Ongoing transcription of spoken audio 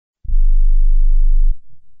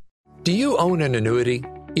Do you own an annuity,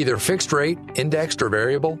 either fixed rate, indexed, or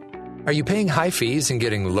variable? Are you paying high fees and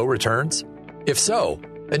getting low returns? If so,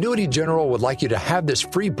 Annuity General would like you to have this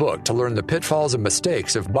free book to learn the pitfalls and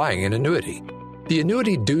mistakes of buying an annuity. The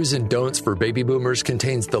Annuity Do's and Don'ts for Baby Boomers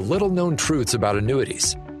contains the little-known truths about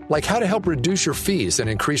annuities, like how to help reduce your fees and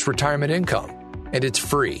increase retirement income. And it's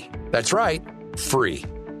free. That's right, free.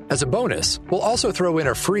 As a bonus, we'll also throw in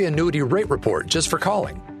a free annuity rate report just for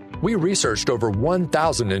calling. We researched over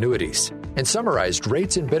 1,000 annuities and summarized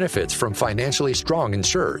rates and benefits from financially strong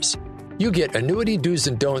insurers. You get Annuity Do's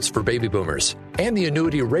and Don'ts for Baby Boomers and the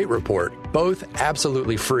Annuity Rate Report, both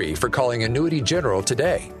absolutely free for calling Annuity General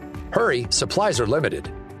today. Hurry, supplies are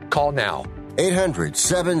limited. Call now.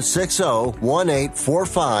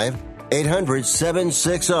 800-760-1845.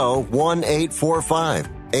 800-760-1845.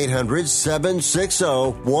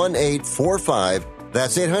 800-760-1845.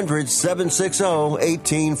 That's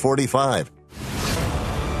 800-760-1845.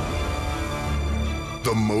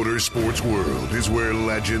 The motorsports world is where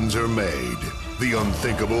legends are made, the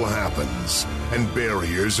unthinkable happens, and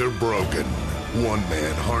barriers are broken. One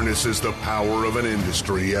man harnesses the power of an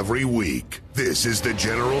industry every week. This is the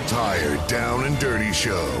General Tire Down and Dirty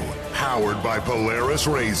Show, powered by Polaris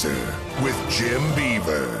Razor, with Jim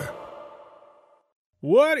Beaver.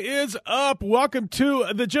 What is up? Welcome to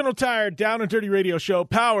the General Tire Down and Dirty Radio Show,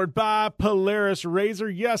 powered by Polaris Razor.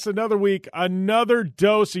 Yes, another week, another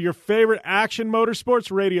dose of your favorite action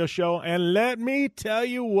motorsports radio show. And let me tell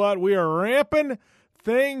you what, we are ramping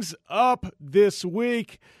things up this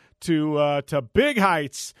week to big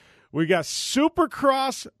heights. We got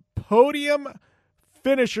Supercross podium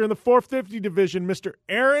finisher in the 450 division, Mr.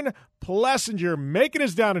 Aaron Plessinger, making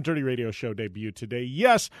his Down and Dirty Radio Show debut today.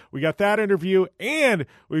 Yes, we got that interview, and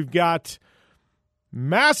we've got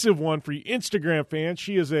massive one for you Instagram fans.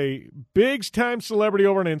 She is a big-time celebrity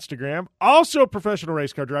over on Instagram, also a professional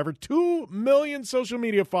race car driver, 2 million social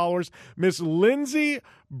media followers. Miss Lindsay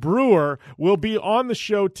Brewer will be on the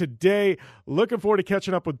show today. Looking forward to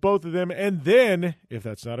catching up with both of them. And then, if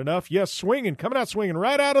that's not enough, yes, coming out swinging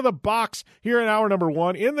right out of the box here in hour number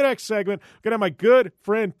one. In the next segment, I'm going to have my good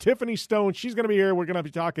friend Tiffany Stone. She's going to be here. We're going to be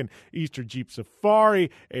talking Easter Jeep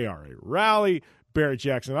Safari, ARA Rally,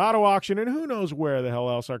 Barrett-Jackson Auto Auction, and who knows where the hell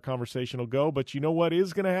else our conversation will go. But you know what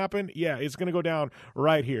is going to happen? Yeah, it's going to go down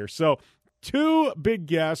right here. So, two big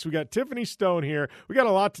guests. We got Tiffany Stone here. We got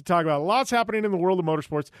a lot to talk about. Lots happening in the world of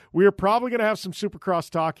motorsports. We are probably going to have some Supercross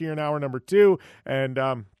talk here in hour number two. And,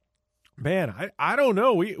 man, I don't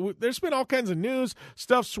know. There's been all kinds of news,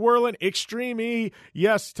 stuff swirling. Extreme E,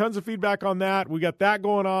 yes, tons of feedback on that. We got that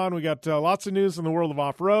going on. We got lots of news in the world of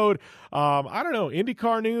off-road. I don't know,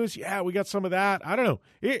 IndyCar news. Yeah, we got some of that. I don't know.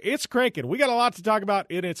 It's cranking. We got a lot to talk about,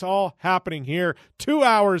 and it's all happening here. 2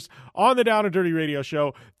 hours on the Down and Dirty Radio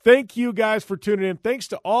Show. Thank you guys for tuning in. Thanks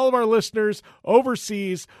to all of our listeners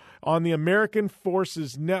overseas on the American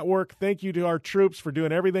Forces Network. Thank you to our troops for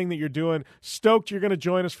doing everything that you're doing. Stoked you're going to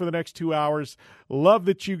join us for the next 2 hours. Love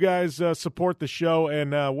that you guys support the show.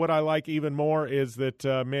 And what I like even more is that,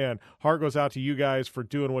 man, heart goes out to you guys for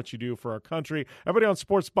doing what you do for our country. Everybody on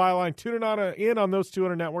Sports Byline, tuning in on those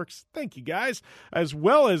 200 networks. Thank you, guys. As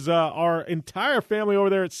well as our entire family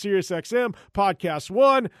over there at SiriusXM, Podcast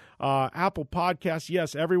One, Apple Podcasts.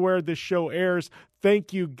 Yes, everywhere this show airs.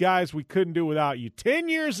 Thank you, guys. We couldn't do it without you. 10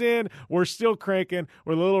 years in, we're still cranking.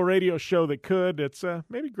 We're a little radio show that could. It's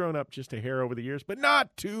maybe grown up just a hair over the years, but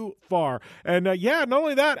not too far. And, yeah, not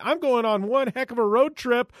only that, I'm going on one heck of a road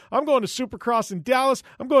trip. I'm going to Supercross in Dallas.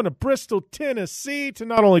 I'm going to Bristol, Tennessee to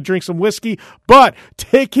not only drink some whiskey, but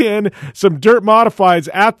take in some dirt modifieds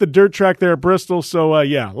at the dirt track there at Bristol. So,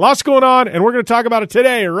 yeah, lots going on, and we're going to talk about it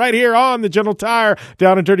today right here on the General Tire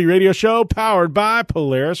Down and Dirty Radio Show, powered by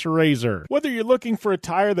Polaris Razor. Whether you're looking for a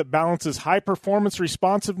tire that balances high performance,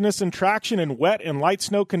 responsiveness, and traction in wet and light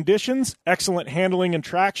snow conditions, excellent handling and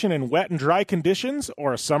traction in wet and dry conditions,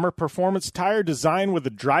 or a summer performance tire designed with the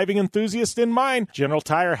driving enthusiast in mind, General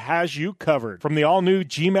Tire has you covered. From the all-new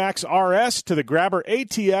G-Max RS to the Grabber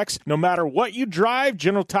ATX, no matter what you drive,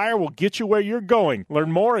 General Tire will get you where you're going.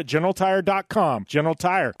 Learn more at GeneralTire.com. General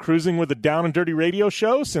Tire, cruising with the Down and Dirty Radio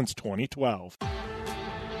Show since 2012.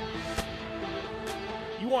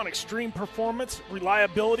 Want extreme performance,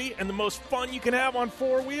 reliability, and the most fun you can have on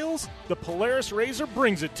four wheels? The Polaris Razor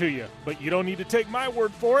brings it to you. But you don't need to take my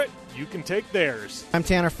word for it. You can take theirs. I'm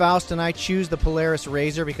Tanner Faust, and I choose the Polaris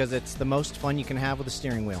Razor because it's the most fun you can have with a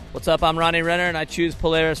steering wheel. What's up? I'm Ronnie Renner, and I choose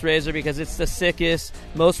Polaris Razor because it's the sickest,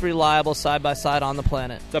 most reliable side-by-side on the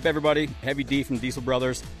planet. What's up, everybody? Heavy D from Diesel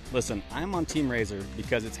Brothers. Listen, I'm on Team Razor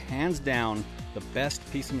because it's hands down the best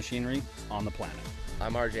piece of machinery on the planet.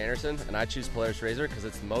 I'm RJ Anderson, and I choose Polaris RZR because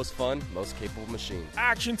it's the most fun, most capable machine.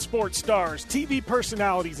 Action sports stars, TV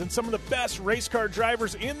personalities, and some of the best race car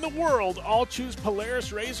drivers in the world all choose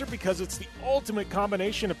Polaris RZR because it's the ultimate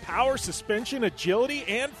combination of power, suspension, agility,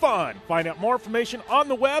 and fun. Find out more information on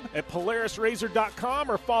the web at PolarisRZR.com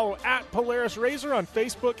or follow at Polaris RZR on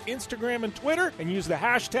Facebook, Instagram, and Twitter, and use the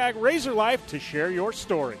hashtag RazorLife to share your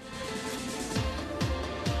story.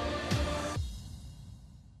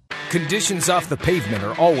 Conditions off the pavement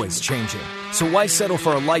are always changing, so why settle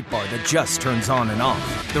for a light bar that just turns on and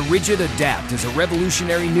off? The Rigid Adapt is a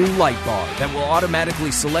revolutionary new light bar that will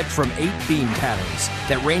automatically select from 8 beam patterns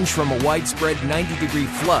that range from a widespread 90-degree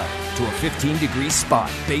flood to a 15-degree spot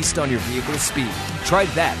based on your vehicle's speed. Try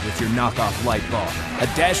that with your knockoff light bar. A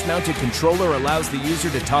dash-mounted controller allows the user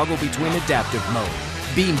to toggle between adaptive mode,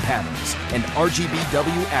 beam patterns, and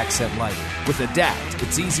RGBW accent lighting. With Adapt,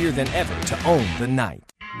 it's easier than ever to own the night.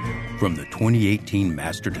 From the 2018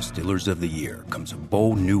 Master Distillers of the Year comes a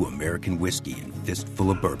bold new American whiskey and fistful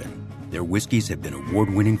of bourbon. Their whiskeys have been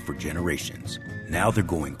award-winning for generations. Now they're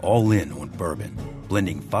going all in on bourbon,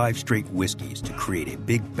 blending 5 straight whiskeys to create a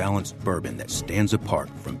big balanced bourbon that stands apart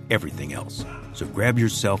from everything else. So grab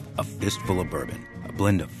yourself a fistful of bourbon, a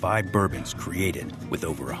blend of 5 bourbons created with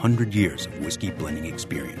over 100 years of whiskey blending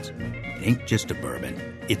experience. It ain't just a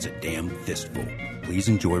bourbon, it's a damn fistful. Please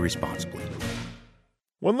enjoy responsibly.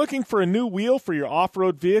 When looking for a new wheel for your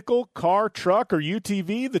off-road vehicle, car, truck, or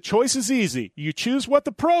UTV, the choice is easy. You choose what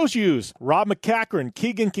the pros use. Rob McCachran,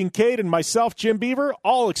 Keegan Kincaid, and myself, Jim Beaver,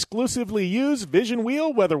 all exclusively use Vision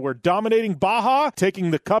Wheel, whether we're dominating Baja,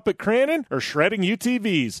 taking the cup at Crandon, or shredding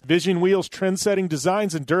UTVs. Vision Wheel's trend-setting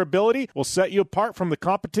designs and durability will set you apart from the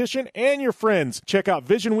competition and your friends. Check out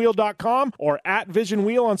visionwheel.com or at Vision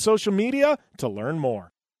Wheel on social media to learn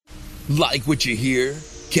more. Like what you hear?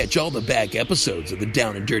 Catch all the back episodes of the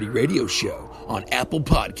Down and Dirty Radio Show on Apple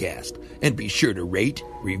Podcast, and be sure to rate,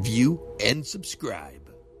 review, and subscribe.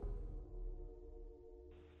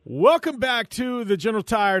 Welcome back to the General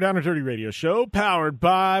Tire Down and Dirty Radio Show, powered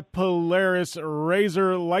by Polaris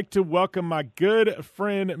RZR. I'd like to welcome my good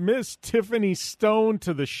friend, Miss Tiffany Stone,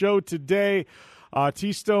 to the show today.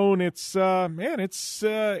 T-Stone, it's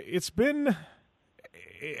been...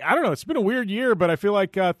 I don't know. It's been a weird year, but I feel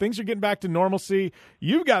like things are getting back to normalcy.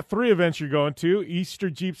 You've got 3 events you're going to: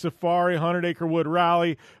 Easter Jeep Safari, 100 Acre Wood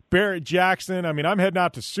Rally, Barrett-Jackson. I mean, I'm heading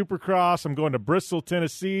out to Supercross. I'm going to Bristol,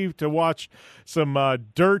 Tennessee to watch some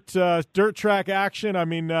dirt track action. I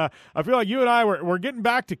mean, I feel like you and I, we're getting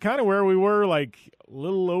back to kind of where we were like a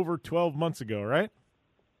little over 12 months ago, right?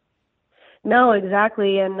 No,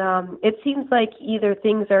 exactly. And it seems like either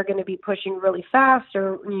things are going to be pushing really fast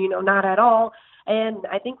or, not at all. And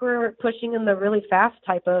I think we're pushing in the really fast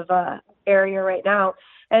type of area right now.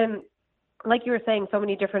 And like you were saying, so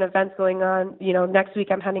many different events going on. Next week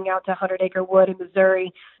I'm heading out to 100 Acre Wood in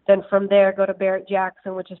Missouri. Then from there, go to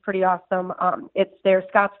Barrett-Jackson, which is pretty awesome. It's their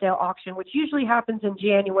Scottsdale auction, which usually happens in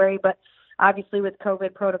January, but obviously with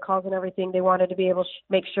COVID protocols and everything, they wanted to be able to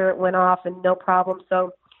make sure it went off and no problem.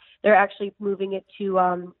 So they're actually moving it to,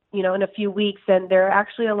 in a few weeks, and they're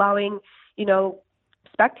actually allowing,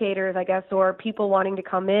 spectators, I guess, or people wanting to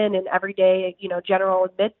come in and everyday, general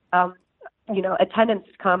attendance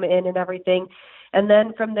to come in and everything. And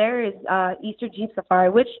then from there is Easter Jeep Safari,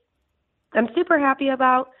 which I'm super happy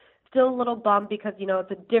about. Still a little bummed because,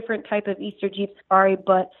 it's a different type of Easter Jeep Safari,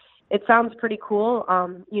 but it sounds pretty cool.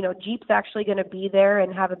 Jeep's actually going to be there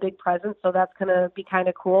and have a big presence, so that's going to be kind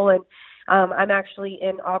of cool. And I'm actually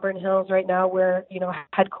in Auburn Hills right now where,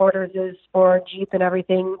 headquarters is for Jeep and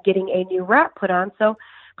everything, getting a new wrap put on. So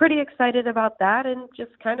pretty excited about that and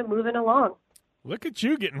just kind of moving along. Look at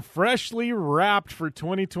you getting freshly wrapped for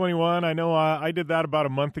 2021. I know I did that about a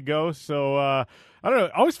month ago. So I don't know.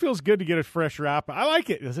 It always feels good to get a fresh wrap. I like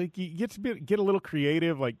it. It's like you get to get a little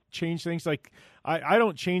creative, like change things. Like I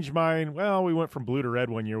don't change mine. Well, we went from blue to red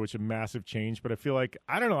one year, which is a massive change. But I feel like,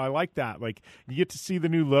 I don't know, I like that. Like you get to see the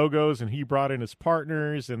new logos, and he brought in his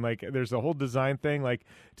partners, and like there's a whole design thing. Like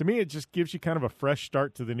to me, it just gives you kind of a fresh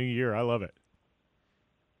start to the new year. I love it.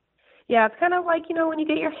 Yeah, it's kind of like, when you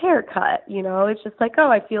get your hair cut, it's just like,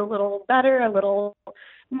 I feel a little better, a little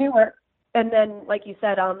newer. And then, like you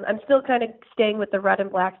said, I'm still kind of staying with the red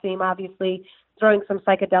and black theme, obviously, throwing some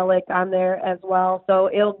psychedelic on there as well. So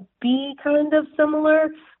it'll be kind of similar,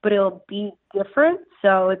 but it'll be different.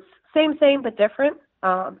 So it's same, but different.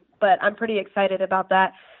 But I'm pretty excited about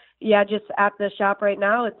that. Yeah, just at the shop right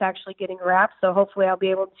now, it's actually getting wrapped. So hopefully I'll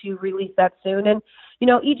be able to release that soon. And,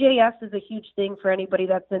 EJS is a huge thing for anybody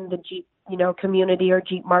that's in the Jeep, community or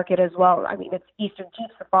Jeep market as well. I mean, it's Easter Jeep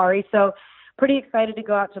Safari. So pretty excited to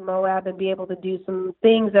go out to Moab and be able to do some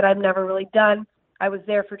things that I've never really done. I was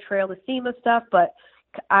there for Trail to SEMA stuff, but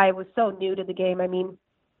I was so new to the game. I mean,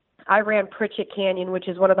 I ran Pritchett Canyon, which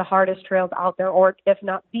is one of the hardest trails out there, or if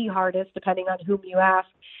not the hardest, depending on whom you ask.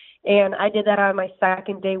 And I did that on my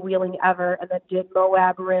second day wheeling ever, and then did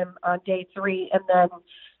Moab Rim on day 3. And then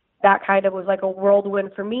that kind of was like a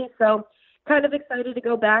whirlwind for me. So kind of excited to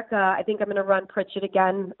go back. I think I'm going to run Pritchett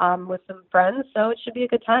again with some friends, so it should be a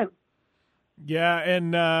good time. Yeah,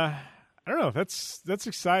 and I don't know. That's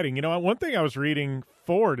exciting. You know, one thing I was reading,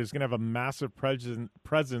 Ford is going to have a massive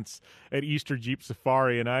presence at Easter Jeep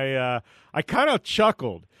Safari, and I kind of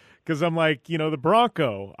chuckled because I'm like, you know, the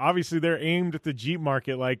Bronco, obviously they're aimed at the Jeep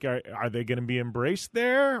market. Like, are they going to be embraced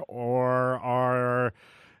there, or are,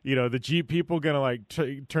 you know, the Jeep people going to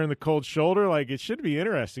like turn the cold shoulder? Like, it should be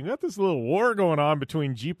interesting. We got this little war going on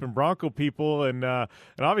between Jeep and Bronco people, and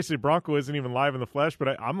obviously Bronco isn't even live in the flesh.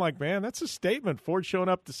 But I'm like, man, that's a statement. Ford showing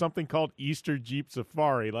up to something called Easter Jeep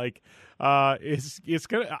Safari. Like, it's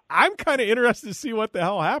gonna. I'm kind of interested to see what the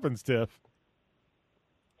hell happens, Tiff.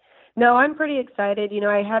 No, I'm pretty excited. You know,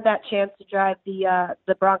 I had that chance to drive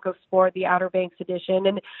the Bronco Sport, the Outer Banks edition,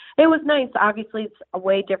 and it was nice. Obviously, it's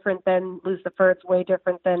way different than Lucifer. It's way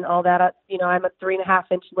different than all that. You know, I'm a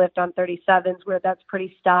 3.5-inch lift on 37s, where that's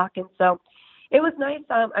pretty stock, and so it was nice.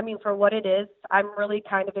 I mean, for what it is, I'm really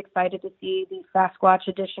kind of excited to see the Sasquatch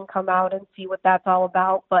edition come out and see what that's all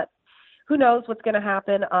about. But who knows what's going to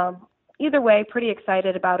happen? Either way, pretty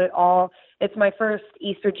excited about it all. It's my first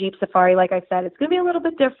Easter Jeep Safari. Like I said, it's going to be a little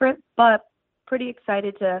bit different, but pretty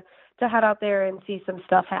excited to head out there and see some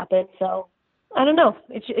stuff happen. So I don't know.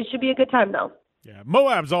 It should be a good time, though. Yeah,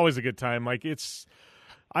 Moab's always a good time. Like, it's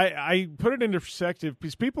I put it into perspective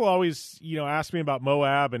because people always, you know, ask me about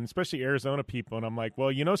Moab, and especially Arizona people, and I'm like,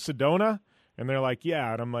 well, you know Sedona? And they're like,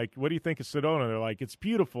 yeah. And I'm like, what do you think of Sedona? They're like, it's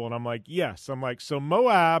beautiful. And I'm like, yes. I'm like, so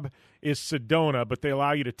Moab is Sedona, but they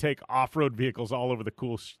allow you to take off-road vehicles all over the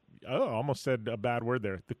cool I almost said a bad word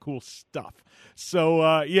there. The cool stuff.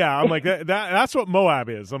 So, yeah, I'm like, that's what Moab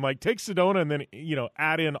is. I'm like, take Sedona and then, you know,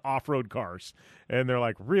 add in off-road cars. And they're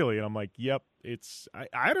like, really? And I'm like, yep. It's,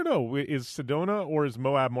 I don't know. Is Sedona or is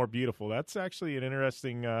Moab more beautiful? That's actually an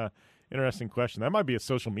interesting question. That might be a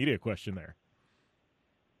social media question there.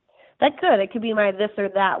 That could. It could be my this or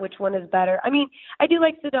that. Which one is better? I mean, I do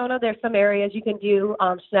like Sedona. There's some areas you can do.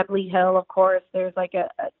 Schnebley Hill, of course. There's like a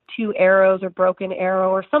 2 arrows or broken arrow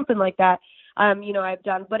or something like that. You know, I've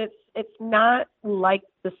done, but it's not like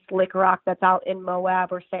the slick rock that's out in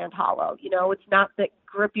Moab or Sand Hollow. You know, it's not the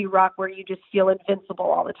grippy rock where you just feel invincible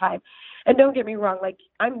all the time. And don't get me wrong, like,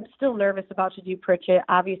 I'm still nervous about to do Pritchett.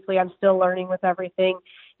 Obviously, I'm still learning with everything,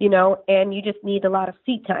 you know, and you just need a lot of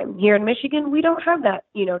seat time. Here in Michigan, we don't have that,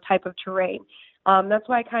 you know, type of terrain. That's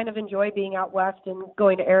why I kind of enjoy being out west and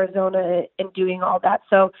going to Arizona and doing all that.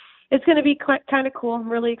 So it's going to be kind of cool. I'm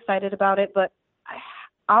really excited about it, but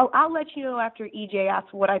I'll let you know after EJ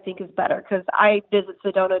asks what I think is better, because I visit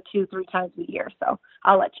Sedona 2-3 times a year, so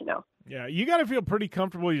I'll let you know. Yeah, you got to feel pretty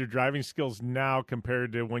comfortable with your driving skills now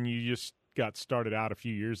compared to when you just got started out a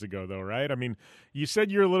few years ago, though, right? I mean, you said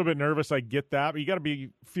you're a little bit nervous. I get that, but you got to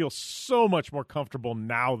feel so much more comfortable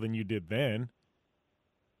now than you did then.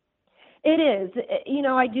 It is. You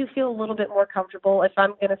know, I do feel a little bit more comfortable. If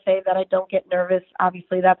I'm going to say that I don't get nervous,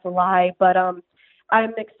 obviously that's a lie, but I'm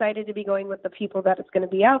excited to be going with the people that it's going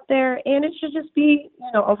to be out there, and it should just be,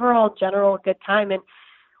 you know, overall general good time. And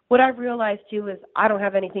what I've realized, too, is I don't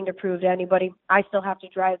have anything to prove to anybody. I still have to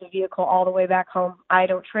drive the vehicle all the way back home. I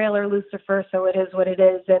don't trailer Lucifer, so it is what it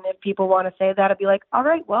is. And if people want to say that, I'd be like, all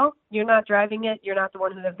right, well, you're not driving it. You're not the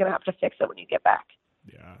one who's going to have to fix it when you get back.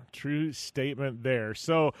 Yeah, true statement there.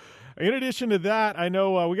 So in addition to that, I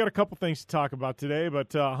know we got a couple things to talk about today,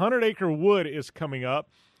 but 100 Acre Wood is coming up.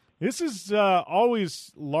 This has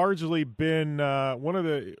always largely been one of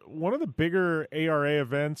the bigger ARA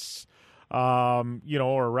events, you know,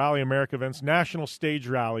 or Rally America events, national stage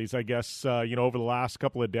rallies, I guess, you know, over the last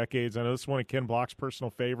couple of decades. I know this is one of Ken Block's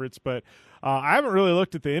personal favorites, but I haven't really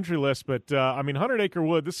looked at the entry list. But, I mean, 100 Acre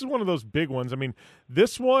Wood, this is one of those big ones. I mean,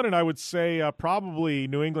 this one, and I would say probably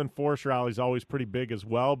New England Forest Rally is always pretty big as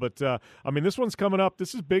well. But, I mean, this one's coming up.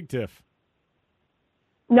 This is big, Tiff.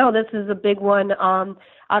 No, this is a big one.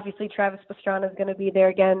 Obviously, Travis Pastrana is going to be there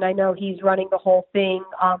again. I know he's running the whole thing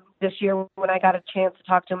this year when I got a chance to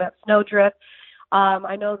talk to him at Snowdrift.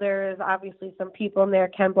 I know there's obviously some people in there.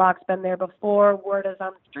 Ken Block's been there before. Word is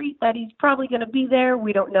on the street that he's probably going to be there.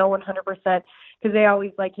 We don't know 100% because they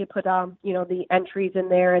always like to put, you know, the entries in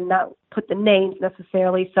there and not put the names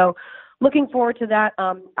necessarily. So looking forward to that.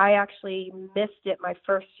 I actually missed it my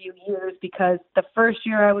first few years because the first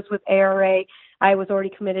year I was with ARA, I was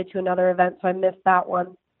already committed to another event, so I missed that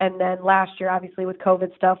one. And then last year, obviously with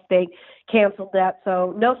COVID stuff, they canceled that.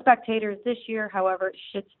 So no spectators this year. However, it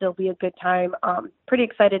should still be a good time. Pretty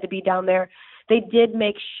excited to be down there. They did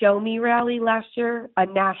make Show Me Rally last year a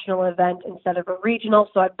national event instead of a regional.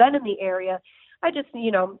 So I've been in the area. I just,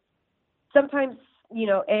 sometimes,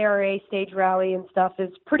 ARA stage rally and stuff is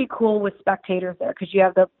pretty cool with spectators there because you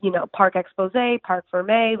have the, Parc Exposé, Parc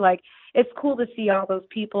Fermé. Like, it's cool to see all those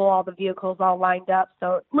people, all the vehicles all lined up.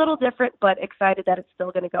 So a little different, but excited that it's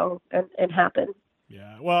still going to go and happen.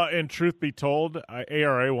 Yeah, well, and truth be told,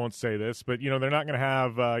 ARA won't say this, but, they're not going to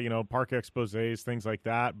have, Parc Exposés, things like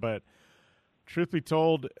that. But truth be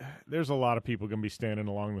told, there's a lot of people going to be standing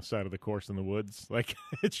along the side of the course in the woods. Like,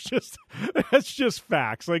 it's just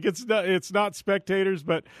facts. Like, it's not spectators,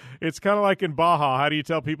 but it's kind of like in Baja. How do you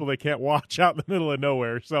tell people they can't watch out in the middle of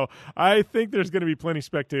nowhere? So I think there's going to be plenty of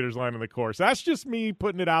spectators lining the course. That's just me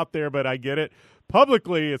putting it out there, but I get it.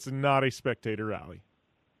 Publicly, it's not a spectator rally.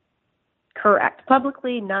 Correct.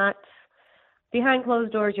 Publicly, not. Behind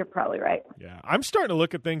closed doors, you're probably right. Yeah. I'm starting to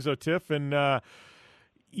look at things, though, Tiff, and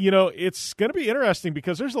it's going to be interesting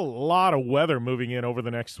because there's a lot of weather moving in over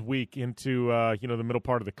the next week into, the middle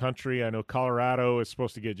part of the country. I know Colorado is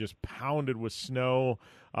supposed to get just pounded with snow.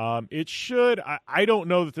 It should. I don't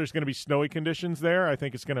know that there's going to be snowy conditions there. I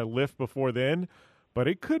think it's going to lift before then, but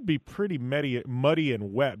it could be pretty muddy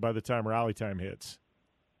and wet by the time rally time hits.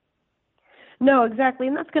 No, exactly,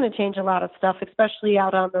 and that's going to change a lot of stuff, especially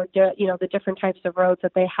out on the different types of roads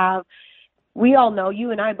that they have. We all know,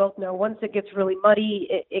 you and I both know, once it gets really muddy,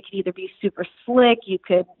 it could either be super slick, you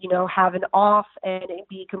could, have an off and it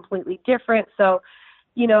be completely different. So,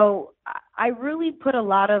 I really put a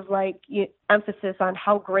lot of emphasis on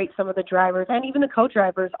how great some of the drivers and even the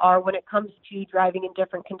co-drivers are when it comes to driving in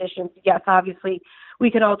different conditions. Yes, obviously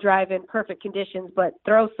we can all drive in perfect conditions, but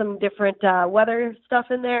throw some different weather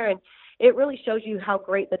stuff in there and it really shows you how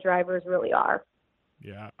great the drivers really are.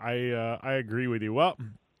 Yeah, I agree with you. Well,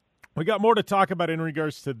 we got more to talk about in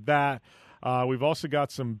regards to that. We've also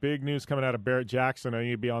got some big news coming out of Barrett-Jackson. I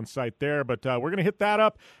need to be on site there, but we're going to hit that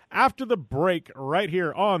up after the break right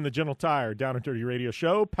here on the General Tire Down and Dirty Radio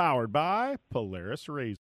Show, powered by Polaris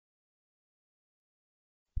Razor.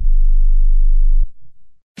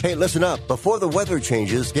 Hey, listen up. Before the weather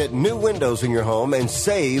changes, get new windows in your home and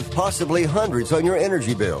save possibly hundreds on your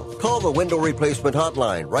energy bill. Call the Window Replacement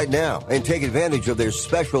Hotline right now and take advantage of their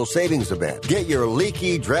special savings event. Get your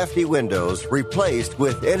leaky, drafty windows replaced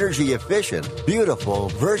with energy-efficient, beautiful,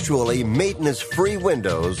 virtually maintenance-free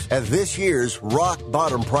windows at this year's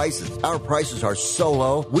rock-bottom prices. Our prices are so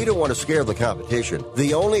low, we don't want to scare the competition.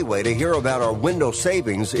 The only way to hear about our window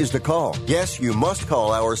savings is to call. Yes, you must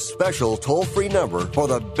call our special toll-free number for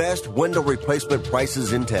the best window replacement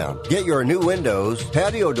prices in town. Get your new windows,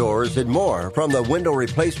 patio doors, and more from the Window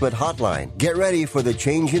Replacement Hotline. Get ready for the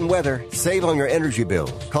change in weather. Save on your energy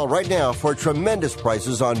bills. Call right now for tremendous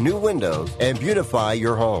prices on new windows and beautify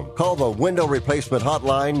your home. Call the Window Replacement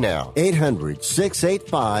Hotline now.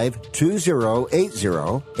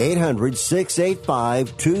 800-685-2080.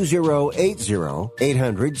 800-685-2080.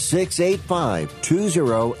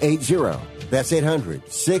 800-685-2080. That's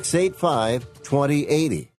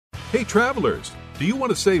 800-685-2080. Hey, travelers, do you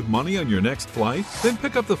want to save money on your next flight? Then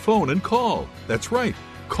pick up the phone and call. That's right,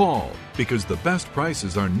 call, because the best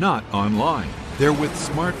prices are not online. They're with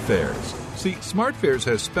SmartFares. See, SmartFares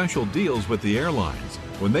has special deals with the airlines.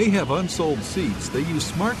 When they have unsold seats, they use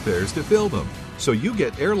SmartFares to fill them. So you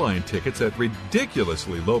get airline tickets at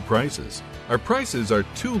ridiculously low prices. Our prices are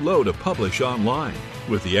too low to publish online.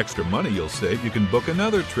 With the extra money you'll save, you can book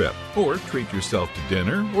another trip or treat yourself to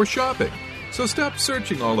dinner or shopping. So stop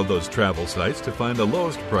searching all of those travel sites to find the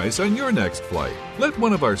lowest price on your next flight. Let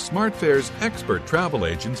one of our SmartFares expert travel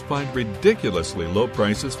agents find ridiculously low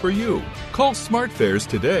prices for you. Call SmartFares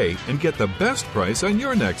today and get the best price on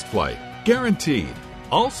your next flight. Guaranteed.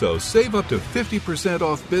 Also, save up to 50%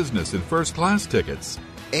 off business and first class tickets.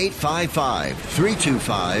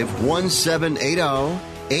 855-325-1780.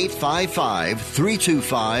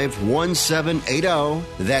 855-325-1780.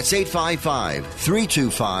 That's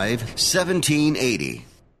 855-325-1780.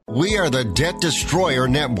 We are the Debt Destroyer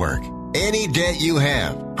Network. Any debt you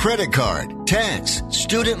have, credit card, tax,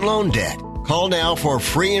 student loan debt, call now for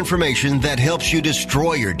free information that helps you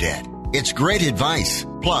destroy your debt. It's great advice.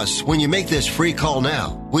 Plus, when you make this free call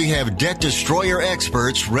now, we have Debt Destroyer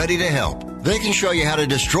experts ready to help. They can show you how to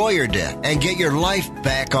destroy your debt and get your life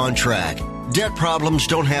back on track. Debt problems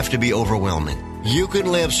don't have to be overwhelming. You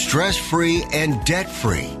can live stress-free and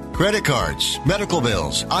debt-free. Credit cards, medical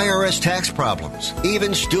bills, IRS tax problems,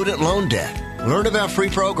 even student loan debt. Learn about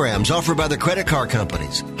free programs offered by the credit card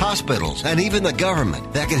companies, hospitals, and even the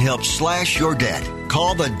government that can help slash your debt.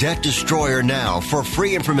 Call the Debt Destroyer now for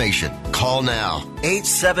free information. Call now.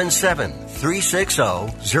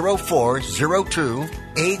 877-360-0402.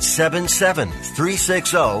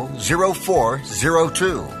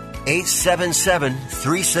 877-360-0402.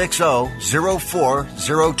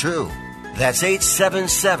 877-360-0402. That's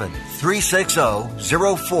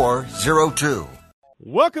 877-360-0402.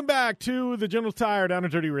 Welcome back to the General Tire Down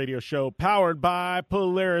and Dirty Radio Show, powered by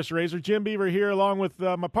Polaris Razor. Jim Beaver here, along with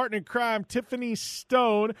my partner in crime, Tiffany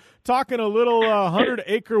Stone, talking a little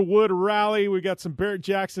 100-acre wood rally. We got some Barrett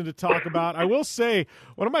Jackson to talk about. I will say,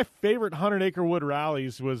 one of my favorite 100-acre wood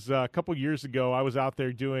rallies was a couple years ago. I was out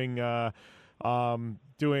there doing I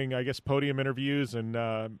guess, podium interviews and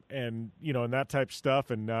you know, and that type of stuff,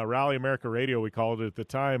 and Rally America Radio, we called it at the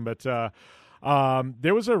time, but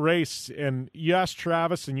there was a race, and you asked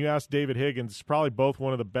Travis and you asked David Higgins, probably both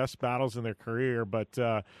one of the best battles in their career, but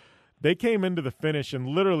they came into the finish, and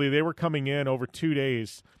literally they were coming in over 2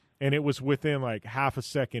 days, and it was within like half a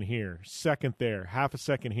second here, second there, half a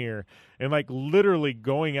second here, and like literally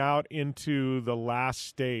going out into the last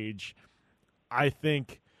stage, I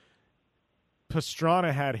think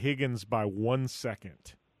Pastrana had Higgins by 1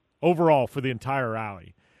 second overall for the entire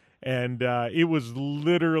rally, and it was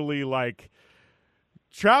literally like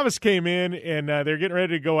Travis came in, and they're getting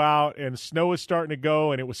ready to go out, and snow was starting to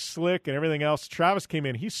go, and it was slick and everything else. Travis came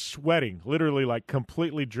in. He's sweating, literally like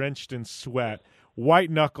completely drenched in sweat,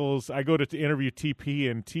 white knuckles. I go to interview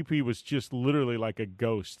TP, and TP was just literally like a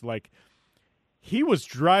ghost. Like, he was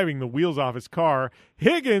driving the wheels off his car.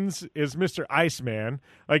 Higgins is Mr. Iceman.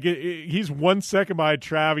 Like, he's 1 second behind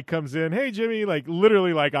Trav. He comes in, hey, Jimmy, like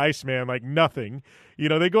literally like Iceman, like nothing. You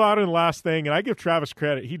know, they go out in the last thing, and I give Travis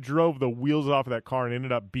credit. He drove the wheels off of that car and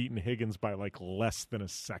ended up beating Higgins by like less than a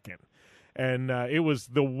second. And it was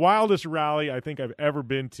the wildest rally I think I've ever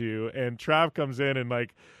been to. And Trav comes in and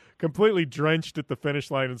like completely drenched at the finish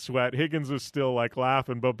line in sweat. Higgins was still like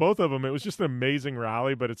laughing, but both of them, it was just an amazing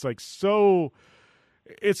rally. But it's like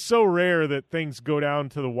it's so rare that things go down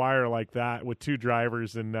to the wire like that with two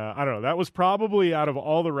drivers. And I don't know, that was probably, out of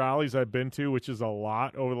all the rallies I've been to, which is a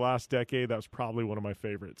lot over the last decade, that was probably one of my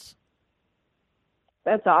favorites.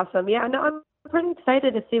 That's awesome. Yeah, no, I'm pretty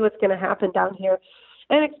excited to see what's going to happen down here.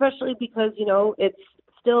 And especially because, you know, it's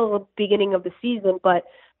still the beginning of the season, but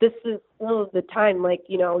this is still the time, like,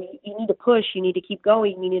 you know, you need to push, you need to keep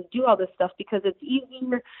going, you need to do all this stuff, because it's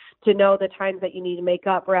easier to know the times that you need to make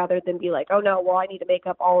up rather than be like, oh no, well, I need to make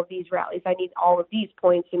up all of these rallies, I need all of these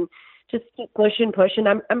points, and just keep pushing.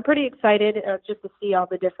 I'm pretty excited just to see all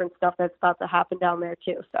the different stuff that's about to happen down there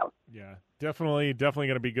too. So yeah, definitely going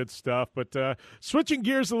to be good stuff. But switching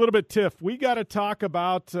gears a little bit, Tiff, we got to talk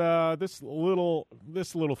about this little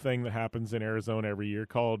thing that happens in Arizona every year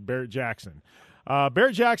called Barrett Jackson.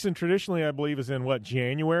 Barrett Jackson traditionally, I believe, is in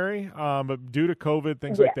January, but due to COVID,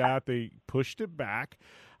 things like that, they pushed it back.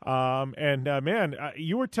 Man,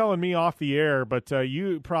 you were telling me off the air, but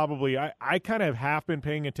you probably, I kind of have been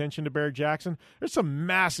paying attention to Barrett Jackson. There's some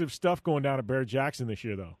massive stuff going down at Barrett Jackson this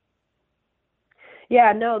year, though.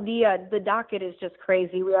 Yeah, no, the docket is just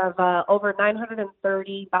crazy. We have over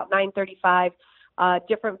 930, about 935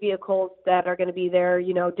 different vehicles that are going to be there,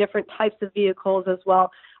 you know, different types of vehicles as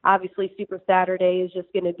well. Obviously, Super Saturday is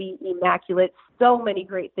just going to be immaculate. So many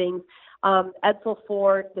great things. Edsel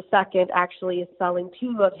Ford II actually is selling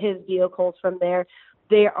 2 of his vehicles from there.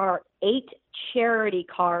 There are 8 charity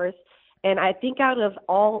cars, and I think out of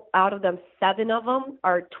them, 7 of them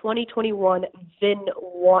are 2021 VIN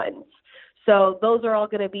 1s. So those are all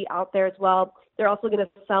going to be out there as well. They're also going to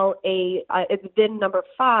sell it's VIN number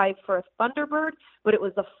 5 for a Thunderbird, but it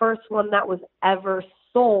was the first one that was ever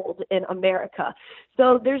sold in America.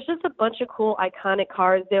 So there's just a bunch of cool, iconic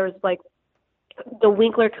cars. There's like the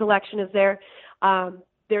Winkler collection is there.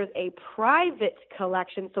 There's a private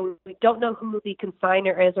collection, so we don't know who the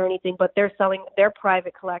consignor is or anything, but they're selling their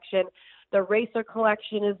private collection. The Racer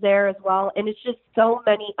collection is there as well, and it's just so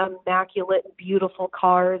many immaculate, beautiful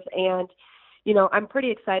cars, and you know, I'm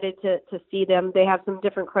pretty excited to see them. They have some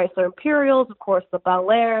different Chrysler Imperials, of course, the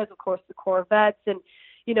Bel Airs, of course, the Corvettes. And,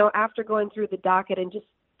 you know, after going through the docket and just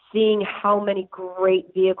seeing how many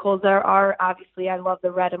great vehicles there are, obviously I love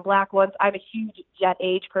the red and black ones. I'm a huge Jet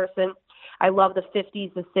Age person. I love the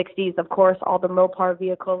 50s, the 60s, of course, all the Mopar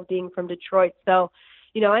vehicles being from Detroit. So,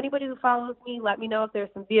 you know, anybody who follows me, let me know if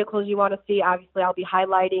there's some vehicles you want to see. Obviously, I'll be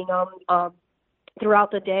highlighting them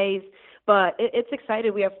throughout the days. But it's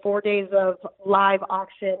exciting. We have 4 days of live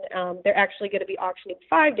auction. They're actually going to be auctioning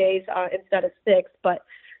 5 days instead of 6. But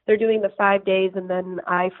they're doing the 5 days, and then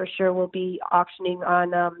I for sure will be auctioning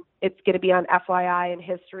on. It's going to be on FYI and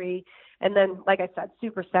history, and then like I said,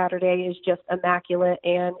 Super Saturday is just immaculate,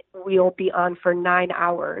 and we'll be on for 9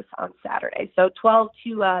 hours on Saturday, so 12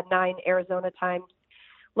 to 9 Arizona time,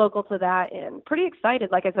 local to that, and pretty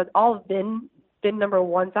excited. Like I said, all have been number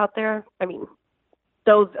ones out there. I mean,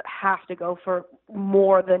 those have to go for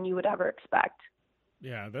more than you would ever expect.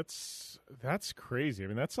 Yeah, that's crazy. I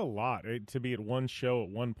mean, that's a lot, right? To be at one show at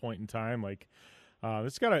one point in time. Like,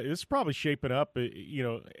 this is probably shaping up,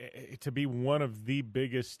 to be one of the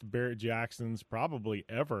biggest Barrett-Jacksons probably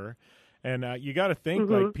ever. And you got to think,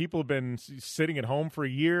 like, people have been sitting at home for a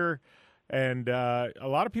year, and a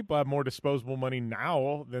lot of people have more disposable money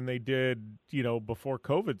now than they did, before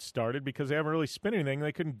COVID started, because they haven't really spent anything.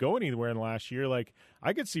 They couldn't go anywhere in the last year. Like,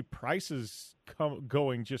 I could see prices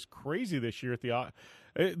going just crazy this year at the.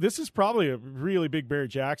 This is probably a really big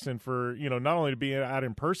Barrett-Jackson for, not only to be out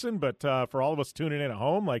in person, but for all of us tuning in at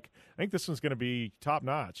home. Like, I think this one's going to be top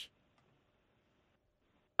notch.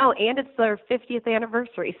 Oh, and it's their 50th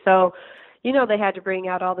anniversary, so. They had to bring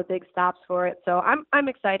out all the big stops for it. So I'm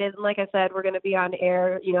excited. And like I said, we're going to be on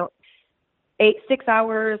air, 6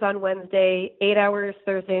 hours on Wednesday, 8 hours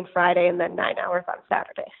Thursday and Friday, and then 9 hours on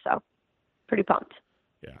Saturday. So pretty pumped.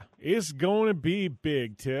 Yeah, it's going to be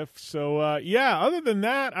big, Tiff. So, other than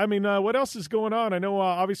that, I mean, what else is going on? I know,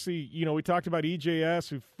 obviously, we talked about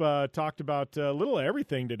EJS. We've talked about a little of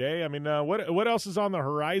everything today. I mean, what else is on the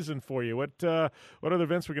horizon for you? What other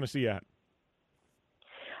events we're going to see at?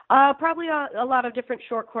 Probably a lot of different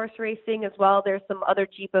short course racing as well. There's some other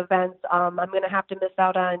Jeep events. I'm going to have to miss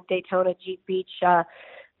out on Daytona Jeep Beach.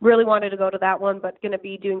 Really wanted to go to that one, but going to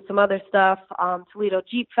be doing some other stuff. Toledo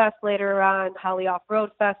Jeep Fest later on, Holly Off-Road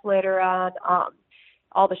Fest later on,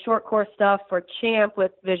 all the short course stuff for Champ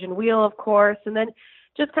with Vision Wheel, of course, and then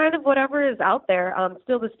just kind of whatever is out there.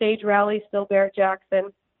 Still the stage rally, still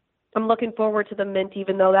Barrett-Jackson. I'm looking forward to the Mint,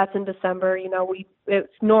 even though that's in December. It's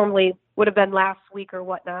normally would have been last week or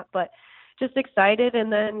whatnot, but just excited.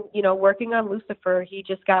 And then, working on Lucifer, he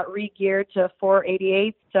just got re-geared to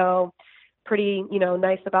 488, so pretty,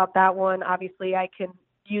 nice about that one. Obviously, I can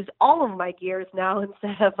use all of my gears now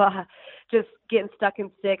instead of just getting stuck in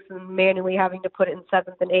 6th and manually having to put it in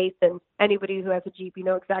 7th and 8th. And anybody who has a Jeep,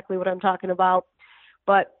 exactly what I'm talking about.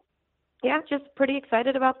 But yeah, just pretty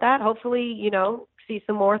excited about that. Hopefully, see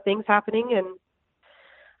some more things happening. And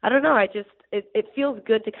I don't know, it feels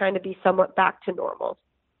good to kind of be somewhat back to normal.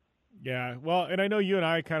 Yeah, well, and I know you and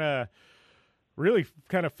I really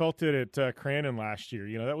felt it at Crandon last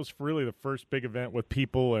year. That was really the first big event with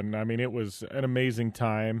people, and I mean, it was an amazing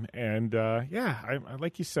time. And I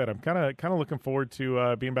like you said, I'm kind of looking forward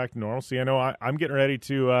to being back to normalcy. I know I'm getting ready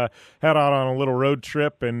to head out on a little road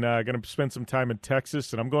trip and going to spend some time in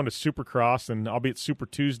Texas, and I'm going to Supercross, and I'll be at Super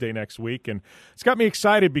Tuesday next week, and it's got me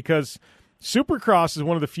excited because Supercross is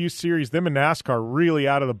one of the few series, them and NASCAR really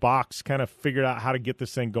out of the box kind of figured out how to get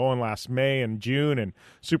this thing going last May and June, and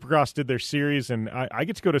Supercross did their series, and I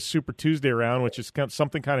get to go to Super Tuesday around, which is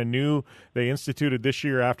something kind of new they instituted this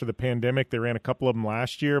year after the pandemic. They ran a couple of them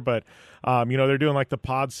last year, but they're doing like the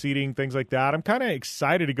pod seating, things like that. I'm kind of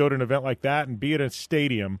excited to go to an event like that and be at a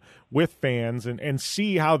stadium with fans and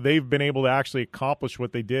see how they've been able to actually accomplish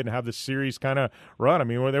what they did and have this series kind of run. I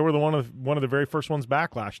mean, they were one of the very first ones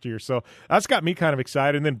back last year, so that's got me kind of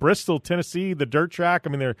excited. And then Bristol, Tennessee, the dirt track. I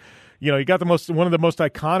mean, they're, you got one of the most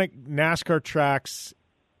iconic NASCAR tracks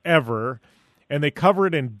ever, and they cover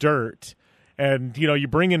it in dirt. And, you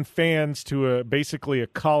bring in fans to basically a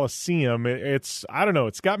coliseum. I don't know,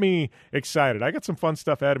 it's got me excited. I got some fun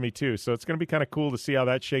stuff ahead of me, too. So it's going to be kind of cool to see how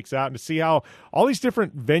that shakes out and to see how all these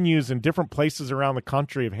different venues and different places around the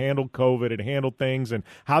country have handled COVID and handled things and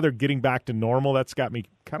how they're getting back to normal. That's got me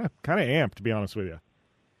kind of amped, to be honest with you.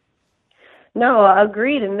 No,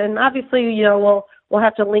 agreed. And then obviously, we'll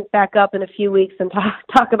have to link back up in a few weeks and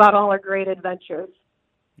talk about all our great adventures.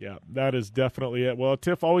 Yeah, that is definitely it. Well,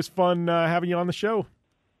 Tiff, always fun having you on the show.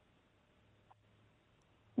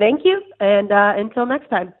 Thank you, and until next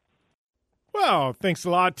time. Well, thanks a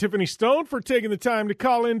lot, Tiffany Stone, for taking the time to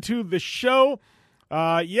call into the show.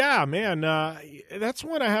 That's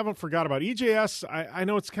one I haven't forgot about. EJS, I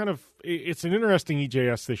know it's an interesting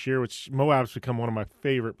EJS this year, which Moab's become one of my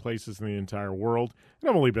favorite places in the entire world. And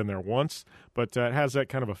I've only been there once, but it has that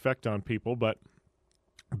kind of effect on people. But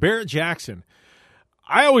Barrett-Jackson,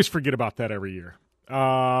 I always forget about that every year.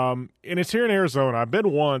 And it's here in Arizona. I've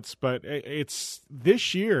been once, but it's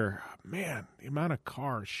this year, man,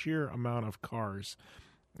 the sheer amount of cars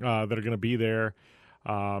that are going to be there.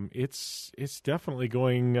 it's definitely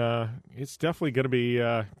going to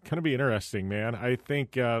be interesting, man. I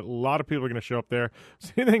think a lot of people are going to show up there.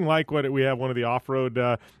 It's anything like what we have one of the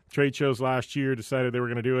off-road trade shows last year. Decided they were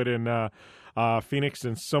going to do it in Phoenix,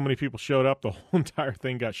 and so many people showed up, the whole entire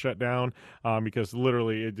thing got shut down because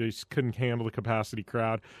literally it just couldn't handle the capacity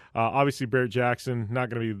crowd. Obviously, Barrett-Jackson, not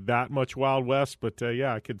going to be that much Wild West, but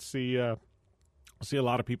yeah, I could see a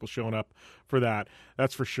lot of people showing up for that.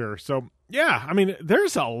 That's for sure. So, yeah, I mean,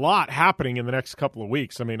 there's a lot happening in the next couple of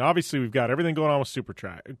weeks. I mean, obviously, we've got everything going on with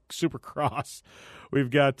Supercross. We've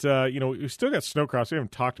got, we've still got Snowcross. We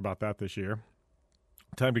haven't talked about that this year.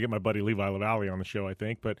 Time to get my buddy Levi LaValle on the show, I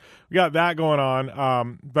think. But we got that going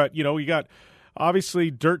on. But, we got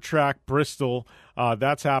obviously dirt track Bristol.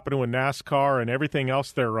 That's happening with NASCAR and everything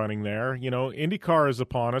else they're running there. IndyCar is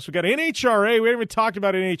upon us. We got NHRA. We haven't even talked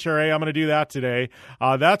about NHRA. I'm going to do that today.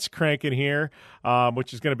 That's cranking here,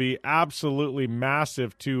 which is going to be absolutely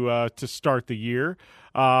massive to start the year.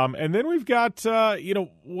 And then we've got,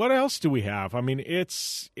 what else do we have? I mean,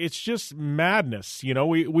 it's just madness.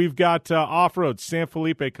 We've got off-road, San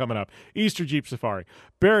Felipe coming up, Easter Jeep Safari,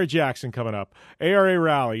 Barrett-Jackson coming up, ARA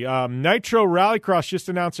Rally, Nitro Rallycross just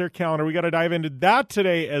announced their calendar. We got to dive into that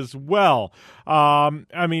today as well.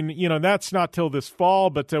 I mean, that's not till this fall,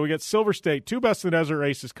 but we got Silver State, 2 Best in the Desert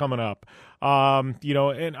races coming up.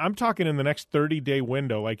 And I'm talking in the next 30-day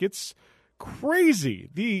window. Like, it's crazy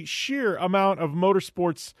the sheer amount of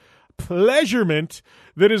motorsports pleasurement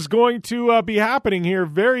that is going to be happening here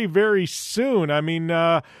very, very soon. I mean,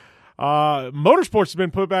 motorsports has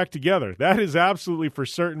been put back together. That is absolutely for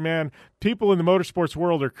certain, man. People in the motorsports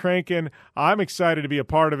world are cranking. I'm excited to be a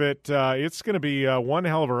part of it. It's going to be one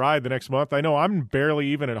hell of a ride the next month. I know I'm barely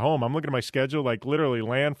even at home. I'm looking at my schedule, like literally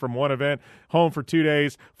land from one event, home for 2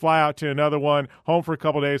 days, fly out to another one, home for a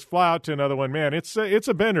couple days, fly out to another one. Man, it's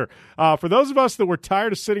a bender. For those of us that were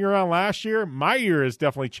tired of sitting around last year, my year has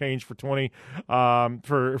definitely changed for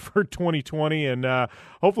 2020, and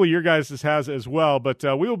hopefully your guys' has as well. But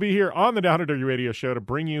we will be here on the Down and Dirty Radio Show to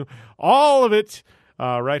bring you all of it.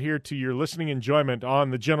 Right here to your listening enjoyment on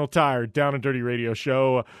the General Tire Down and Dirty Radio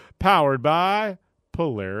Show, powered by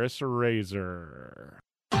Polaris RZR.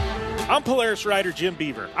 I'm Polaris rider Jim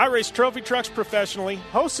Beaver. I race trophy trucks professionally,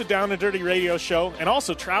 host a Down and Dirty radio show, and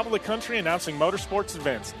also travel the country announcing motorsports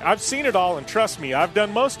events. I've seen it all, and trust me, I've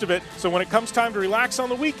done most of it, so when it comes time to relax on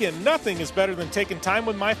the weekend, nothing is better than taking time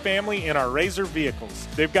with my family in our RZR vehicles.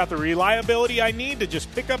 They've got the reliability I need to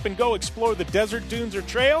just pick up and go explore the desert, dunes, or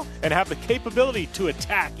trail, and have the capability to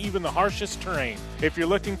attack even the harshest terrain. If you're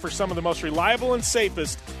looking for some of the most reliable and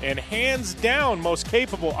safest, and hands down most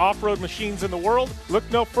capable off-road machines in the world, look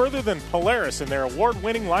no further than Polaris and their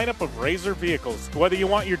award-winning lineup of RZR vehicles. Whether you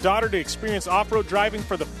want your daughter to experience off-road driving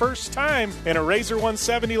for the first time in a RZR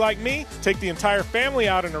 170 like me, take the entire family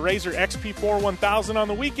out in a RZR XP4 1000 on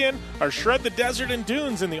the weekend, or shred the desert and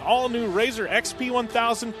dunes in the all-new RZR XP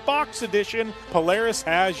 1000 Fox Edition, Polaris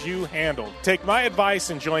has you handled. Take my advice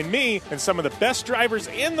and join me and some of the best drivers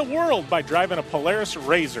in the world by driving a Polaris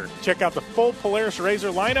RZR. Check out the full Polaris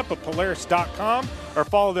RZR lineup at Polaris.com or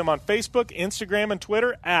follow them on Facebook, Instagram, and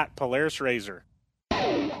Twitter at Polaris RZR.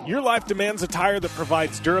 Your life demands a tire that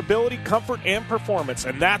provides durability, comfort, and performance,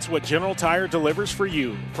 and that's what General Tire delivers for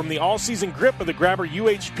you. From the all-season grip of the Grabber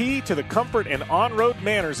UHP to the comfort and on-road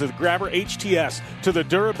manners of the Grabber HTS to the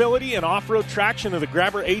durability and off-road traction of the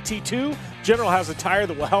Grabber AT2, General has a tire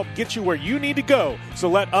that will help get you where you need to go. So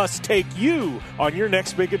let us take you on your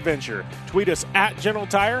next big adventure. Tweet us at General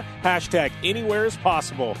Tire, hashtag anywhere is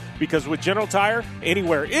possible, because with General Tire,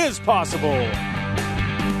 anywhere is possible.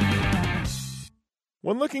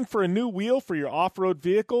 When looking for a new wheel for your off-road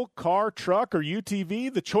vehicle, car, truck, or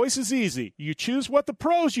UTV, the choice is easy. You choose what the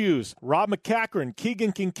pros use. Rob McCachran,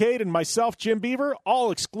 Keegan Kincaid, and myself, Jim Beaver, all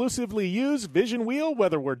exclusively use Vision Wheel,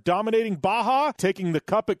 whether we're dominating Baja, taking the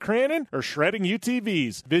cup at Crandon, or shredding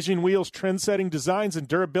UTVs. Vision Wheel's trend-setting designs and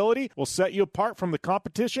durability will set you apart from the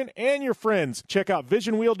competition and your friends. Check out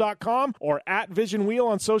visionwheel.com or at Vision Wheel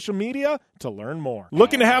on social media to learn more.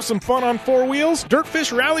 Looking to have some fun on four wheels?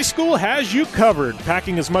 Dirtfish Rally School has you covered.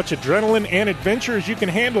 Packing as much adrenaline and adventure as you can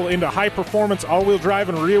handle into high-performance all-wheel drive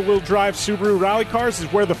and rear-wheel drive Subaru rally cars is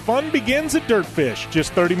where the fun begins at Dirtfish.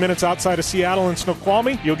 Just 30 minutes outside of Seattle and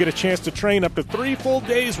Snoqualmie, you'll get a chance to train up to 3 full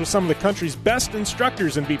days with some of the country's best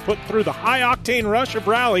instructors and be put through the high-octane rush of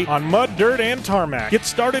rally on mud, dirt, and tarmac. Get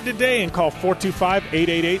started today and call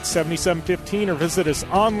 425-888-7715 or visit us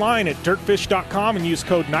online at dirtfish.com and use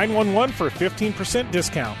code 911 for a 15%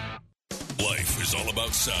 discount. Life is all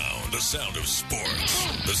about sound, the sound of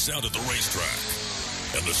sports, the sound of the racetrack,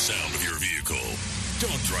 and the sound of your vehicle.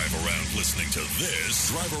 Don't drive around listening to this.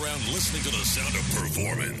 Drive around listening to the sound of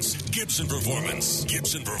performance. Gibson Performance.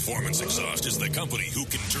 Gibson Performance Exhaust is the company who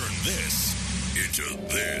can turn this into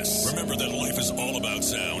this. Remember that life is all about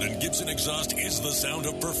sound, and Gibson Exhaust is the sound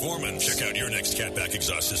of performance. Check out your next catback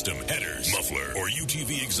exhaust system, headers, muffler, or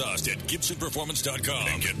UTV exhaust at GibsonPerformance.com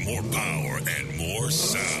and get more power and more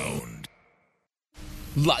sound.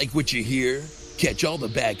 Like what you hear? Catch all the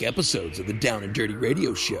back episodes of the Down and Dirty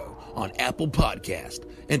Radio Show on Apple Podcast,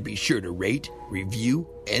 and be sure to rate, review,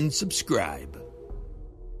 and subscribe.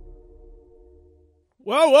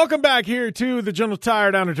 Well, welcome back here to the General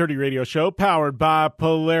Tire Down and Dirty Radio Show, powered by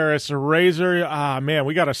Polaris Razor. Man,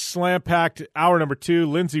 we got a slam-packed hour number 2.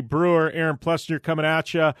 Lindsey Brewer, Aaron Plessinger coming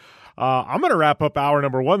at you. I'm going to wrap up hour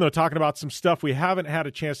number 1, though, talking about some stuff we haven't had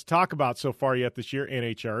a chance to talk about so far yet this year.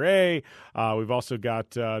 NHRA. We've also got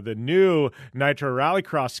the new Nitro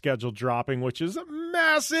Rallycross schedule dropping, which is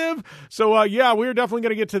massive. So, yeah, we're definitely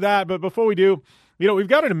going to get to that. But before we do, we've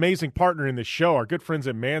got an amazing partner in this show, our good friends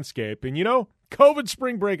at Manscaped. And, COVID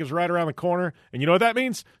spring break is right around the corner, and you know what that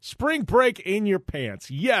means? Spring break in your pants.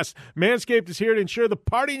 Yes, Manscaped is here to ensure the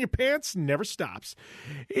party in your pants never stops.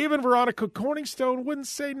 Even Veronica Corningstone wouldn't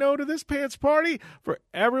say no to this pants party. For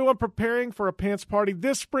everyone preparing for a pants party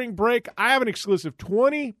this spring break, I have an exclusive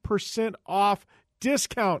 20% off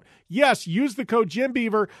discount. Yes, use the code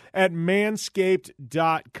JimBeaver at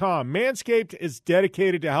manscaped.com. Manscaped is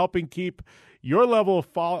dedicated to helping keep your level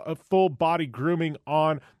of full body grooming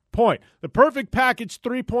on point. The Perfect Package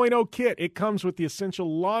 3.0 kit. It comes with the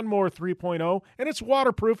Essential Lawnmower 3.0, and it's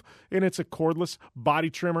waterproof, and it's a cordless body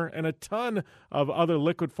trimmer and a ton of other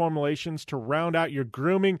liquid formulations to round out your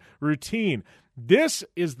grooming routine. This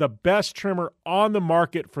is the best trimmer on the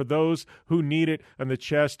market for those who need it on the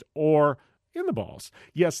chest or in the balls.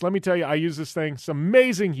 Yes, let me tell you, I use this thing. It's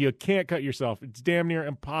amazing. You can't cut yourself. It's damn near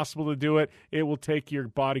impossible to do it. It will take your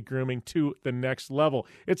body grooming to the next level.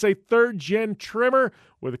 It's a 3rd-gen trimmer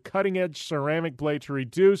with a cutting-edge ceramic blade to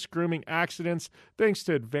reduce grooming accidents thanks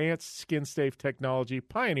to advanced skin-safe technology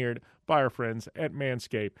pioneered by our friends at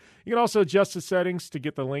Manscaped. You can also adjust the settings to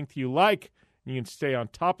get the length you like. You can stay on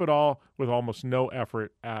top of it all with almost no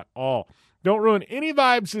effort at all. Don't ruin any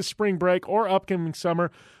vibes this spring break or upcoming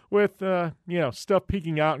summer with, stuff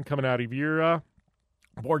peeking out and coming out of your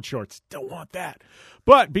board shorts. Don't want that.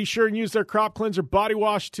 But be sure and use their Crop Cleanser Body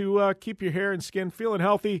Wash to keep your hair and skin feeling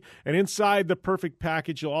healthy. And inside the Perfect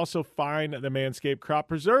Package, you'll also find the Manscaped Crop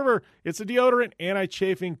Preserver. It's a deodorant,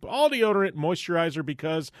 anti-chafing, all deodorant moisturizer,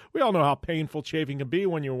 because we all know how painful chafing can be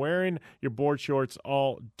when you're wearing your board shorts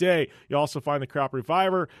all day. You also find the Crop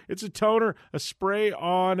Reviver. It's a toner, a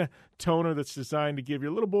spray-on toner that's designed to give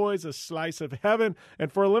your little boys a slice of heaven.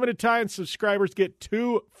 And for a limited time, subscribers get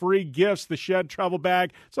 2 free gifts. The Shed Travel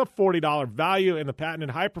Bag. It's a $40 value, and the patented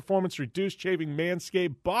high-performance reduced shaving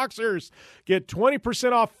Manscaped boxers. Get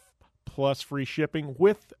 20% off plus free shipping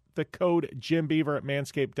with the code JimBeaver at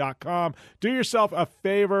manscaped.com. Do yourself a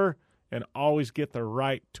favor and always get the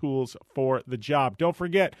right tools for the job. Don't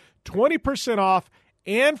forget, 20% off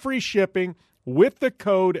and free shipping with the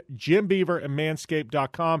code JimBeaver at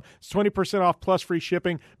manscaped.com. It's 20% off plus free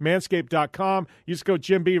shipping, manscaped.com. Use code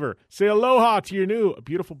JimBeaver. Say aloha to your new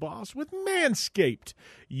beautiful boss with Manscaped.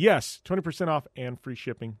 Yes, 20% off and free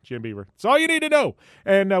shipping, Jim Beaver. That's all you need to know.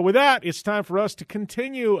 And with that, it's time for us to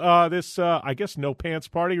continue this, I guess, no pants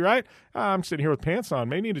party, right? I'm sitting here with pants on.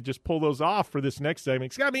 May need to just pull those off for this next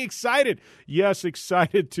segment. It's got me excited. Yes,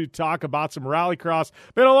 excited to talk about some Rallycross.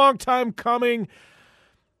 Been a long time coming.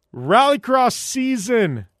 Rallycross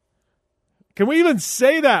season. Can we even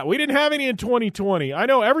say that? We didn't have any in 2020. I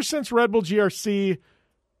know ever since Red Bull GRC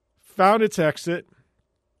found its exit,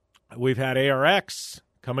 we've had ARX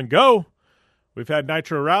come and go. We've had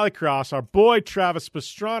Nitro Rallycross. Our boy Travis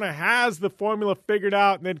Pastrana has the formula figured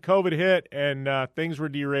out, and then COVID hit, and things were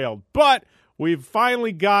derailed. But we've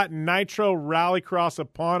finally got Nitro Rallycross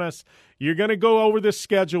upon us. You're going to go over this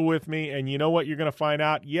schedule with me, and you know what you're going to find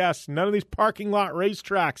out? Yes, none of these parking lot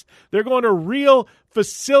racetracks. They're going to real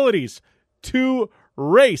facilities to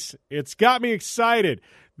race. It's got me excited.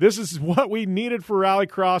 This is what we needed for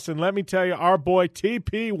Rallycross, and let me tell you, our boy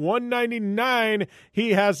TP199,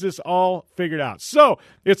 he has this all figured out. So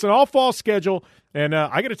it's an all-fall schedule, and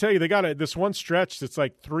I got to tell you, they got this one stretch that's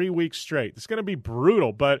like 3 weeks straight. It's going to be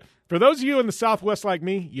brutal, but for those of you in the Southwest like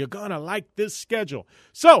me, you're going to like this schedule.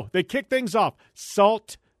 So they kick things off.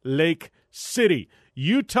 Salt Lake City,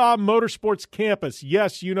 Utah Motorsports Campus.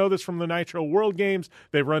 Yes, you know this from the Nitro World Games.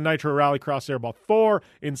 They've run Nitro Rallycross there before.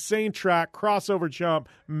 Insane track, crossover jump,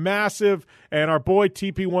 massive. And our boy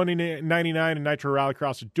TP199 and Nitro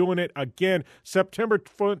Rallycross are doing it again September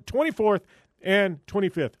 24th and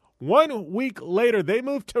 25th. 1 week later, they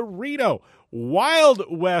moved to Reno, Wild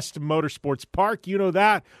West Motorsports Park. You know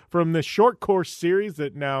that from the short course series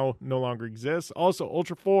that now no longer exists. Also,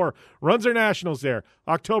 Ultra 4 runs their nationals there.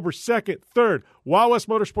 October 2nd, 3rd, Wild West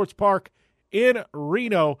Motorsports Park in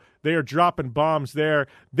Reno. They are dropping bombs there.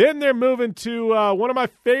 Then they're moving to one of my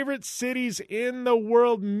favorite cities in the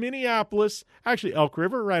world, Minneapolis. Actually, Elk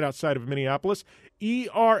River, right outside of Minneapolis.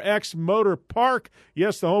 ERX Motor Park.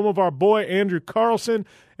 Yes, the home of our boy Andrew Carlson.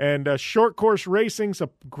 And short course racing's a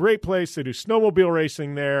great place. They do snowmobile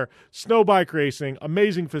racing there, snow bike racing,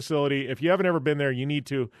 amazing facility. If you haven't ever been there, you need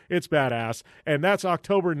to. It's badass. And that's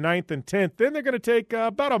October 9th and 10th. Then they're going to take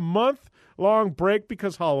about a month-long break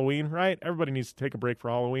because Halloween, right? Everybody needs to take a break for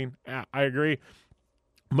Halloween. Yeah, I agree.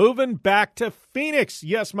 Moving back to Phoenix,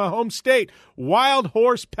 yes, my home state, Wild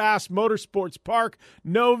Horse Pass Motorsports Park,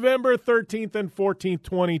 November 13th and 14th,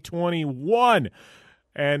 2021.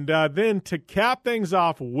 And then to cap things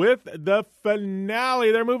off with the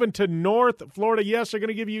finale, they're moving to North Florida. Yes, they're going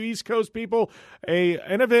to give you East Coast people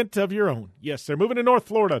an event of your own. Yes, they're moving to North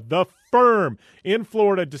Florida, The Firm in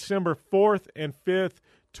Florida, December 4th and 5th,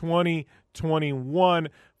 2021.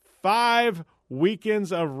 5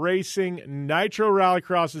 weekends of racing. Nitro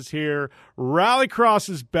Rallycross is here. Rallycross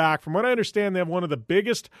is back. From what I understand, they have one of the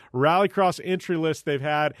biggest Rallycross entry lists they've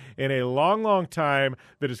had in a long, long time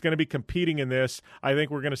that is going to be competing in this. I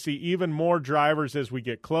think we're going to see even more drivers as we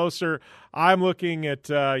get closer. I'm looking at,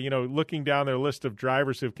 looking down their list of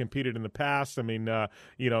drivers who've competed in the past. I mean,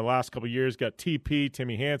 last couple of years, got TP,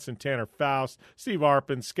 Timmy Hansen, Tanner Faust, Steve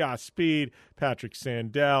Arpin, Scott Speed, Patrick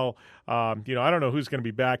Sandell. I don't know who's going to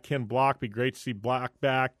be back. Ken Block, be great to see Block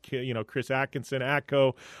back. Chris Atkinson,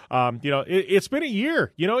 Atco. It's been a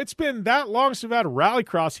year. It's been that long since we've had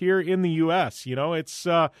Rallycross here in the U.S. It's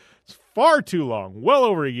far too long, well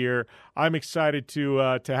over a year. I'm excited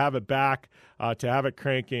to have it back, to have it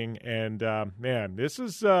cranking, and man, this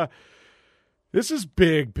is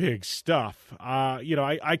big, big stuff.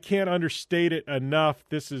 I can't understate it enough.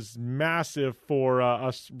 This is massive for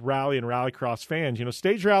us rally and rallycross fans.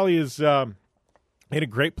 Stage Rally is in a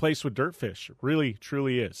great place with Dirtfish. Really,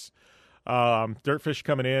 truly is. Dirtfish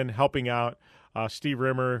coming in, helping out. Steve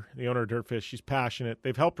Rimmer, the owner of Dirtfish, she's passionate.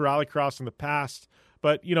 They've helped rallycross in the past,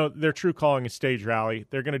 but, their true calling is Stage Rally.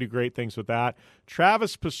 They're going to do great things with that.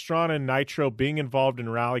 Travis Pastrana and Nitro being involved in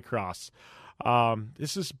rallycross.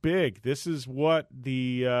 This is big. This is what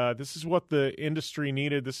the industry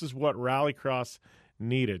needed. This is what rallycross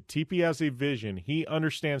needed. TP has a vision. He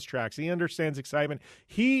understands tracks. He understands excitement.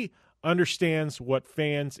 He understands what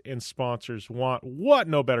fans and sponsors want. What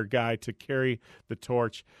no better guy to carry the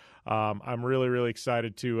torch. I'm really, really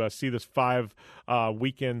excited to see this 5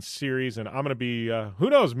 weekend series, and I'm going to be who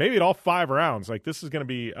knows, maybe at all 5 rounds. Like this is going to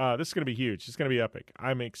be huge. It's going to be epic.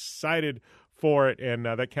 I'm excited for it, and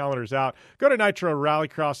that calendar's out. Go to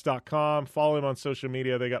NitroRallycross.com. Follow him on social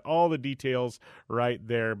media. They got all the details right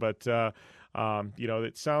there. But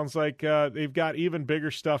it sounds like they've got even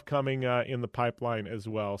bigger stuff coming in the pipeline as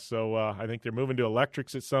well. So I think they're moving to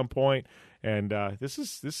electrics at some point, and this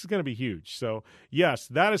is going to be huge. So yes,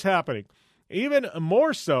 that is happening. Even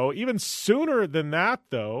more so, even sooner than that,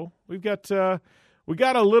 though, we got a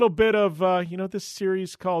little bit of, this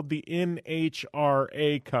series called the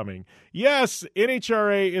NHRA coming. Yes,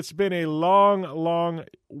 NHRA, it's been a long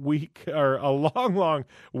week, or a long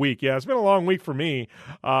week. Yeah, it's been a long week for me.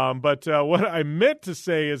 But what I meant to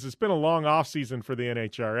say is it's been a long off season for the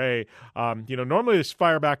NHRA. Normally they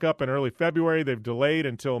fire back up in early February. They've delayed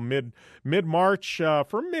until mid-March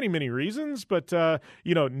for many, many reasons. But,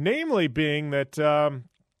 namely being that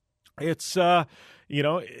it's...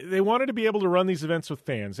 they wanted to be able to run these events with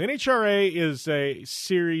fans. NHRA is a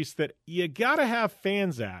series that you got to have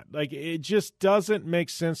fans at. Like, it just doesn't make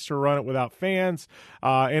sense to run it without fans,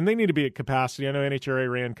 and they need to be at capacity. I know NHRA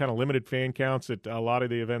ran kind of limited fan counts at a lot of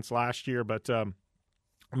the events last year, but let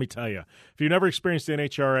me tell you, if you've never experienced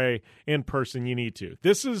NHRA in person, you need to.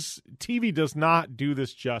 TV does not do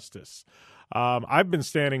this justice. I've been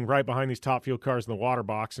standing right behind these Top Fuel cars in the water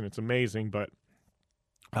box, and it's amazing, but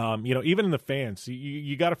even in the fans,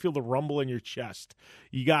 you got to feel the rumble in your chest.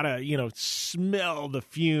 You got to, smell the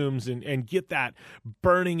fumes and get that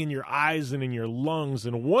burning in your eyes and in your lungs.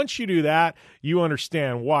 And once you do that, you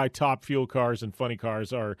understand why Top Fuel cars and funny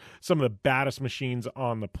cars are some of the baddest machines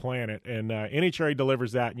on the planet. And NHRA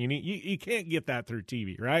delivers that, and you can't get that through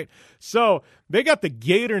TV, right? So they got the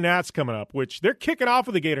Gator Nats coming up, which they're kicking off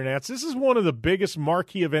with the Gator Nats. This is one of the biggest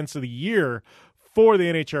marquee events of the year for the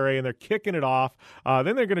NHRA, and they're kicking it off.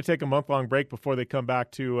 Then they're going to take a month-long break before they come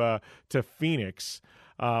back to Phoenix.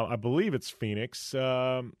 I believe it's Phoenix.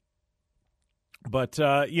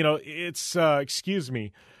 It's excuse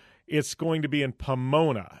me. It's going to be in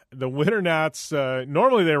Pomona. The Winter Gnats,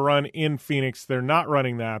 normally they run in Phoenix. They're not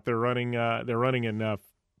running that. They're running in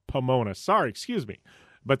Pomona. Sorry, excuse me.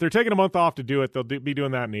 But they're taking a month off to do it. They'll be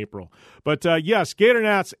doing that in April. But, yes, Gator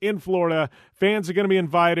Nats in Florida. Fans are going to be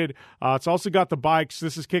invited. It's also got the bikes.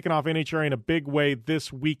 This is kicking off NHRA in a big way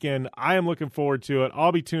this weekend. I am looking forward to it.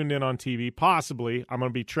 I'll be tuned in on TV, possibly. I'm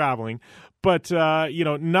going to be traveling. But,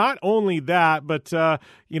 not only that, but, the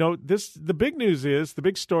big news is, the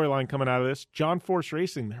big storyline coming out of this, John Force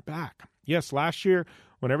Racing, they're back. Yes, last year,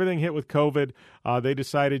 when everything hit with COVID, they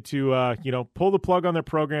decided to, pull the plug on their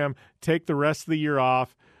program, take the rest of the year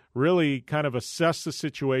off, really kind of assess the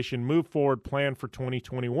situation, move forward, plan for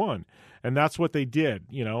 2021. And that's what they did.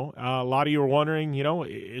 A lot of you are wondering,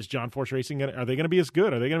 is John Force Racing, are they going to be as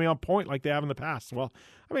good? Are they going to be on point like they have in the past? Well,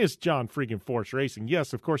 it's John freaking Force Racing.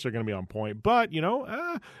 Yes, of course they're going to be on point. But,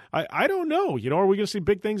 I don't know. Are we going to see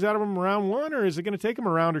big things out of them round one, or is it going to take them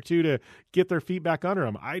a round or two to get their feet back under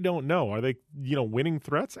them? I don't know. Are they, winning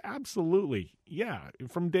threats? Absolutely. Yeah,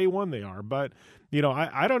 from day one they are. But,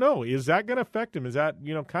 I don't know. Is that going to affect them? Is that,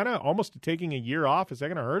 kind of almost taking a year off? Is that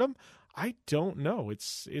going to hurt them? I don't know.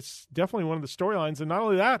 It's definitely one of the storylines. And not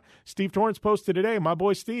only that, Steve Torrence posted today, my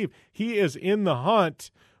boy Steve, he is in the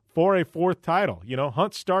hunt for a fourth title.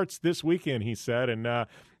 Hunt starts this weekend, he said. And,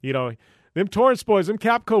 them Torrance boys, them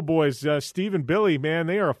Capco boys, Steve and Billy, man,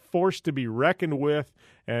 they are a force to be reckoned with.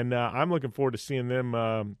 And I'm looking forward to seeing them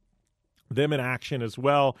in action as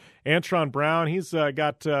well. Antron Brown, he's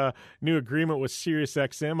got a new agreement with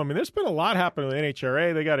SiriusXM. There's been a lot happening with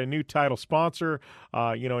NHRA. They got a new title sponsor,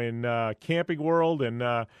 in Camping World,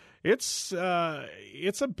 and it's a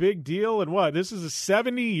big deal. And this is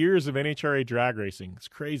 70 years of NHRA drag racing. It's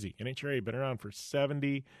crazy. NHRA been around for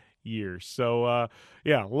 70 years. So,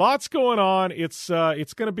 lots going on. It's going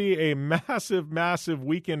to be a massive, massive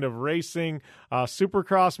weekend of racing.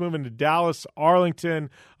 Supercross moving to Dallas,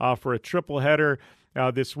 Arlington for a triple header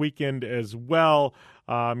this weekend as well.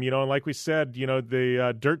 And like we said,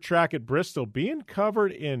 the dirt track at Bristol being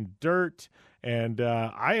covered in dirt. And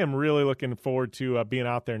I am really looking forward to being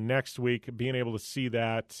out there next week, being able to see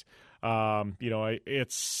that.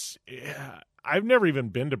 I've never even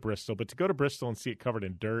been to Bristol, but to go to Bristol and see it covered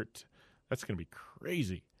in dirt, that's going to be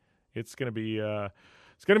crazy. It's going to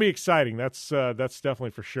be exciting. That's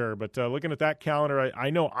definitely for sure. But looking at that calendar,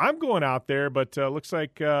 I know I'm going out there, but looks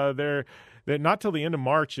like they're not till the end of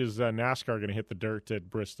March is NASCAR going to hit the dirt at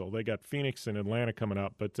Bristol. They got Phoenix and Atlanta coming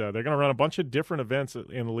up, but they're going to run a bunch of different events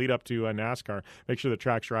in the lead up to NASCAR. Make sure the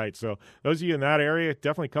track's right. So those of you in that area,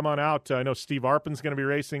 definitely come on out. I know Steve Arpin's going to be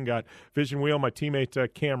racing. Got Vision Wheel, my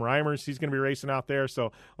teammate Cam Reimers. He's going to be racing out there.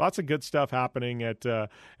 So lots of good stuff happening at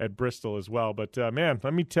Bristol as well. But man,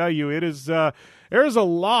 let me tell you, there's a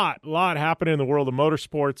lot happening in the world of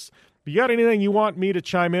motorsports. If you got anything you want me to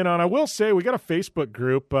chime in on, I will say we got a Facebook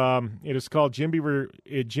group. It is called Jim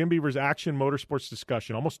Beaver's Action Motorsports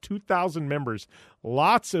Discussion. Almost 2,000 members.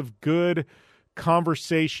 Lots of good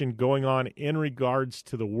conversation going on in regards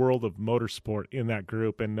to the world of motorsport in that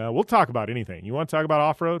group. And we'll talk about anything. You want to talk about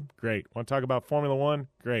off-road? Great. Want to talk about Formula One?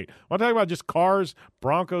 Great. Want to talk about just cars,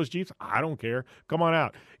 Broncos, Jeeps? I don't care. Come on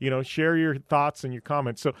out. Share your thoughts and your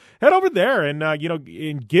comments. So head over there and,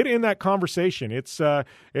 and get in that conversation.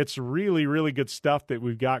 It's really, really good stuff that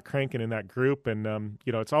we've got cranking in that group. And,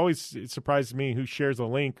 it surprises me who shares a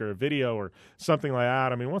link or a video or something like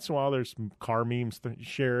that. Once in a while there's car memes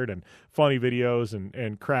shared and funny videos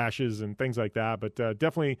and crashes and things like that. But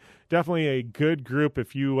definitely a good group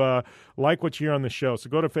if you like what you hear on the show. So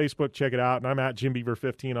go to Facebook, check it out. And I'm at Jim Beaver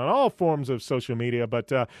 15 on all forms of social media.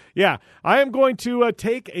 But I am going to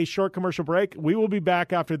take a short commercial break. We will be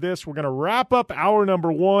back after this. We're going to wrap up hour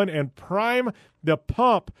number 1 and prime the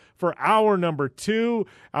pump for hour number 2.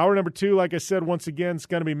 Hour number 2, like I said, once again, it's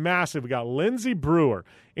going to be massive. We got Lindsay Brewer,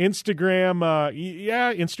 Instagram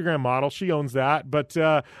model. She owns that, but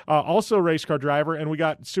also race car driver. And we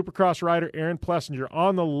got Supercross rider Aaron Plessinger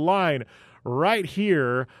on the line right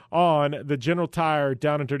here on the General Tire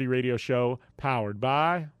Down and Dirty Radio Show, powered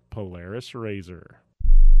by Polaris Razor.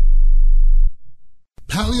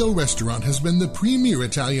 Palio Restaurant has been the premier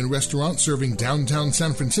Italian restaurant serving downtown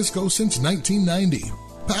San Francisco since 1990.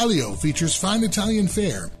 Palio features fine Italian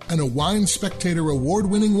fare and a Wine Spectator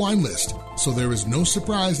award-winning wine list, so there is no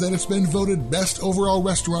surprise that it's been voted best overall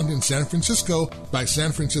restaurant in San Francisco by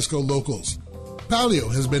San Francisco locals.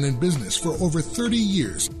 Palio has been in business for over 30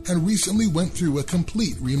 years and recently went through a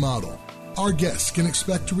complete remodel. Our guests can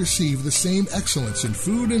expect to receive the same excellence in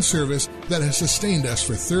food and service that has sustained us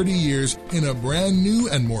for 30 years in a brand new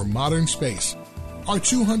and more modern space. Our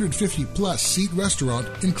 250-plus seat restaurant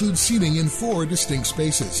includes seating in 4 distinct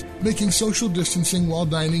spaces, making social distancing while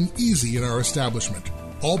dining easy in our establishment.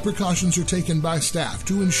 All precautions are taken by staff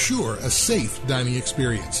to ensure a safe dining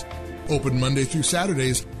experience. Open Monday through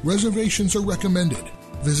Saturdays, reservations are recommended.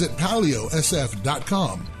 Visit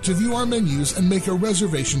paliosf.com to view our menus and make a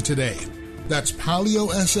reservation today. That's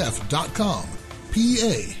paliosf.com,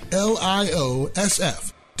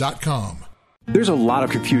 PALIOSF.com. There's a lot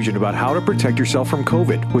of confusion about how to protect yourself from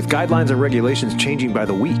COVID. With guidelines and regulations changing by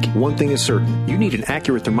the week, one thing is certain. You need an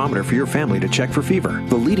accurate thermometer for your family to check for fever,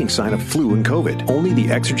 the leading sign of flu and COVID. Only the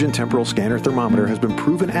Exergen Temporal Scanner Thermometer has been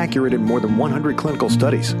proven accurate in more than 100 clinical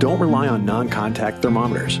studies. Don't rely on non-contact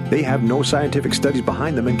thermometers. They have no scientific studies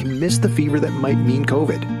behind them and can miss the fever that might mean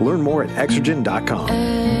COVID. Learn more at Exergen.com.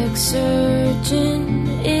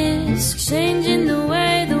 Exergen is changing the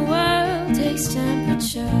way the world takes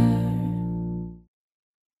temperature.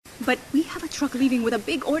 But we have a truck leaving with a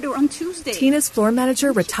big order on Tuesday. Tina's floor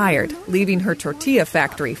manager retired, leaving her tortilla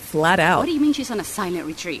factory flat out. What do you mean she's on a silent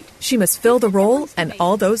retreat? She must fill the role and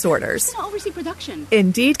all those orders. I'll oversee production.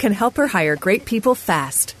 Indeed can help her hire great people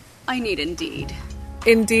fast. I need Indeed.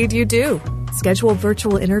 Indeed you do. Schedule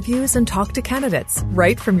virtual interviews and talk to candidates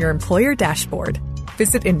right from your employer dashboard.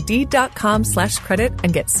 Visit Indeed.com/credit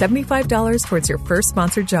and get $75 towards your first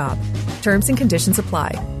sponsored job. Terms and conditions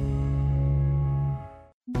apply.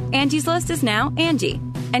 Angie's List is now Angie,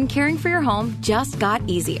 and caring for your home just got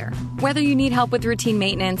easier. Whether you need help with routine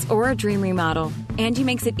maintenance or a dream remodel, Angie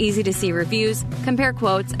makes it easy to see reviews, compare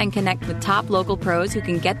quotes, and connect with top local pros who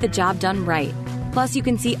can get the job done right. Plus, you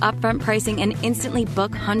can see upfront pricing and instantly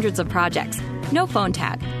book hundreds of projects. No phone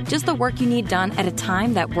tag, just the work you need done at a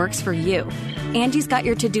time that works for you. Angie's got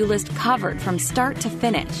your to-do list covered from start to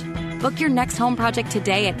finish. Book your next home project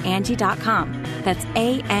today at Angie.com. That's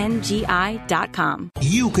ANGI.com.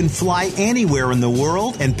 You can fly anywhere in the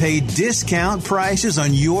world and pay discount prices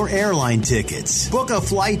on your airline tickets. Book a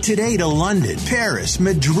flight today to London, Paris,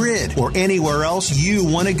 Madrid, or anywhere else you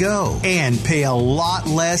want to go. And pay a lot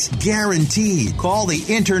less guaranteed. Call the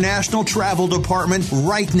International Travel Department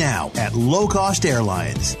right now at Low Cost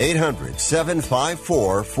Airlines.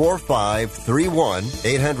 800-754-4531.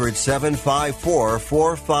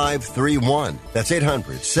 800-754-4531. That's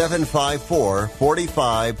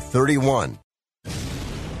 800-754-4531.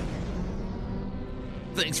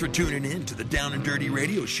 Thanks for tuning in to the Down and Dirty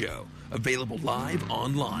Radio Show. Available live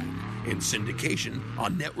online, in syndication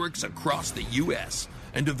on networks across the U.S.,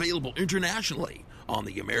 and available internationally on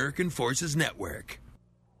the American Forces Network.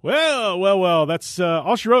 Well, that's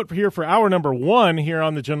all she wrote here for hour number 1 here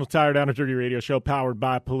on the General Tire Down and Dirty Radio Show, powered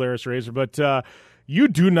by Polaris Razor. But you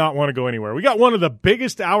do not want to go anywhere. We got one of the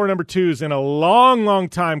biggest hour number 2s in a long, long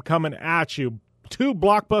time coming at you. 2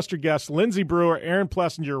 blockbuster guests, Lindsey Brewer, Aaron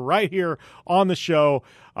Plessinger, right here on the show.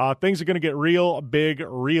 Things are going to get real big,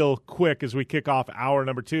 real quick as we kick off hour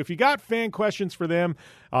number 2. If you got fan questions for them,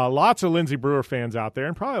 lots of Lindsey Brewer fans out there,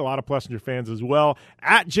 and probably a lot of Plessinger fans as well,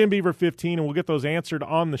 at JimBeaver15, and we'll get those answered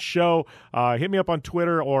on the show. Hit me up on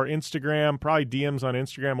Twitter or Instagram. Probably DMs on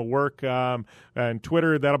Instagram will work. And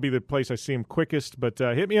Twitter, that'll be the place I see them quickest. But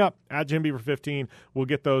hit me up at JimBeaver15. We'll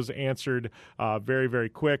get those answered very, very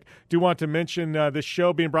quick. Do want to mention this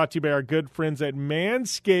show being brought to you by our good friends at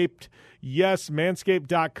Manscaped. Yes,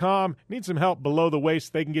 Manscaped.com. Need some help below the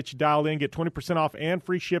waist? They can get you dialed in. Get 20% off and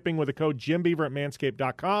free shipping with the code JimBeaver at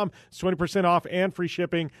Manscaped.com. It's 20% off and free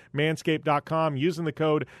shipping, Manscaped.com, using the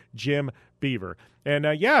code JimBeaver. And,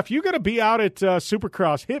 if you're going to be out at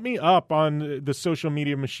Supercross, hit me up on the social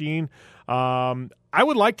media machine. I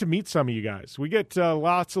would like to meet some of you guys. We get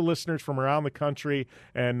lots of listeners from around the country,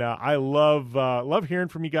 and I love hearing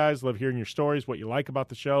from you guys, love hearing your stories, what you like about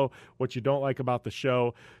the show, what you don't like about the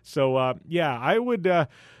show. So, I would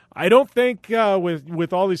I don't think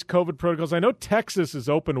with all these COVID protocols, I know Texas is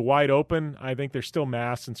wide open. I think there's still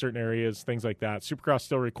masks in certain areas, things like that. Supercross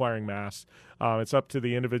still requiring masks. It's up to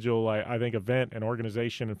the individual, I think, event and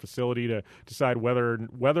organization and facility to decide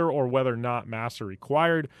whether or not masks are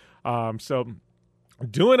required. So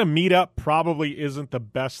doing a meetup probably isn't the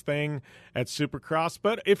best thing at Supercross,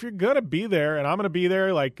 but if you're going to be there, and I'm going to be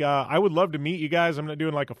there, I would love to meet you guys. I'm not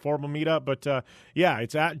doing a formal meetup, but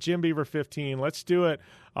it's at JimBeaver15. Let's do it.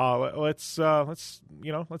 Let's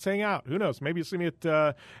hang out. Who knows? Maybe you'll see me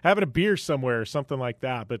at having a beer somewhere or something like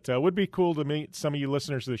that. But it would be cool to meet some of you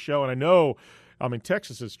listeners of the show. And I know,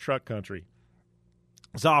 Texas is truck country.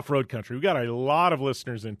 It's off-road country. We got a lot of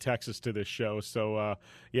listeners in Texas to this show. So,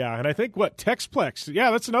 and I think Texplex.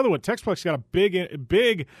 Yeah, that's another one. Texplex got a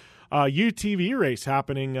big UTV race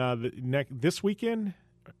happening this weekend.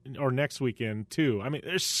 or next weekend too. I mean,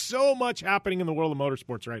 there's so much happening in the world of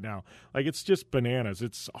motorsports right now. Like, it's just bananas.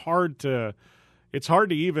 It's hard to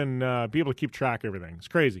even be able to keep track of everything. It's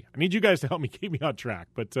crazy. I need you guys to help me keep me on track.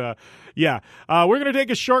 But, we're going to take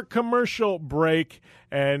a short commercial break.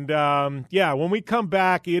 And, when we come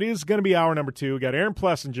back, it is going to be hour number 2. We got Aaron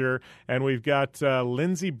Plessinger, and we've got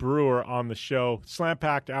Lindsey Brewer on the show.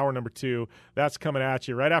 Slam-packed hour number 2. That's coming at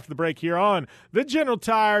you right after the break here on the General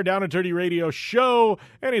Tire Down and Dirty Radio Show.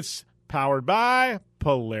 And it's powered by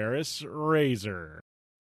Polaris RZR.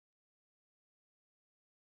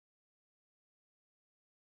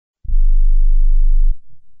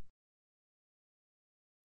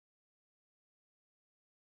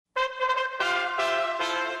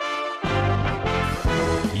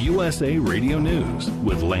 USA Radio News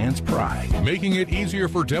with Lance Pry. Making it easier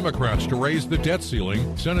for Democrats to raise the debt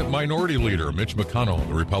ceiling, Senate Minority Leader Mitch McConnell,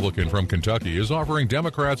 the Republican from Kentucky, is offering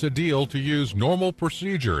Democrats a deal to use normal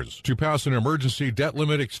procedures to pass an emergency debt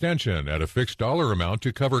limit extension at a fixed dollar amount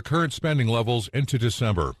to cover current spending levels into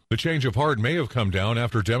December. The change of heart may have come down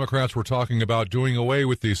after Democrats were talking about doing away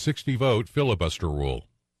with the 60-vote filibuster rule.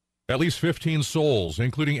 At least 15 souls,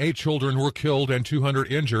 including 8 children, were killed and 200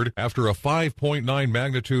 injured after a 5.9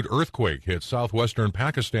 magnitude earthquake hit southwestern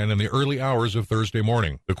Pakistan in the early hours of Thursday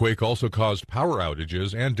morning. The quake also caused power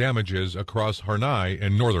outages and damages across Harnai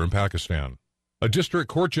in northern Pakistan. A district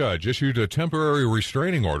court judge issued a temporary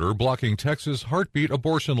restraining order blocking Texas heartbeat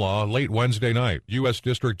abortion law late Wednesday night. U.S.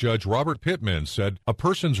 District Judge Robert Pittman said a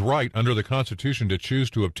person's right under the Constitution to choose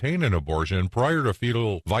to obtain an abortion prior to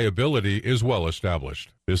fetal viability is well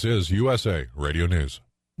established. This is USA Radio News.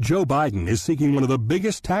 Joe Biden is seeking one of the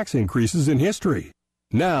biggest tax increases in history.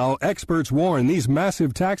 Now, experts warn these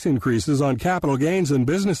massive tax increases on capital gains and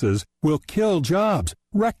businesses will kill jobs,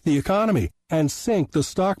 wreck the economy, and sink the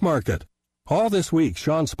stock market. All this week,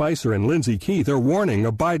 Sean Spicer and Lindsey Keith are warning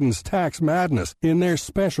of Biden's tax madness in their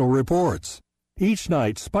special reports. Each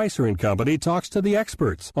night, Spicer and Company talks to the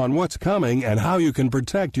experts on what's coming and how you can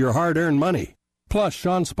protect your hard-earned money. Plus,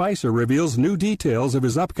 Sean Spicer reveals new details of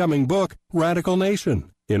his upcoming book, Radical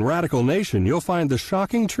Nation. In Radical Nation, you'll find the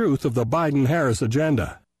shocking truth of the Biden-Harris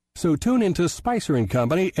agenda. So tune into Spicer and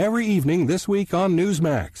Company every evening this week on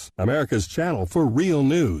Newsmax, America's channel for real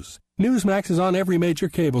news. Newsmax is on every major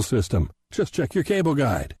cable system. Just check your cable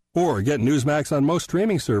guide. Or get Newsmax on most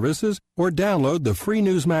streaming services, or download the free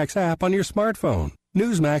Newsmax app on your smartphone.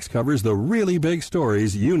 Newsmax covers the really big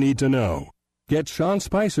stories you need to know. Get Sean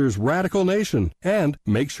Spicer's Radical Nation, and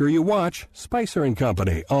make sure you watch Spicer and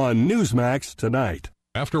Company on Newsmax tonight.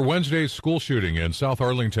 After Wednesday's school shooting in South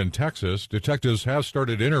Arlington, Texas, detectives have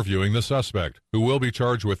started interviewing the suspect, who will be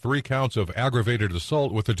charged with 3 counts of aggravated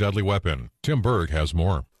assault with a deadly weapon. Tim Berg has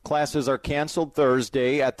more. Classes are canceled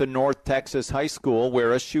Thursday at the North Texas High School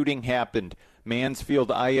where a shooting happened.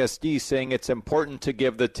 Mansfield ISD saying it's important to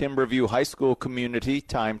give the Timberview High School community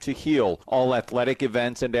time to heal. All athletic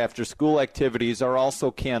events and after-school activities are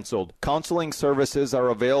also canceled. Counseling services are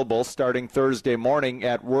available starting Thursday morning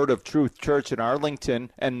at Word of Truth Church in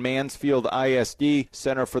Arlington and Mansfield ISD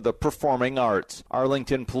Center for the Performing Arts.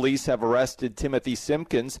 Arlington police have arrested Timothy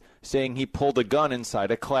Simpkins, saying he pulled a gun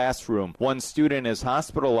inside a classroom. One student is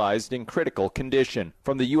hospitalized in critical condition.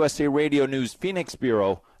 From the USA Radio News Phoenix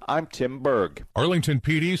Bureau, I'm Tim Berg. Arlington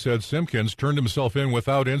PD said Simpkins turned himself in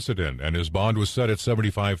without incident, and his bond was set at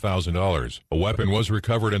 $75,000. A weapon was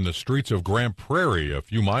recovered in the streets of Grand Prairie, a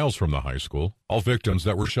few miles from the high school. All victims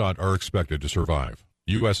that were shot are expected to survive.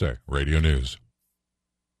 USA Radio News.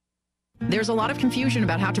 There's a lot of confusion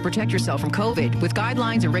about how to protect yourself from COVID, with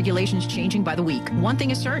guidelines and regulations changing by the week. One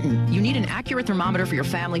thing is certain, you need an accurate thermometer for your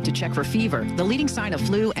family to check for fever, the leading sign of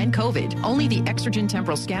flu and COVID. Only the Exergen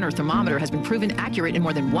Temporal Scanner thermometer has been proven accurate in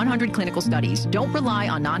more than 100 clinical studies. Don't rely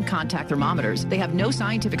on non-contact thermometers. They have no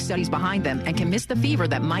scientific studies behind them and can miss the fever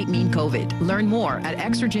that might mean COVID. Learn more at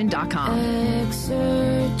Exergen.com.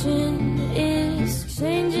 Exergen is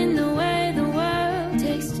changing the way the world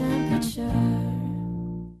takes temperature.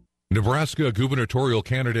 Nebraska gubernatorial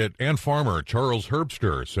candidate and farmer Charles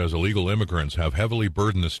Herbster says illegal immigrants have heavily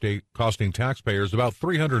burdened the state, costing taxpayers about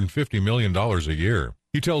 $350 million a year.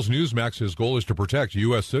 He tells Newsmax his goal is to protect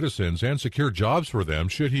U.S. citizens and secure jobs for them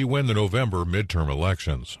should he win the November midterm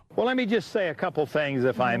elections. Well, let me just say a couple things,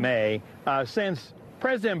 if I may. Since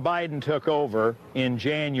President Biden took over in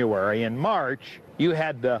January, in March, you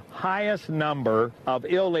had the highest number of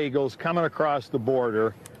illegals coming across the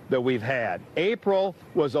border that we've had. April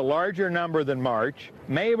was a larger number than March,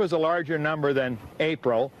 May was a larger number than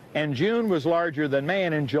April, and June was larger than May,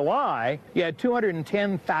 and in July, you had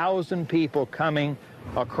 210,000 people coming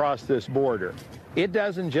across this border. It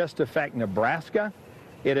doesn't just affect Nebraska,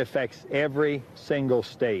 it affects every single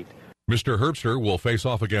state. Mr. Herbster will face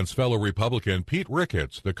off against fellow Republican Pete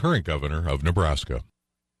Ricketts, the current governor of Nebraska.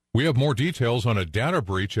 We have more details on a data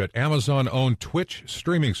breach at Amazon-owned Twitch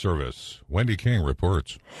streaming service. Wendy King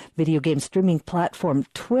reports. Video game streaming platform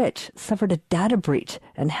Twitch suffered a data breach,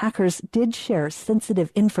 and hackers did share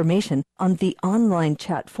sensitive information on the online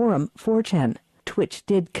chat forum 4chan. Twitch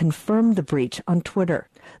did confirm the breach on Twitter.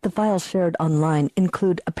 The files shared online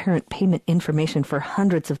include apparent payment information for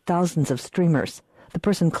hundreds of thousands of streamers. The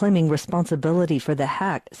person claiming responsibility for the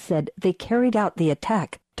hack said they carried out the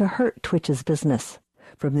attack to hurt Twitch's business.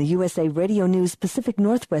 From the USA Radio News Pacific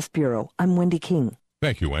Northwest Bureau, I'm Wendy King.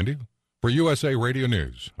 Thank you, Wendy. For USA Radio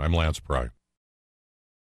News, I'm Lance Pry.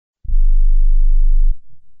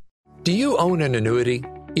 Do you own an annuity,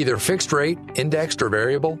 either fixed rate, indexed, or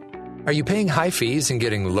variable? Are you paying high fees and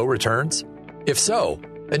getting low returns? If so,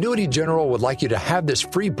 Annuity General would like you to have this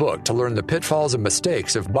free book to learn the pitfalls and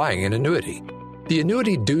mistakes of buying an annuity. The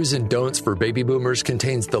Annuity Do's and Don'ts for Baby Boomers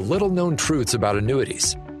contains the little-known truths about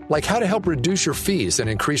annuities, like how to help reduce your fees and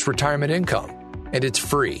increase retirement income. And it's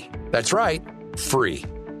free. That's right, free.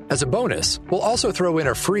 As a bonus, we'll also throw in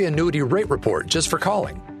a free annuity rate report just for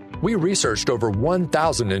calling. We researched over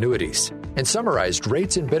 1,000 annuities and summarized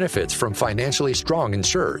rates and benefits from financially strong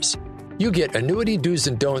insurers. You get Annuity Do's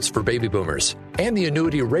and Don'ts for Baby Boomers and the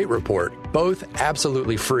Annuity Rate Report, both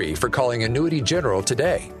absolutely free for calling Annuity General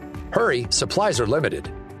today. Hurry, supplies are limited.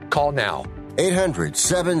 Call now.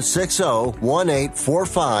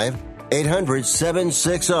 800-760-1845.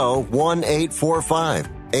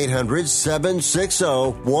 800-760-1845.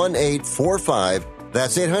 800-760-1845.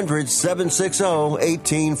 That's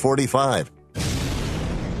 800-760-1845.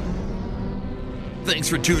 Thanks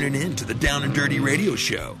for tuning in to the Down and Dirty Radio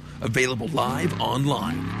Show, available live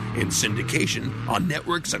online, in syndication on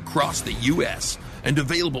networks across the U.S., and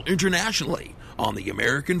available internationally on the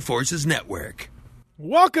American Forces Network.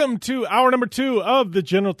 Welcome to hour number 2 of the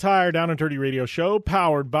General Tire Down and Dirty Radio Show,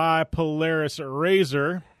 powered by Polaris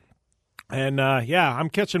Razor. And, I'm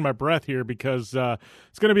catching my breath here because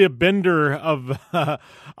it's going to be a bender of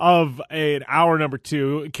an hour number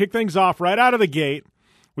 2. Kick things off right out of the gate.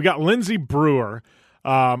 We got Lindsay Brewer,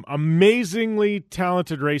 amazingly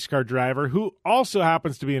talented race car driver who also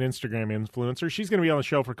happens to be an Instagram influencer. She's going to be on the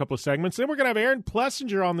show for a couple of segments. Then we're going to have Aaron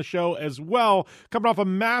Plessinger on the show as well, coming off a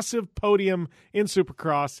massive podium in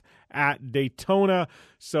Supercross at Daytona.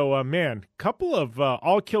 So, couple of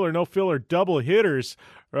all-killer, no-filler double hitters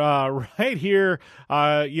right here,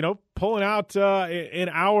 pulling out in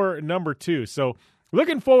hour number 2. So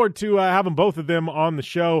looking forward to having both of them on the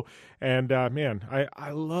show. And, I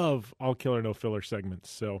love all killer, no filler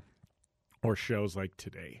segments, or shows like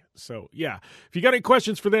today. So, if you got any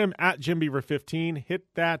questions for them at JimBeaver15, hit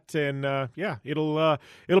that and, it'll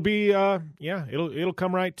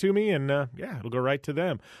come right to me and, it'll go right to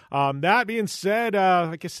them. That being said,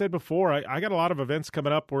 like I said before, I got a lot of events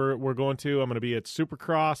coming up we're going to. I'm going to be at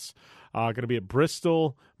Supercross, going to be at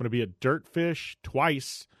Bristol, I'm going to be at Dirtfish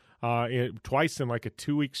twice in like a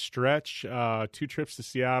 2-week stretch, 2 trips to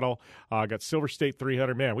Seattle. Got Silver State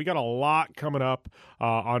 300. Man, we got a lot coming up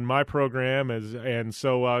on my program, and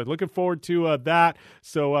so looking forward to that.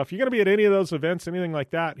 So if you're going to be at any of those events, anything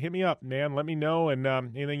like that, hit me up, man. Let me know, and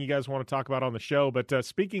anything you guys want to talk about on the show. But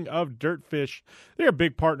speaking of Dirtfish, they're a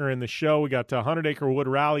big partner in the show. We got 100 Acre Wood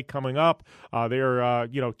Rally coming up.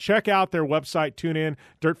 Check out their website, tune in,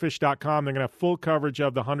 dirtfish.com. They're going to have full coverage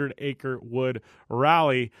of the 100 Acre Wood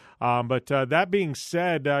Rally. But that being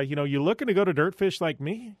said, you looking to go to Dirtfish like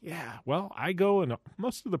me? Yeah, well, I go, and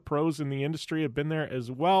most of the pros in the industry have been there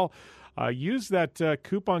as well. Use that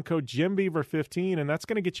coupon code JimBeaver15, and that's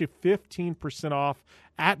going to get you 15% off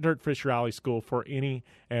at Dirtfish Rally School for any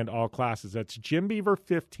and all classes. That's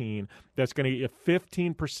JimBeaver15. That's going to get you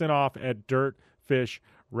 15% off at Dirtfish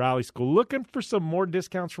Rally School. Looking for some more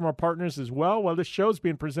discounts from our partners as well? Well, this show is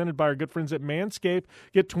being presented by our good friends at Manscaped.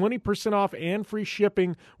 Get 20% off and free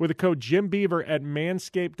shipping with the code JimBeaver at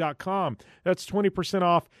manscaped.com. That's 20%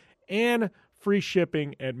 off and free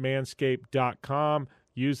shipping at manscaped.com.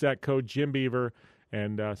 Use that code JimBeaver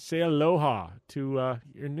and say aloha to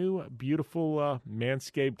your new beautiful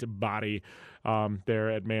Manscaped body there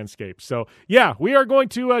at Manscaped. So, we are going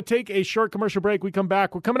to take a short commercial break. We come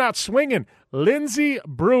back. We're coming out swinging. Lindsay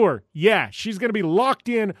Brewer. Yeah, she's going to be locked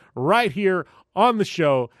in right here on the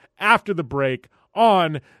show after the break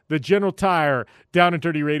on the General Tire Down and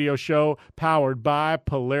Dirty Radio Show, powered by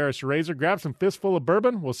Polaris Razor. Grab some fistful of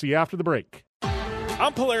bourbon. We'll see you after the break.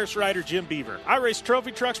 I'm Polaris rider Jim Beaver. I race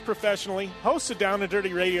trophy trucks professionally, host a Down and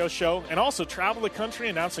Dirty radio show, and also travel the country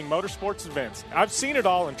announcing motorsports events. I've seen it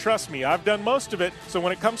all, and trust me, I've done most of it, so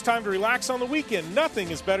when it comes time to relax on the weekend, nothing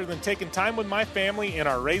is better than taking time with my family in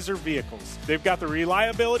our RZR vehicles. They've got the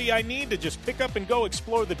reliability I need to just pick up and go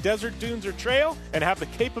explore the desert, dunes, or trail, and have the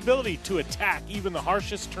capability to attack even the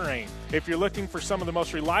harshest terrain. If you're looking for some of the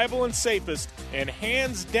most reliable and safest, and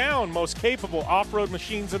hands down most capable off-road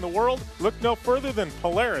machines in the world, look no further than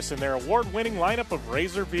Polaris and their award-winning lineup of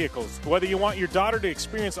RZR vehicles. Whether you want your daughter to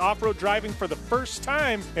experience off-road driving for the first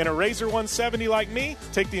time in a RZR 170 like me,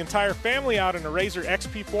 take the entire family out in a RZR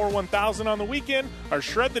XP4 1000 on the weekend, or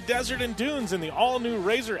shred the desert and dunes in the all-new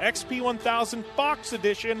RZR XP 1000 Fox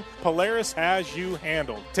Edition, Polaris has you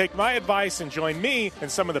handled. Take my advice and join me and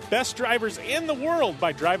some of the best drivers in the world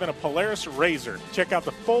by driving a Polaris RZR. Check out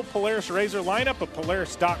the full Polaris RZR lineup at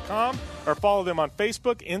Polaris.com or follow them on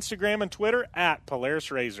Facebook, Instagram, and Twitter at Polaris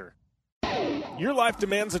RZR. Your life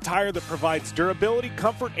demands a tire that provides durability,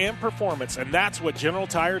 comfort, and performance, and that's what General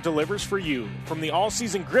Tire delivers for you. From the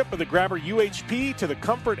all-season grip of the Grabber UHP to the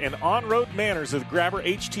comfort and on-road manners of the Grabber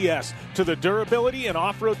HTS to the durability and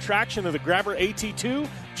off-road traction of the Grabber AT2,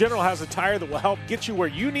 General has a tire that will help get you where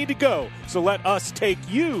you need to go. So let us take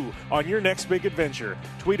you on your next big adventure.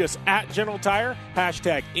 Tweet us at General Tire,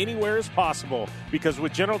 hashtag anywhere is possible, because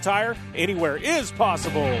with General Tire, anywhere is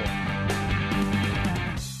possible.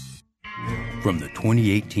 From the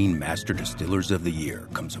 2018 Master Distillers of the Year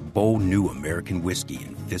comes a bold new American whiskey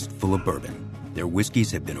and fistful of bourbon. Their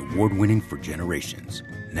whiskeys have been award-winning for generations.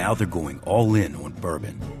 Now they're going all in on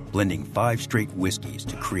bourbon, blending 5 straight whiskeys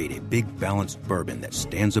to create a big balanced bourbon that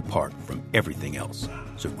stands apart from everything else.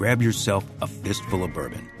 So grab yourself a fistful of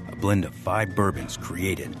bourbon, a blend of 5 bourbons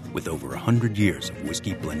created with over 100 years of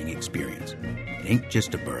whiskey blending experience. It ain't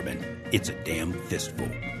just a bourbon, it's a damn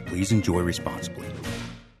fistful. Please enjoy responsibly.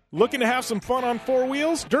 Looking to have some fun on 4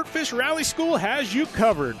 wheels? Dirtfish Rally School has you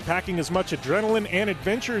covered. Packing as much adrenaline and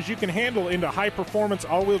adventure as you can handle into high-performance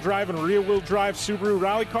all-wheel drive and rear-wheel drive Subaru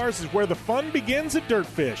rally cars is where the fun begins at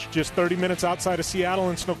Dirtfish. Just 30 minutes outside of Seattle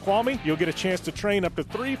and Snoqualmie, you'll get a chance to train up to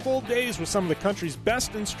 3 full days with some of the country's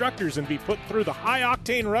best instructors and be put through the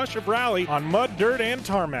high-octane rush of rally on mud, dirt, and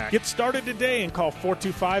tarmac. Get started today and call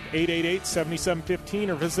 425-888-7715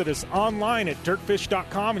 or visit us online at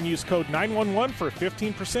dirtfish.com and use code 911 for a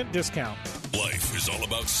 15% discount. Life is all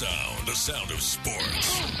about sound. The sound of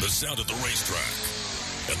sports. The sound at the racetrack.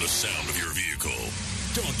 And the sound of your vehicle.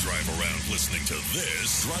 Don't drive around listening to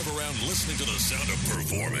this. Drive around listening to the sound of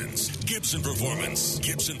performance. Gibson Performance.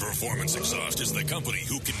 Gibson Performance Exhaust is the company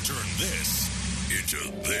who can turn this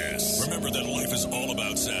into this. Remember that life is all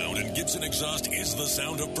about sound, and Gibson Exhaust is the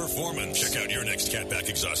sound of performance. Check out your next catback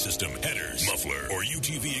exhaust system, headers, muffler, or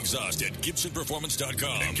UTV exhaust at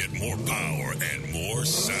GibsonPerformance.com and get more power and more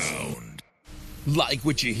sound. Like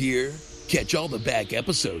what you hear? Catch all the back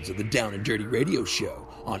episodes of the Down and Dirty Radio Show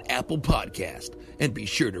on Apple Podcast, and be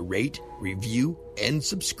sure to rate, review, and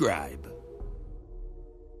subscribe.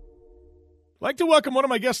 I'd like to welcome one of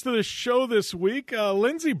my guests to the show this week,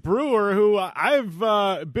 Lindsay Brewer, who I've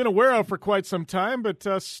been aware of for quite some time, but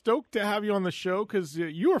stoked to have you on the show because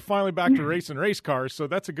you are finally back to racing race cars, so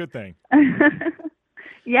that's a good thing.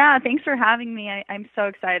 Yeah, thanks for having me. I'm so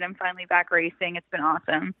excited. I'm finally back racing. It's been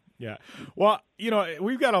awesome. Yeah. Well,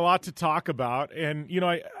 we've got a lot to talk about, and,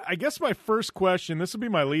 I guess my first question, this will be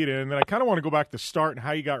my lead-in, and then I kind of want to go back to start and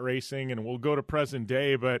how you got racing, and we'll go to present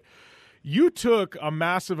day, but you took a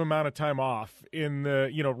massive amount of time off in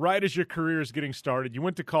the, right as your career is getting started. You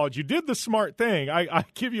went to college. You did the smart thing. I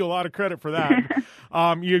give you a lot of credit for that.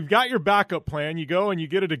 You've got your backup plan. You go and you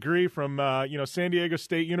get a degree from, San Diego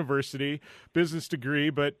State University, business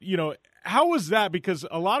degree. But, how was that? Because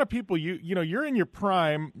a lot of people, you're in your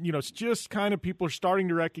prime. It's just kind of people are starting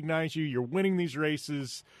to recognize you. You're winning these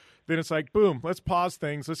races. Then it's like, boom, let's pause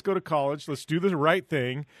things. Let's go to college. Let's do the right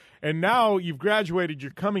thing. And now you've graduated.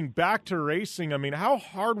 You're coming back to racing. I mean, how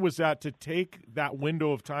hard was that to take that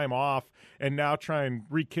window of time off and now try and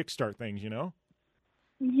re-kickstart things, Yeah,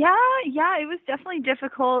 it was definitely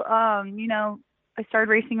difficult. I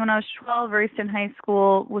started racing when I was 12, raced in high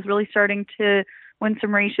school, was really starting to win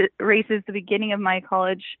some races at the beginning of my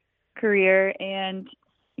college career. And,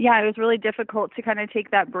 yeah, it was really difficult to kind of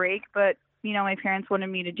take that break, but my parents wanted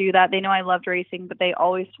me to do that. They know I loved racing, but they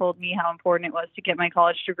always told me how important it was to get my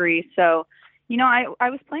college degree. So, I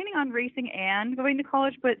was planning on racing and going to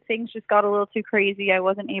college, but things just got a little too crazy. I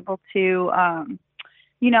wasn't able to,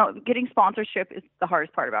 getting sponsorship is the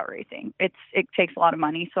hardest part about racing. It takes a lot of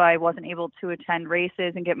money. So I wasn't able to attend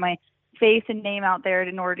races and get my face and name out there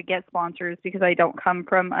in order to get sponsors because I don't come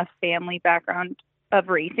from a family background of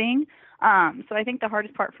racing. So I think the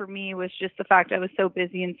hardest part for me was just the fact I was so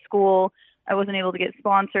busy in school. I wasn't able to get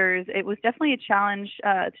sponsors. It was definitely a challenge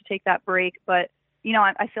to take that break, but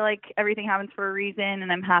I feel like everything happens for a reason,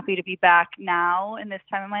 and I'm happy to be back now in this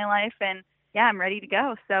time of my life. And yeah, I'm ready to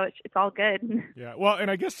go. So it's all good. Yeah. Well,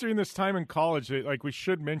 and I guess during this time in college, like we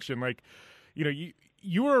should mention, like,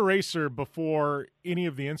 you were a racer before any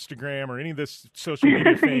of the Instagram or any of this social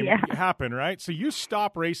media fame happened, right? So you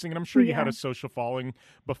stopped racing, and I'm sure you had a social following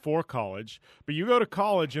before college, but you go to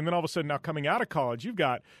college, and then all of a sudden now coming out of college, you've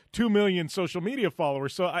got 2 million social media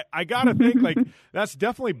followers. So I got to think like that's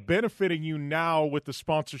definitely benefiting you now with the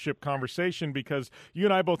sponsorship conversation, because you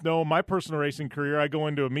and I both know my personal racing career, I go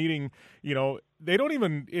into a meeting, they don't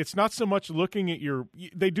even, it's not so much looking at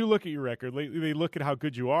they do look at your record. They look at how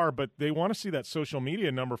good you are, but they want to see that social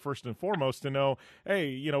media number first and foremost to know,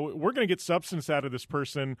 hey, we're going to get substance out of this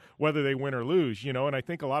person, whether they win or lose, and I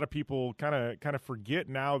think a lot of people kind of forget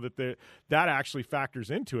now that that actually factors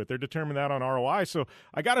into it. They're determining that on ROI. So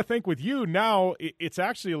I got to think with you now, it's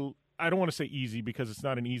actually, I don't want to say easy because it's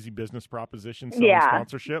not an easy business proposition, selling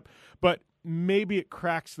sponsorship, but maybe it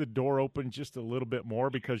cracks the door open just a little bit more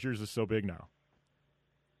because yours is so big now.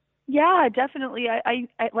 Yeah, definitely. I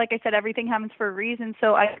like I said, everything happens for a reason.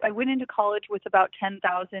 So I went into college with about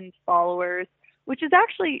 10,000 followers, which is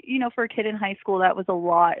actually, for a kid in high school, that was a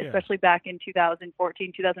lot, especially back in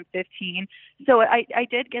 2014, 2015. So I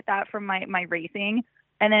did get that from my racing.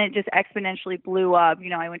 And then it just exponentially blew up.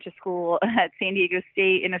 I went to school at San Diego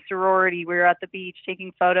State in a sorority. We were at the beach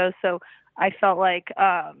taking photos. So I felt like,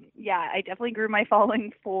 I definitely grew my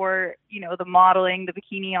following for, the modeling, the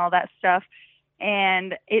bikini, all that stuff.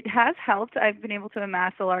 And it has helped. I've been able to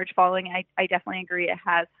amass a large following. I definitely agree it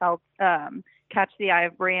has helped catch the eye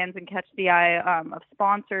of brands and catch the eye of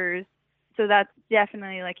sponsors. So that's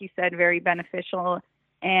definitely, like you said, very beneficial.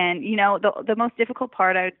 And, the most difficult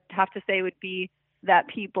part I would have to say would be that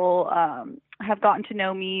people have gotten to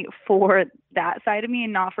know me for that side of me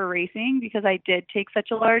and not for racing, because I did take such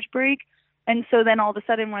a large break. And so then all of a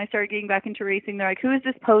sudden when I started getting back into racing, they're like, who is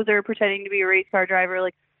this poser pretending to be a race car driver?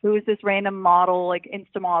 Like, who is this random model, like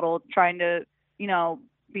Insta model, trying to,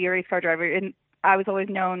 be a race car driver? And I was always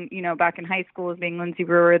known, back in high school as being Lindsay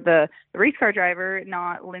Brewer, the race car driver,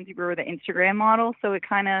 not Lindsay Brewer, the Instagram model. So it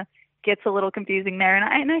kind of gets a little confusing there.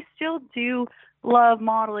 And I still do love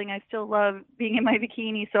modeling. I still love being in my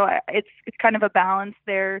bikini. So it's kind of a balance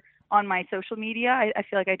there on my social media. I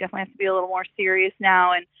feel like I definitely have to be a little more serious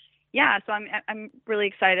now. And yeah, so I'm really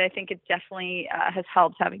excited. I think it definitely has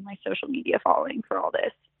helped having my social media following for all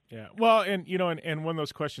this. Yeah. Well, and, and when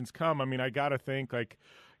those questions come, I mean, I got to think like,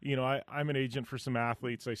 I'm an agent for some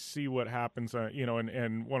athletes. I see what happens,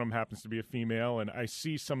 and one of them happens to be a female, and I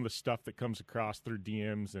see some of the stuff that comes across through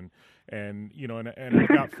DMs and I've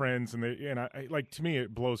got friends, and I like, to me,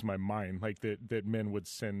 it blows my mind, like that men would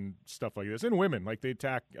send stuff like this, and women, like they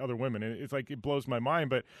attack other women, and it's like, it blows my mind.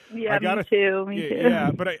 But yeah, me too. Yeah,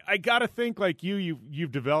 but I got to think like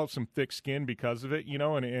you've developed some thick skin because of it,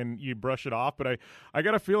 and you brush it off. But I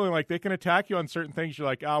got a feeling like they can attack you on certain things. You're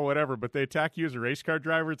like, whatever, but they attack you as a race car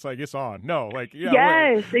driver. It's like, it's on. No, like,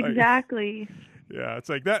 yes, exactly. Yeah, it's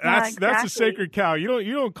like that. That's a sacred cow. You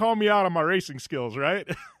don't call me out on my racing skills, right?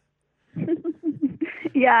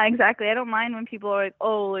 Yeah, exactly. I don't mind when people are like,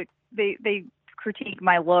 like they critique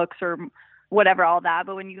my looks or whatever, all that.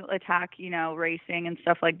 But when you attack, racing and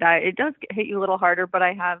stuff like that, it does hit you a little harder. But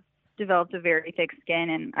I have developed a very thick skin,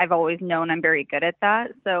 and I've always known I'm very good at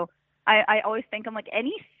that. So I always think, I'm like,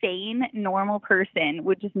 any sane, normal person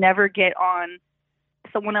would just never get on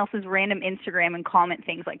someone else's random Instagram and comment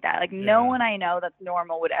things like that. Like, no one I know that's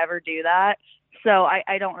normal would ever do that. So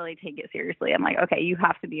I don't really take it seriously. I'm like, okay, you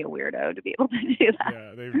have to be a weirdo to be able to do that.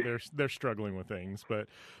 Yeah, they're struggling with things. But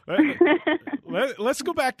let's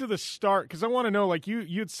go back to the start, because I want to know, like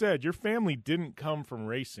you'd said, your family didn't come from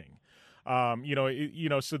racing.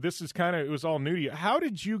 So this is it was all new to you. How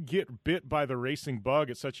did you get bit by the racing bug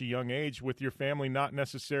at such a young age with your family? Not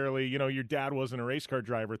necessarily, your dad wasn't a race car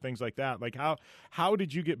driver, things like that. Like how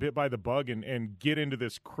did you get bit by the bug and get into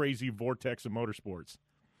this crazy vortex of motorsports?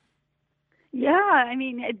 Yeah, I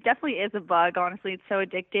mean, it definitely is a bug. Honestly, it's so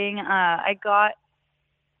addicting. I got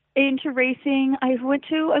into racing. I went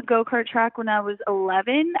to a go-kart track when I was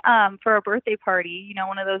 11 for a birthday party,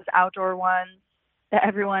 one of those outdoor ones that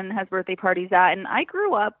everyone has birthday parties at. And I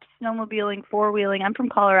grew up snowmobiling, four-wheeling. I'm from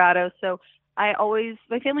Colorado, so my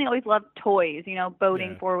family always loved toys,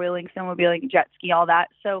 boating, four-wheeling, snowmobiling, jet ski, all that.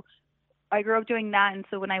 So I grew up doing that. And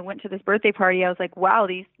so when I went to this birthday party, I was like, wow,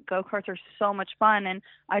 these go-karts are so much fun. And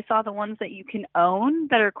I saw the ones that you can own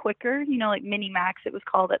that are quicker, like Mini Max, it was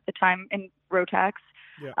called at the time, in Rotax.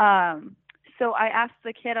 Yeah. so I asked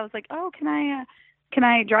the kid, I was like, oh, can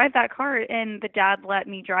I drive that cart? And the dad let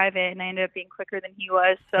me drive it, and I ended up being quicker than he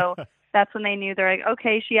was. So that's when they knew. They're like,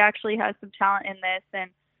 okay, she actually has some talent in this.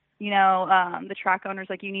 And, the track owner's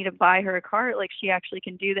like, you need to buy her a cart. Like, she actually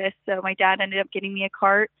can do this. So my dad ended up getting me a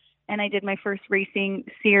cart, and I did my first racing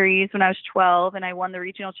series when I was 12, and I won the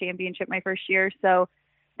regional championship my first year. So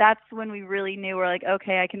that's when we really knew, we're like,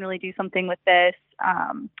 okay, I can really do something with this.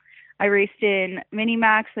 I raced in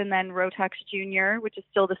Minimax and then Rotax Junior, which is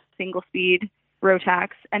still the single speed Rotax.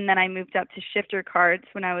 And then I moved up to shifter karts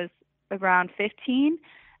when I was around 15.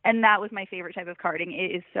 And that was my favorite type of karting.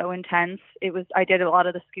 It is so intense. I did a lot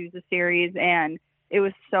of the SCUSA series, and it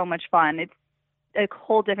was so much fun. It's a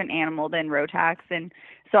whole different animal than Rotax. And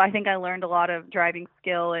so I think I learned a lot of driving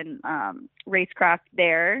skill and racecraft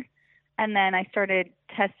there. And then I started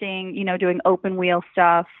testing, doing open wheel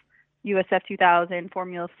stuff, USF 2000,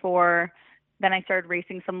 Formula 4. Then I started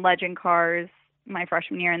racing some legend cars my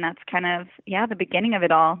freshman year, and that's kind of, the beginning of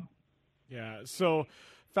it all. Yeah, so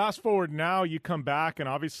fast forward now, you come back, and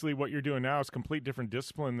obviously what you're doing now is complete different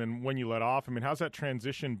discipline than when you let off. I mean, how's that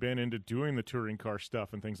transition been into doing the touring car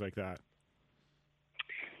stuff and things like that?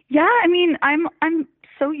 Yeah, I mean, I'm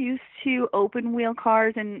so used to open wheel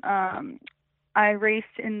cars, and I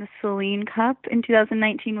raced in the Saleen Cup in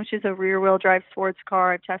 2019, which is a rear-wheel drive sports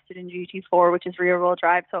car. I've tested in GT4, which is rear-wheel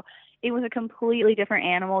drive. So it was a completely different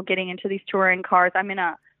animal getting into these touring cars. I'm in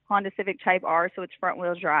a Honda Civic Type R, so it's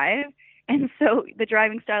front-wheel drive. And so the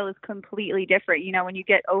driving style is completely different. When you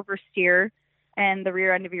get oversteer and the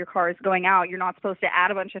rear end of your car is going out, you're not supposed to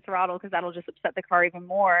add a bunch of throttle because that'll just upset the car even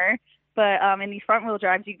more. But in these front-wheel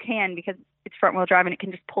drives, you can, because it's front-wheel drive and it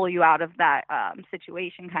can just pull you out of that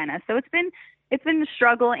situation kind of. So it's been a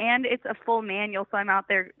struggle, and it's a full manual. So I'm out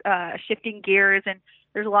there shifting gears, and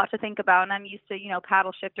there's a lot to think about. And I'm used to,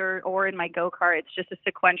 paddle shift or in my go-kart, it's just a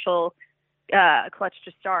sequential clutch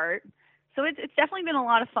to start. So it's definitely been a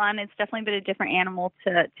lot of fun. It's definitely been a different animal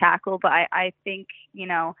to tackle, but I think,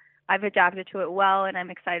 I've adapted to it well, and I'm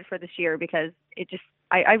excited for this year because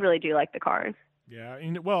I really do like the cars. Yeah,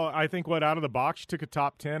 well, I think out of the box, you took a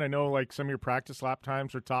top 10. I know, like, some of your practice lap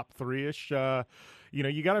times are top 3-ish.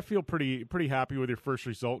 You got to feel pretty happy with your first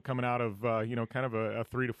result coming out of, kind of a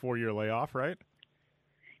 3 to 4 year layoff, right?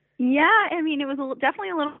 Yeah, I mean, it was definitely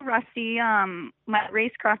a little rusty. My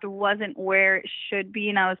racecraft wasn't where it should be,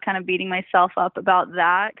 and I was kind of beating myself up about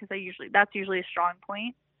that because that's usually a strong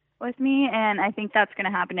point with me, and I think that's going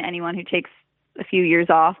to happen to anyone who takes a few years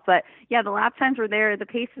off. But yeah, the lap times were there. The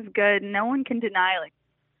pace is good. No one can deny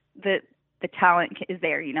the talent is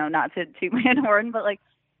there, not to toot my own horn, but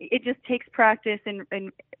it just takes practice,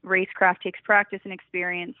 and racecraft takes practice and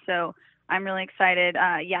experience. So I'm really excited.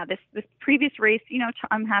 This previous race,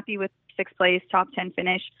 I'm happy with 6th place, top 10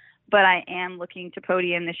 finish, but I am looking to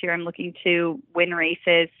podium this year. I'm looking to win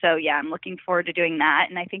races. So yeah, I'm looking forward to doing that.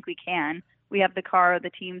 And I think we can. We have the car. The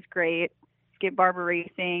team's great. Skip Barber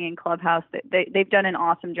Racing and Clubhouse, they've done an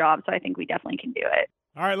awesome job, so I think we definitely can do it.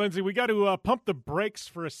 All right, Lindsay, we got to pump the brakes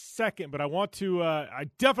for a second, but I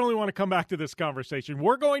definitely want to come back to this conversation.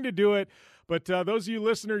 We're going to do it, but those of you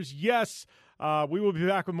listeners, yes, we will be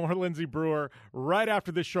back with more Lindsay Brewer right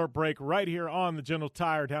after this short break, right here on the General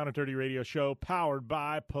Tire Down and Dirty Radio Show, powered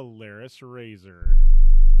by Polaris Razor.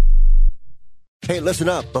 Hey, listen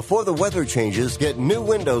up. Before the weather changes, get new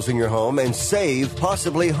windows in your home and save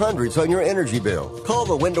possibly hundreds on your energy bill. Call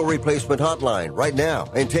the Window Replacement Hotline right now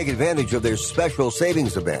and take advantage of their special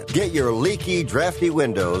savings event. Get your leaky, drafty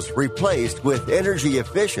windows replaced with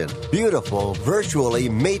energy-efficient, beautiful, virtually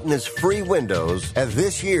maintenance-free windows at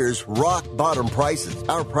this year's rock-bottom prices.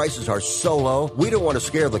 Our prices are so low, we don't want to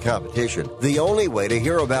scare the competition. The only way to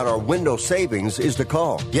hear about our window savings is to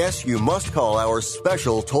call. Yes, you must call our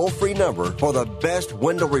special toll-free number for the best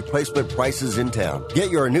window replacement prices in town. Get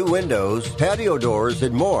your new windows, patio doors,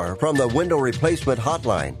 and more from the Window Replacement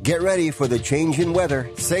Hotline. Get ready for the change in weather.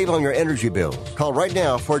 Save on your energy bills. Call right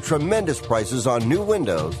now for tremendous prices on new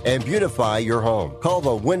windows and beautify your home. Call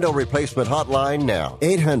the Window Replacement Hotline now.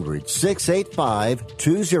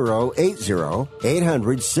 800-685-2080.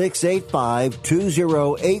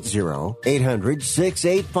 800-685-2080.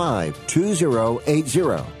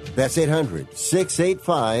 800-685-2080. That's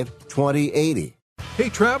 800-685-2080. Hey,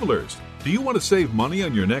 travelers, do you want to save money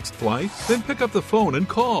on your next flight? Then pick up the phone and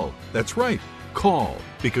call. That's right, call,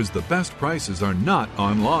 because the best prices are not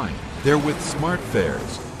online. They're with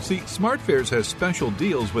SmartFares. See, SmartFares has special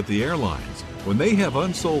deals with the airlines. When they have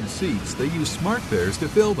unsold seats, they use SmartFares to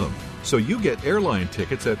fill them. So you get airline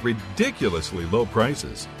tickets at ridiculously low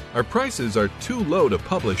prices. Our prices are too low to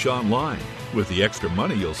publish online. With the extra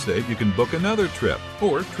money you'll save, you can book another trip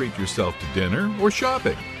or treat yourself to dinner or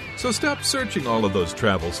shopping. So stop searching all of those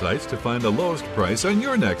travel sites to find the lowest price on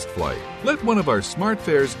your next flight. Let one of our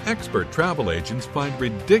SmartFares expert travel agents find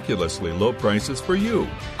ridiculously low prices for you.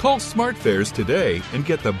 Call SmartFares today and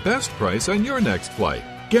get the best price on your next flight.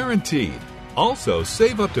 Guaranteed. Also,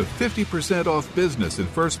 save up to 50% off business and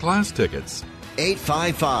first-class tickets.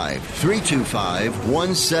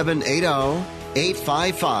 855-325-1780.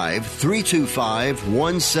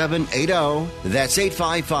 855-325-1780. That's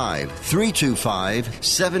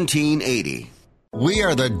 855-325-1780. We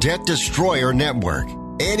are the Debt Destroyer Network.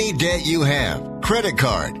 Any debt you have, credit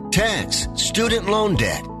card, tax, student loan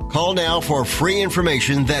debt, call now for free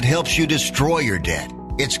information that helps you destroy your debt.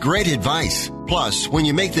 It's great advice. Plus, when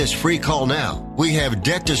you make this free call now, we have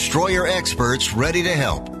Debt Destroyer experts ready to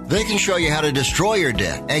help. They can show you how to destroy your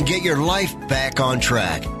debt and get your life back on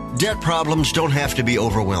track. Debt problems don't have to be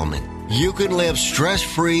overwhelming. You can live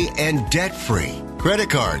stress-free and debt-free. Credit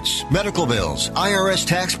cards, medical bills, IRS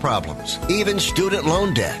tax problems, even student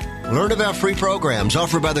loan debt. Learn about free programs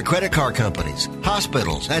offered by the credit card companies,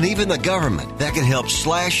 hospitals, and even the government that can help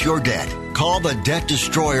slash your debt. Call the Debt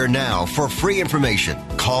Destroyer now for free information.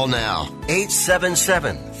 Call now.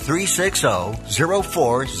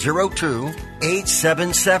 877-360-0402.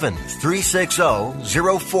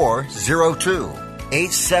 877-360-0402.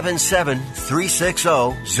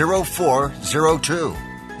 877-360-0402.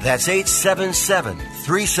 That's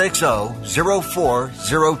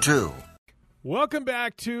 877-360-0402. Welcome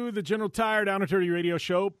back to the General Tire Down and Dirty Radio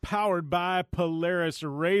Show, powered by Polaris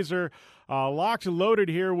Razor. Locked and loaded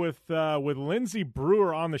here with Lindsay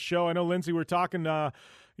Brewer on the show. I know, Lindsay, we're talking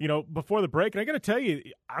before the break, and I got to tell you,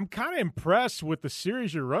 I'm kind of impressed with the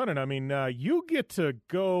series you're running. I mean, you get to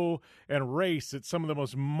go and race at some of the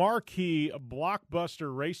most marquee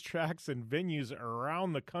blockbuster racetracks and venues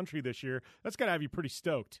around the country this year. That's got to have you pretty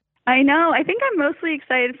stoked. I know. I think I'm mostly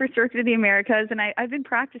excited for Circuit of the Americas, and I've been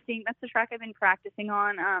practicing. That's the track I've been practicing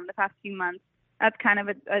on the past few months. That's kind of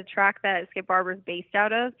a track that Skip Barber's based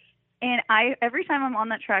out of. And every time I'm on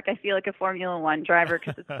that track, I feel like a Formula One driver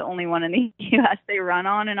because it's the only one in the U.S. they run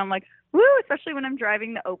on. And I'm like, woo, especially when I'm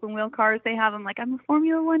driving the open wheel cars they have. I'm like, I'm a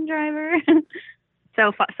Formula One driver.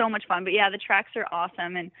 So much fun. But, yeah, the tracks are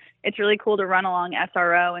awesome. And it's really cool to run along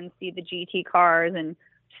SRO and see the GT cars and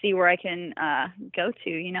see where I can go to,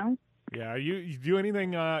 you know? Yeah, you do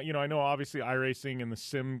anything, I know obviously iRacing and the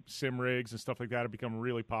sim rigs and stuff like that have become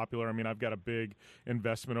really popular. I mean, I've got a big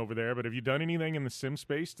investment over there, but have you done anything in the sim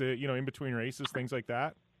space to, in between races, things like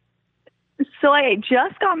that? So I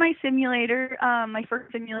just got my simulator, my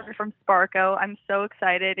first simulator from Sparco. I'm so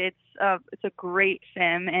excited. It's a great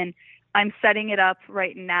sim, and I'm setting it up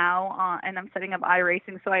right now, and I'm setting up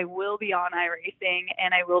iRacing, so I will be on iRacing,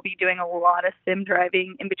 and I will be doing a lot of sim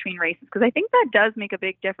driving in between races, because I think that does make a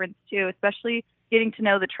big difference, too, especially getting to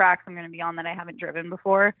know the tracks I'm going to be on that I haven't driven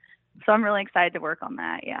before. So I'm really excited to work on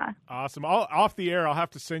that, yeah. Awesome. Off the air, I'll have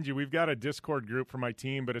to send you. We've got a Discord group for my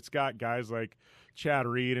team, but it's got guys like Chad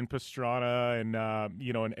Reed and Pastrana and,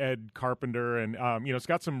 and Ed Carpenter. And, it's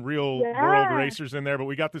got some real world racers in there, but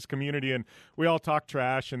we got this community, and we all talk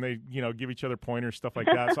trash, and they, give each other pointers, stuff like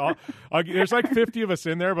that. So there's like 50 of us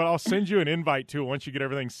in there, but I'll send you an invite, too, once you get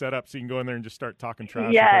everything set up so you can go in there and just start talking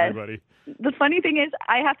trash with everybody. The funny thing is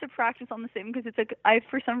I have to practice on the sim because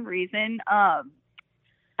for some reason,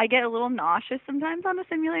 I get a little nauseous sometimes on the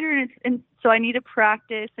simulator, and so I need to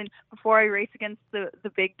practice. And before I race against the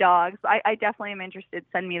big dogs, I definitely am interested.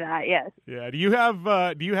 Send me that, yes. Yeah.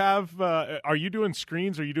 Are you doing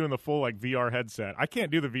screens, or are you doing the full like VR headset? I can't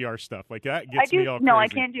do the VR stuff. Like that gets me all crazy. No, I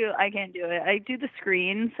can't do it. I do the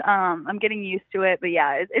screens. I'm getting used to it, but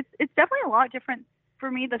yeah, it's definitely a lot different for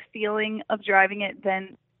me. The feeling of driving it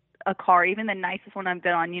than a car, even the nicest one I've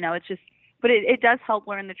been on. It's just. But it does help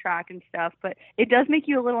learn the track and stuff. But it does make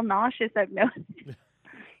you a little nauseous, I've noticed.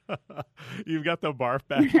 You've got the barf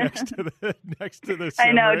bag next to the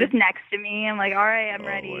I know, rig. just next to me. I'm like, all right, I'm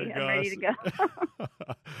ready. I'm ready to go.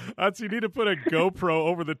 You need to put a GoPro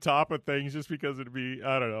over the top of things just because it'd be,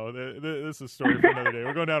 I don't know. This is a story for another day.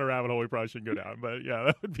 We're going down a rabbit hole we probably shouldn't go down. But, yeah,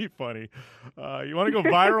 that would be funny. You want to go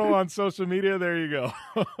viral on social media? There you go.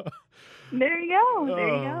 There you go.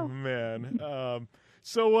 Oh, man.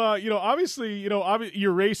 So, obviously,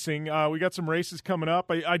 you're racing. We got some races coming up.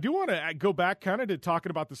 I do want to go back kind of to talking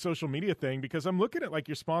about the social media thing, because I'm looking at, like,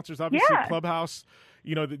 your sponsors. Obviously, Clubhouse,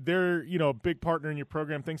 they're, a big partner in your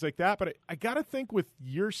program, things like that. But I got to think with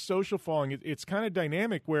your social following, it's kind of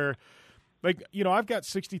dynamic where, like, I've got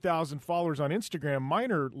 60,000 followers on Instagram.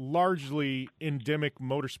 Mine are largely endemic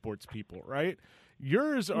motorsports people, right?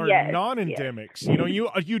 Yours are Yes, non-endemics. You know,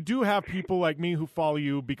 you do have people like me who follow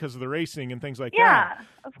you because of the racing and things like that. Yeah,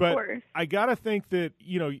 of but course. I got to think that,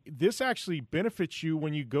 you know, this actually benefits you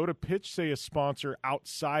when you go to pitch, say, a sponsor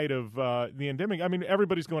outside of the endemic. I mean,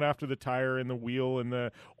 everybody's going after the tire and the wheel and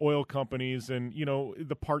the oil companies and, you know,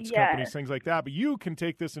 the parts companies, things like that. But you can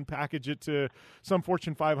take this and package it to some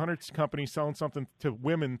Fortune 500 company selling something to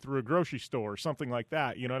women through a grocery store or something like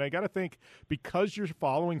that. You know, and I got to think because you're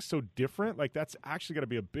following so different, like that's actually got to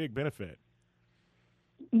be a big benefit.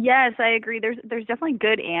 Yes, I agree. There's definitely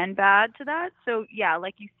good and bad to that. So yeah,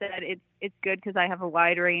 like you said, it's good because I have a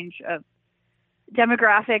wide range of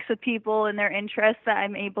demographics with people and their interests that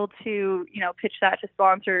I'm able to, you know, pitch that to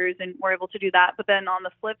sponsors, and we're able to do that. But then on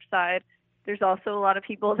the flip side, there's also a lot of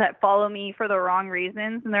people that follow me for the wrong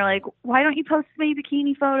reasons, and they're like, why don't you post many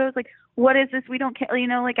bikini photos? Like, what is this? We don't care. You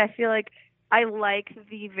know, like I feel like I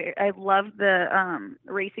love the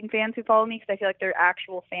racing fans who follow me because I feel like they're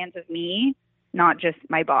actual fans of me, not just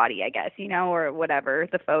my body, I guess, you know, or whatever,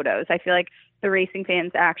 the photos. I feel like the racing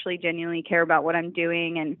fans actually genuinely care about what I'm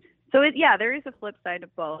doing. And so, there is a flip side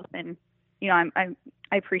of both. And, you know, I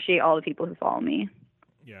appreciate all the people who follow me.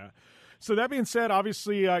 Yeah. So that being said,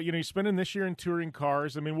 obviously, you know, you're spending this year in touring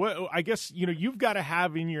cars. I mean, I guess, you know, you've got to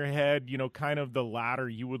have in your head, you know, kind of the ladder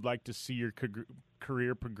you would like to see your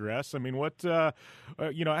career progress. I mean,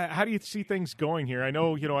 you know, how do you see things going here? I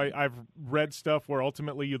know, you know, I've read stuff where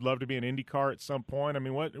ultimately you'd love to be an IndyCar at some point. I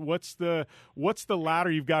mean, what's the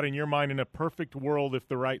ladder you've got in your mind in a perfect world if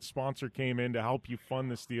the right sponsor came in to help you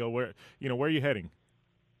fund this deal? Where are you heading?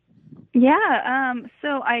 Yeah.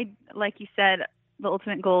 So like you said, the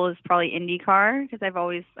ultimate goal is probably IndyCar because I've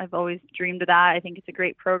always dreamed of that. I think it's a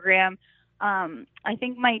great program. I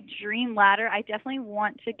think my dream ladder, I definitely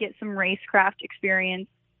want to get some racecraft experience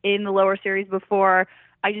in the lower series before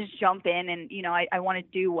I just jump in, and, you know, I want to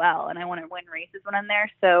do well and I want to win races when I'm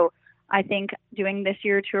there. So I think doing this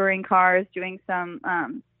year touring cars, doing some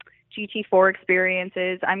GT4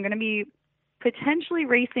 experiences, I'm going to be potentially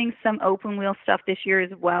racing some open wheel stuff this year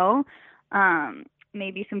as well.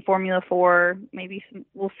 Maybe some Formula 4,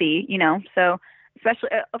 we'll see, you know. So especially,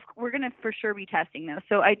 we're going to for sure be testing those.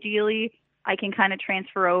 So ideally, I can kind of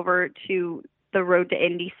transfer over to the Road to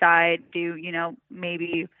Indy side, do, you know,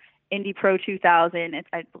 maybe Indy Pro 2000.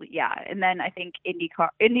 And then I think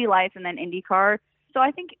Indy Lights, and then IndyCar. So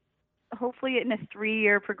I think hopefully in a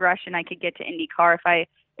 3-year progression, I could get to IndyCar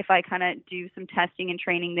if I kind of do some testing and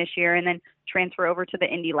training this year, and then transfer over to the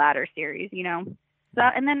Indy Ladder Series, you know. So,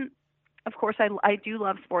 and then, of course, I do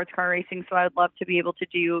love sports car racing, so I would love to be able to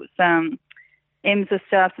do some IMSA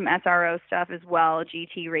stuff, some SRO stuff as well,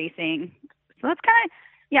 GT racing. So that's kind of,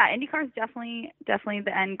 IndyCar is definitely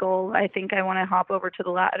the end goal. I think I want to hop over to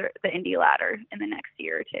the Indy Ladder in the next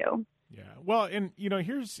year or two. Yeah. Well, and, you know,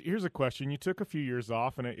 here's a question. You took a few years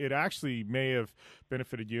off, and it actually may have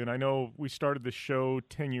benefited you. And I know we started the show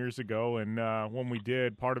 10 years ago, and when we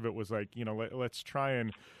did, part of it was like, you know, let's try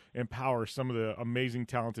and empower some of the amazing,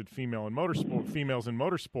 talented females in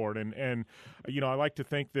motorsport. And you know, I like to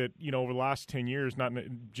think that, you know, over the last 10 years, not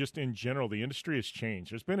just in general, the industry has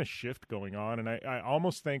changed. There's been a shift going on. And I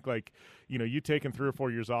almost think, like, you know, you taking 3 or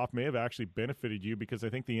 4 years off may have actually benefited you, because I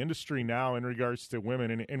think the industry now, in regards to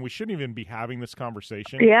women, and we shouldn't even be having this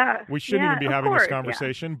conversation. Yeah. We shouldn't even be having course, this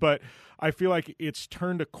conversation. But I feel like it's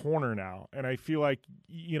turned a corner now. And I feel like,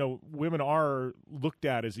 you know, women are looked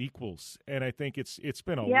at as equals. And I think it's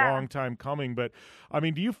been a long time coming. But I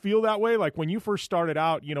mean, do you feel that way? Like when you first started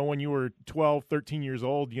out, you know, when you were 12, 13 years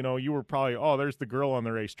old, you know, you were probably, oh, there's the girl on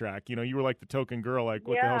the racetrack. You know, you were like the token girl, like,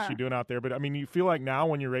 what the hell is she doing out there? But I mean, you feel like now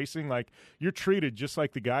when you're racing, like you're treated just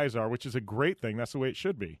like the guys are, which is a great thing. That's the way it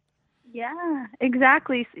should be. Yeah,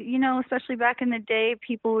 exactly. You know, especially back in the day,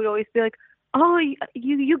 people would always be like, oh,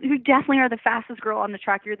 you definitely are the fastest girl on the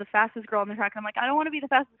track. You're the fastest girl on the track. And I'm like, I don't want to be the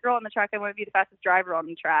fastest girl on the track. I want to be the fastest driver on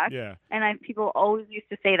the track. Yeah. And people always used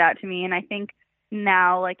to say that to me. And I think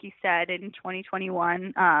now, like you said, in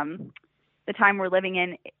 2021, the time we're living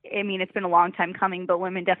in, I mean, it's been a long time coming, but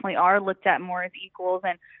women definitely are looked at more as equals,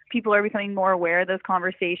 and people are becoming more aware of those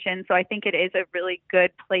conversations. So I think it is a really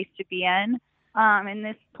good place to be in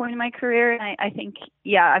this point in my career. And I think,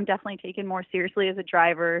 I'm definitely taken more seriously as a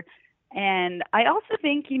driver. And I also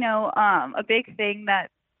think, you know, a big thing that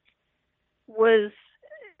was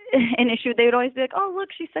an issue, they would always be like, oh, look,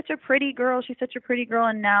 she's such a pretty girl. She's such a pretty girl.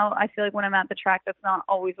 And now I feel like when I'm at the track, that's not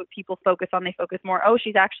always what people focus on. They focus more, oh,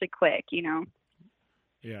 she's actually quick, you know?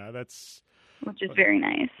 Yeah, which is very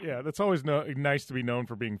nice. Yeah, that's always nice to be known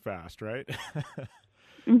for being fast, right?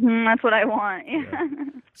 That's what I want. Yeah.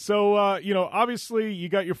 So, obviously you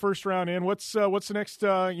got your first round in. What's the next,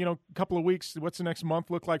 couple of weeks? What's the next month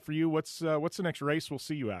look like for you? What's the next race we'll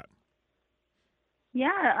see you at?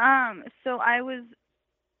 Yeah. So I was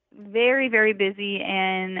very, very busy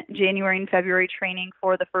in January and February training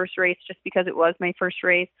for the first race just because it was my first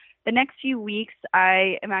race. The next few weeks,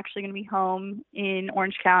 I am actually going to be home in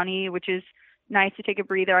Orange County, which is nice to take a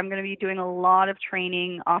breather. I'm going to be doing a lot of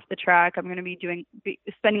training off the track. I'm going to be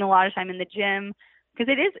spending a lot of time in the gym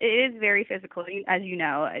because it is very physical, as you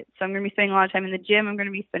know. So I'm going to be spending a lot of time in the gym. I'm going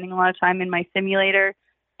to be spending a lot of time in my simulator.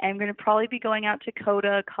 And I'm going to probably be going out to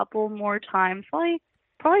COTA a couple more times, probably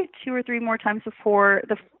 2 or 3 more times before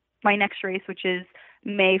my next race, which is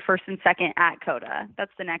May 1st and 2nd at COTA.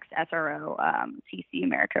 That's the next SRO TC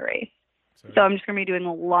America race. So I'm just going to be doing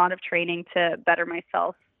a lot of training to better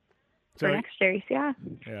myself for next race, yeah.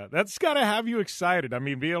 Yeah, that's got to have you excited. I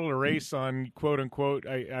mean, be able to race on, quote unquote,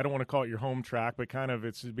 I don't want to call it your home track, but kind of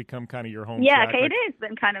it's become kind of your home track. Yeah, it has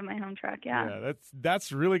been kind of my home track, yeah. Yeah,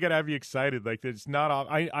 that's really got to have you excited. Like, it's not,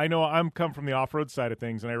 I know I'm come from the off-road side of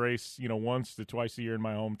things, and I race, once to twice a year in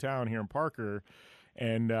my hometown here in Parker.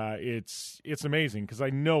 And it's amazing because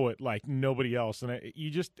I know it like nobody else, and you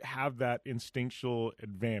just have that instinctual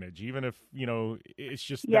advantage, even if it's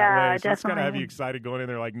just that way. So it's gotta have you excited going in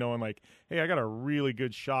there, like knowing, like, hey, I got a really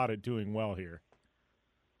good shot at doing well here.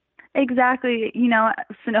 Exactly.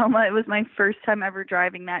 Sonoma, it was my first time ever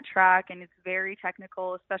driving that track, and it's very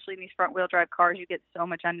technical, especially in these front-wheel drive cars. You get so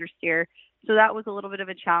much understeer, so that was a little bit of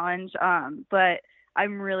a challenge. But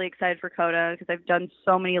I'm really excited for COTA because I've done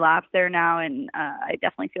so many laps there now, and I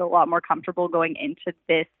definitely feel a lot more comfortable going into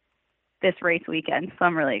this race weekend. So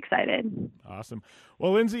I'm really excited. Awesome.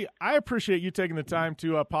 Well, Lindsay, I appreciate you taking the time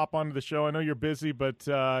to pop onto the show. I know you're busy, but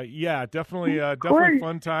definitely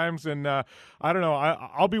fun times. And I don't know,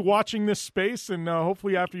 I'll be watching this space, and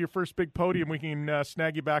hopefully after your first big podium, we can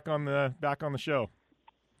snag you back on the show.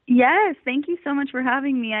 Yes, thank you so much for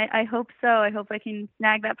having me. I hope so. I hope I can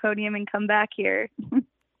snag that podium and come back here.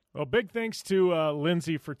 Well, big thanks to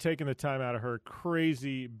Lindsay for taking the time out of her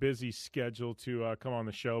crazy busy schedule to come on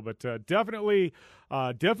the show. But definitely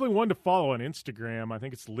one to follow on Instagram. I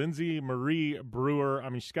think it's Lindsay Marie Brewer. I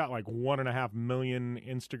mean, she's got like 1.5 million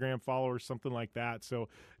Instagram followers, something like that. So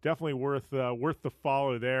definitely worth the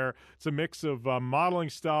follow there. It's a mix of modeling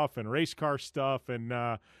stuff and race car stuff,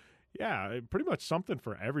 and yeah, pretty much something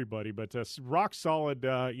for everybody, but rock solid,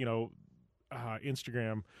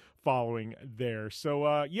 Instagram following there.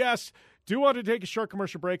 So, yes, do want to take a short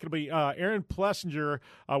commercial break. It'll be Aaron Plessinger.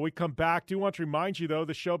 We come back. Do want to remind you, though,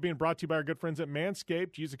 the show being brought to you by our good friends at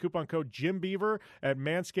Manscaped. Use the coupon code JimBeaver at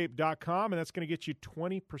manscaped.com, and that's going to get you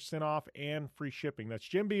 20% off and free shipping. That's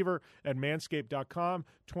JimBeaver at manscaped.com,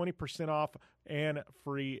 20% off and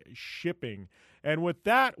free shipping. And with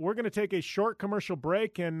that, we're going to take a short commercial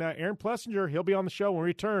break, and Aaron Plessinger, he'll be on the show when we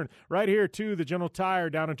return right here to the General Tire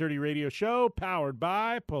Down and Dirty Radio Show, powered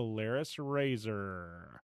by Polaris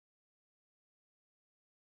RZR.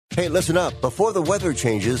 Hey, listen up. Before the weather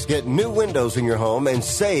changes, get new windows in your home and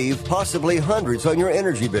save possibly hundreds on your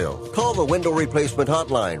energy bill. Call the Window Replacement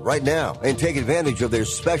Hotline right now and take advantage of their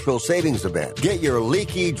special savings event. Get your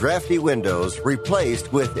leaky, drafty windows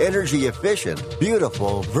replaced with energy-efficient,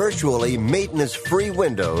 beautiful, virtually maintenance-free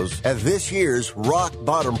windows at this year's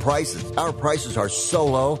rock-bottom prices. Our prices are so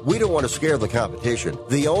low, we don't want to scare the competition.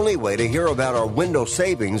 The only way to hear about our window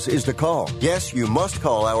savings is to call. Yes, you must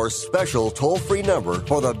call our special toll-free number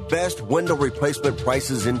for the best window replacement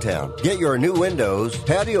prices in town. Get your new windows,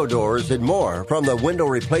 patio doors, and more from the Window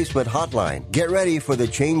Replacement Hotline. Get ready for the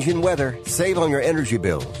change in weather. Save on your energy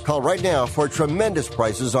bills. Call right now for tremendous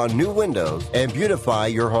prices on new windows and beautify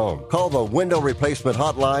your home. Call the Window Replacement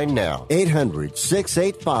Hotline now.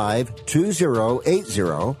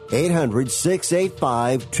 800-685-2080.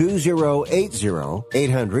 800-685-2080.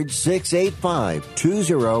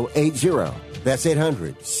 800-685-2080. That's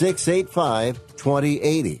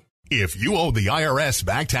 800-685-2080. If you owe the IRS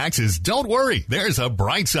back taxes, don't worry. There's a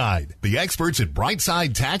bright side. The experts at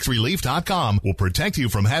BrightSideTaxRelief.com will protect you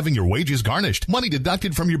from having your wages garnished, money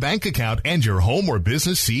deducted from your bank account, and your home or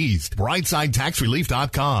business seized.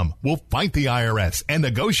 BrightSideTaxRelief.com will fight the IRS and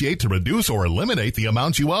negotiate to reduce or eliminate the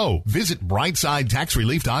amount you owe. Visit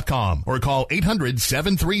BrightSideTaxRelief.com or call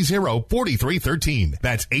 800-730-4313.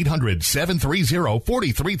 That's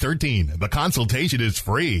 800-730-4313. The consultation is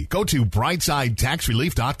free. Go to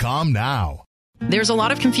BrightSideTaxRelief.com now. There's a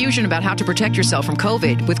lot of confusion about how to protect yourself from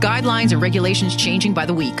COVID, with guidelines and regulations changing by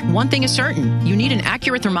the week. One thing is certain, you need an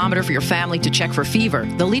accurate thermometer for your family to check for fever,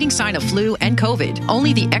 the leading sign of flu and COVID.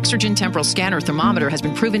 Only the Exergen Temporal Scanner thermometer has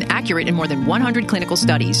been proven accurate in more than 100 clinical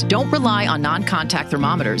studies. Don't rely on non-contact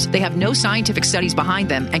thermometers. They have no scientific studies behind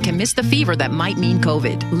them and can miss the fever that might mean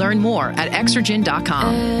COVID. Learn more at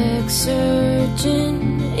Exergen.com.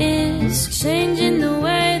 Exergen is changing the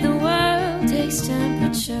way the world takes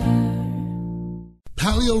temperature.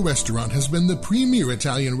 Palio Restaurant has been the premier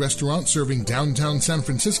Italian restaurant serving downtown San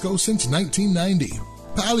Francisco since 1990.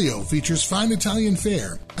 Palio features fine Italian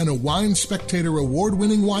fare and a Wine Spectator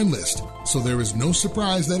award-winning wine list, so there is no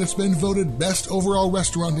surprise that it's been voted best overall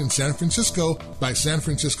restaurant in San Francisco by San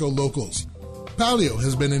Francisco locals. Palio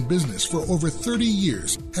has been in business for over 30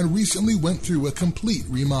 years and recently went through a complete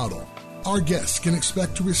remodel. Our guests can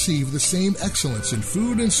expect to receive the same excellence in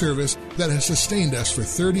food and service that has sustained us for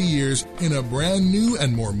 30 years in a brand new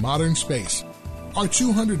and more modern space. Our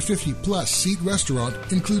 250-plus seat restaurant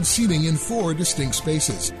includes seating in 4 distinct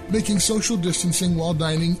spaces, making social distancing while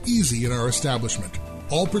dining easy in our establishment.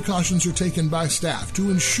 All precautions are taken by staff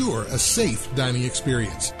to ensure a safe dining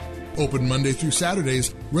experience. Open Monday through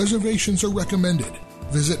Saturdays, reservations are recommended.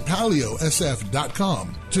 Visit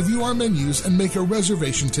paliosf.com to view our menus and make a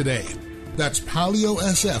reservation today. That's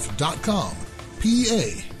paliosf.com,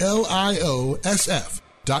 PALIOSF.com.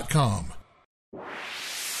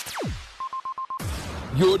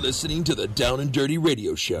 You're listening to the Down and Dirty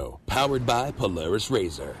Radio Show, powered by Polaris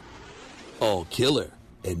Razor. All killer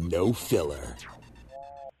and no filler.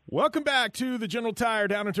 Welcome back to the General Tire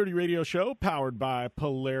Down and Dirty Radio Show, powered by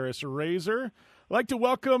Polaris Razor. I'd like to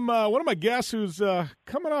welcome one of my guests who's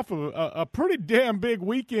coming off of a pretty damn big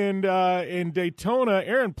weekend in Daytona.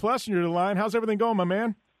 Aaron Plessinger to the line. How's everything going, my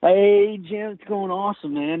man? Hey, Jim. It's going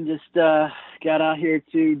awesome, man. Just got out here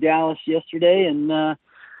to Dallas yesterday and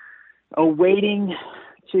awaiting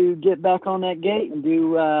to get back on that gate and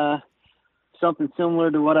do something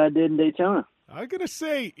similar to what I did in Daytona. I'm going to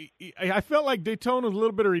say, I felt like Daytona was a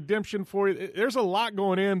little bit of redemption for you. There's a lot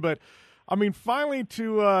going in, but I mean, finally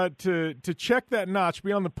to check that notch,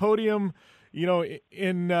 be on the podium, you know,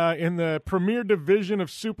 in the premier division of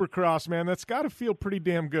Supercross, man, that's got to feel pretty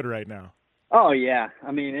damn good right now. Oh yeah,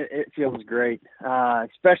 I mean it feels great,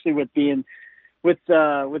 especially with the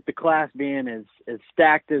class being as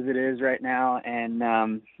stacked as it is right now,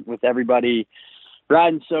 and with everybody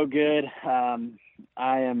riding so good.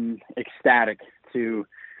 I am ecstatic to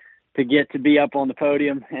get to be up on the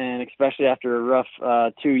podium, and especially after a rough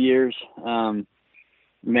 2 years, man,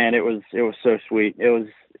 it was so sweet. It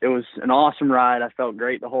was an awesome ride. I felt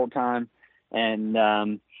great the whole time,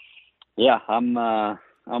 and yeah, I'm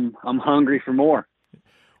hungry for more.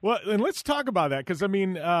 Well, and let's talk about that because, I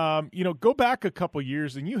mean, you know, go back a couple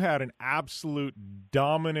years and you had an absolute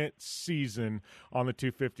dominant season on the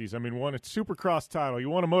 250s. I mean, won a Supercross title. You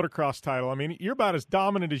won a motocross title. I mean, you're about as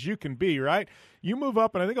dominant as you can be, right? You move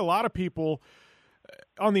up, and I think a lot of people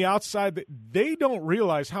on the outside, they don't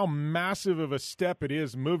realize how massive of a step it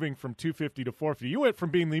is moving from 250 to 450. You went from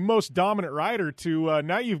being the most dominant rider to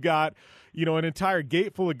now you've got, you know, an entire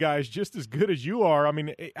gate full of guys just as good as you are. I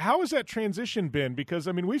mean, how has that transition been? Because,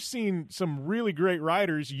 I mean, we've seen some really great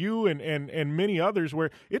riders, you and many others,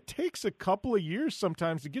 where it takes a couple of years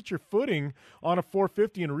sometimes to get your footing on a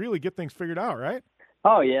 450 and really get things figured out, right?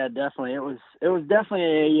 Oh, yeah, definitely. It was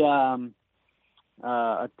definitely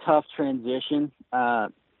a tough transition,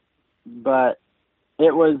 but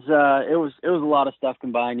it was a lot of stuff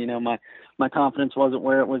combined. You know, my confidence wasn't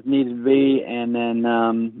where it was needed to be, and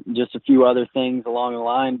then just a few other things along the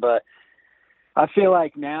line. But I feel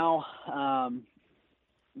like now,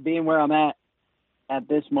 being where I'm at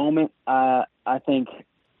this moment, I think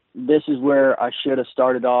this is where I should have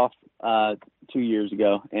started off 2 years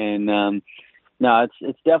ago. And no,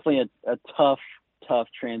 it's definitely a tough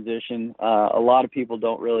transition. A lot of people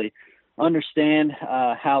don't really understand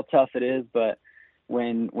how tough it is, but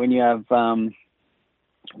when you have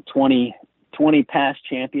 20 past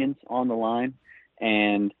champions on the line,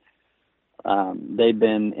 and they've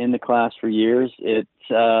been in the class for years, it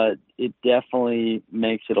definitely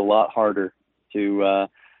makes it a lot harder to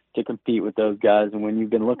compete with those guys. And when you've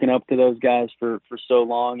been looking up to those guys for so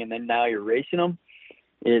long, and then now you're racing them,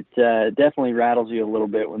 it definitely rattles you a little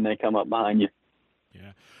bit when they come up behind you.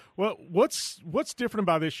 Yeah. Well, what's different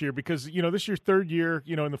about this year? Because, you know, this is your third year,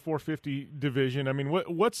 you know, in the 450 division. I mean,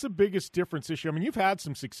 what's the biggest difference this year? I mean, you've had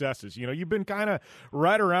some successes. You know, you've been kind of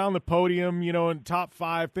right around the podium, you know, in top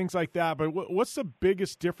 5, things like that. But what's the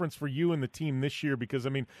biggest difference for you and the team this year? Because, I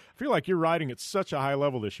mean, I feel like you're riding at such a high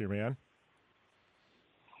level this year, man.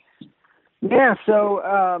 Yeah,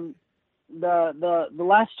 so the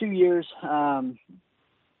last 2 years,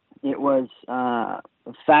 it was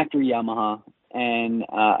factory Yamaha, and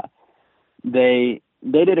they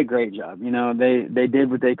did a great job. You know, they did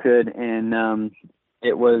what they could, and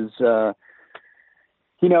it was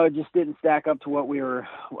you know, it just didn't stack up to what we were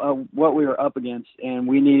up against, and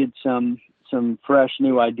we needed some fresh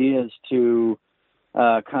new ideas to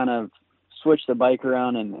kind of switch the bike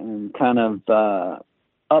around and kind of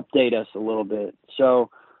update us a little bit. So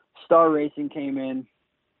Star Racing came in.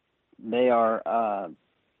 They are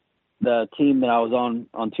the team that I was on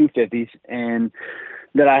 250s and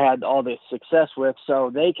that I had all this success with.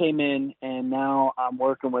 So they came in, and now I'm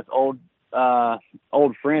working with old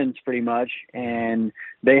friends pretty much, and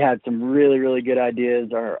they had some really, really good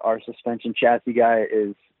ideas. Our suspension chassis guy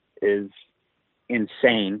is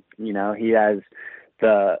insane. You know, he has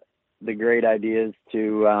the great ideas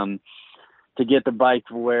to get the bike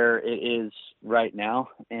where it is right now,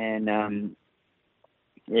 and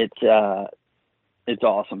it's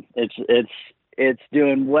awesome. It's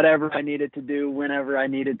doing whatever I needed to do whenever I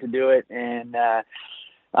needed to do it, and that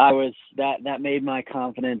made my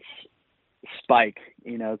confidence spike,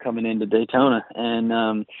 you know, coming into Daytona.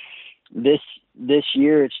 And this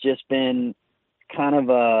year it's just been kind of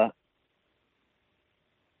a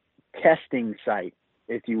testing site,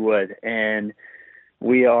 if you would, and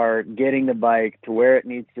we are getting the bike to where it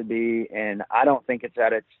needs to be, and I don't think it's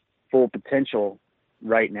at its full potential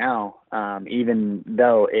right now, even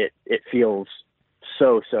though it feels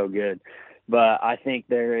so good. But I think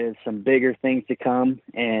there is some bigger things to come,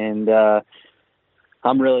 and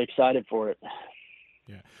I'm really excited for it.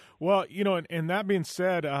 Yeah. Well, you know, and that being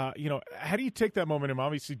said, you know, how do you take that momentum?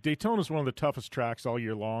 Obviously, Daytona is one of the toughest tracks all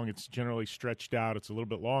year long. It's generally stretched out. It's a little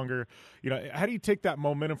bit longer. You know, how do you take that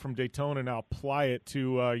momentum from Daytona and now apply it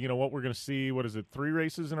to, you know, what we're going to see? What is it, 3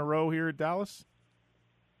 races in a row here at Dallas?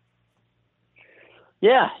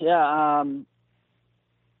 Yeah.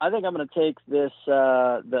 I think I'm going to take this,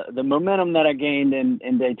 the momentum that I gained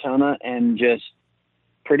in Daytona and just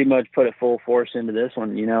pretty much put it full force into this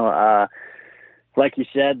one. You know, like you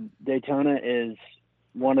said, Daytona is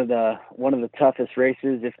one of the toughest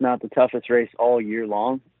races, if not the toughest race all year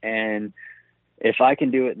long. And if I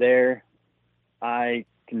can do it there, I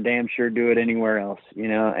can damn sure do it anywhere else, you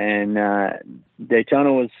know. And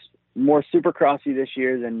Daytona was more supercrossy this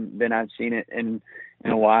year than I've seen it in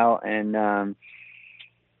a while. And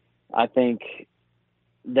I think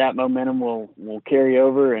that momentum will carry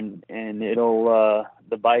over, and it'll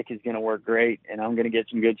the bike is going to work great, and I'm going to get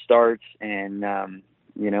some good starts, and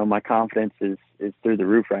you know, my confidence is through the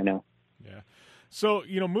roof right now. Yeah. So,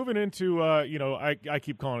 you know, moving into, you know, I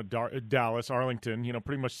keep calling it Dallas, Arlington, you know,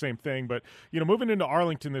 pretty much same thing. But, you know, moving into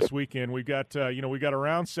Arlington this weekend, we got, you know, we got a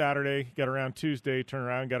round Saturday, got a round Tuesday, turn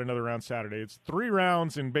around, got another round Saturday. It's 3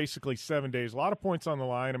 rounds in basically 7 days. A lot of points on the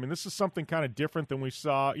line. I mean, this is something kind of different than we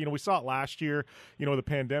saw. You know, we saw it last year, you know, the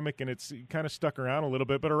pandemic, and it's kind of stuck around a little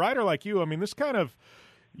bit. But a rider like you, I mean, this kind of,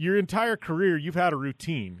 your entire career, you've had a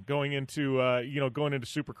routine going into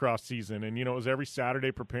Supercross season, and, you know, it was every Saturday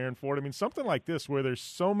preparing for it. I mean, something like this where there's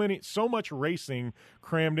so much racing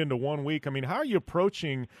crammed into 1 week. I mean, how are you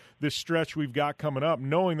approaching this stretch we've got coming up,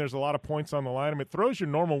 knowing there's a lot of points on the line? I mean, it throws your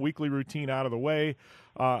normal weekly routine out of the way.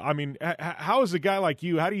 I mean, how is a guy like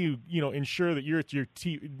you? How do you, you know, ensure that you're at your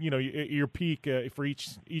your peak for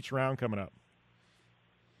each round coming up?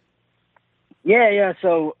 Yeah.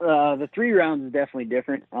 So the 3 rounds is definitely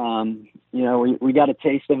different. You know, we got a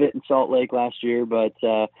taste of it in Salt Lake last year, but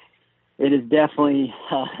it is definitely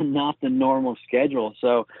not the normal schedule.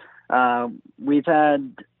 So we've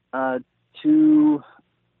had 2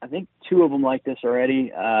 of them like this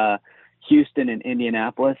already, Houston and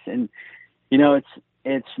Indianapolis. And, you know,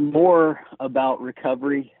 it's more about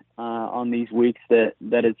recovery on these weeks that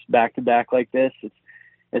it's back-to-back like this.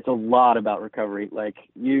 It's a lot about recovery. Like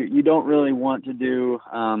you don't really want to do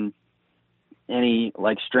any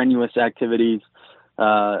like strenuous activities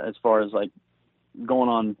as far as like going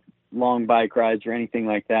on long bike rides or anything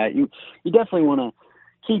like that. You definitely want to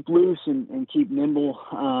keep loose and keep nimble.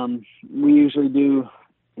 We usually do,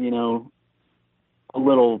 you know, a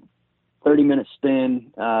little 30-minute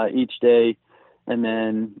spin each day, and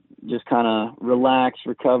then just kind of relax,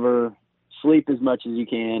 recover, sleep as much as you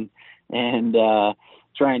can, and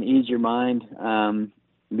try and ease your mind,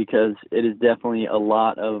 because it is definitely a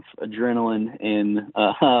lot of adrenaline in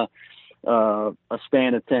a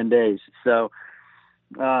span of 10 days. So,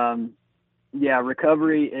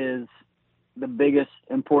 recovery is the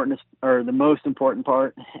the most important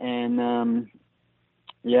part. And,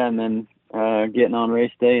 and then getting on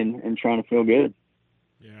race day and trying to feel good.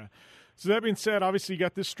 Yeah. So that being said, obviously you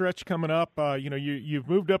got this stretch coming up. You've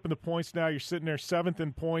moved up in the points now. You're sitting there 7th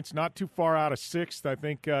in points, not too far out of 6th, I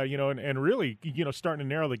think. And really, starting to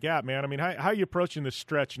narrow the gap, man. I mean, how are you approaching this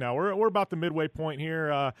stretch now? We're about the midway point here.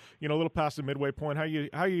 A little past the midway point. How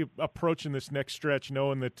you approaching this next stretch,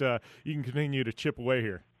 knowing that you can continue to chip away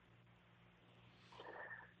here?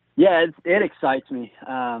 Yeah, it excites me.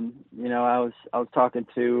 I was talking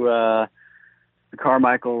to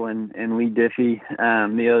Carmichael and Lee Diffie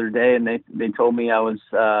the other day, and they told me I was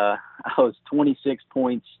 26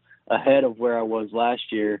 points ahead of where I was last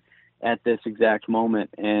year at this exact moment,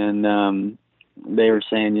 and they were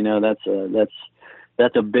saying, that's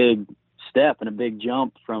a big step and a big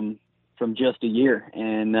jump from just a year,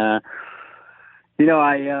 and I'm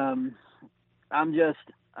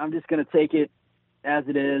just going to take it as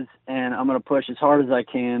it is, and I'm going to push as hard as I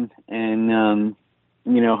can, and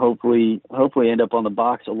hopefully end up on the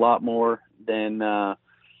box a lot more than the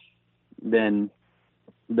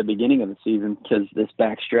beginning of the season, because this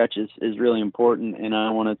back stretch is really important, and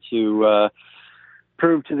I wanted to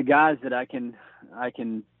prove to the guys that I can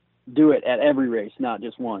do it at every race, not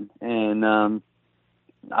just one. And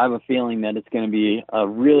I have a feeling that it's going to be a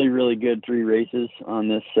really, really good 3 races on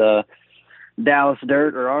this Dallas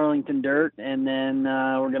dirt or Arlington dirt, and then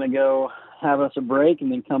we're going to go have us a break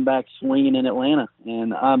and then come back swinging in Atlanta.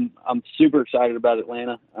 And I'm super excited about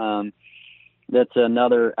Atlanta. That's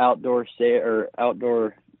another outdoor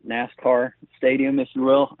NASCAR stadium, if you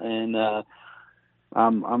will, and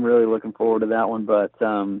I'm really looking forward to that one. But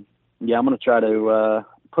I'm going to try to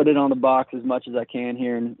put it on the box as much as I can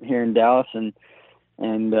here in Dallas, and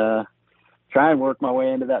try and work my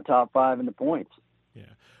way into that top 5 in the points.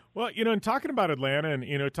 Well, in talking about Atlanta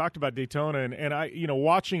and, talked about Daytona and I,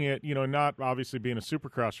 watching it, not obviously being a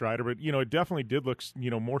Supercross rider, but, it definitely did look,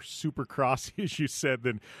 more Supercross, as you said,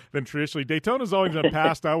 than traditionally. Daytona's always been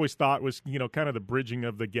past, I always thought was, kind of the bridging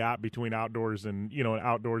of the gap between outdoors and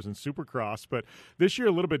Supercross. But this year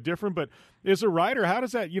a little bit different. But as a rider, how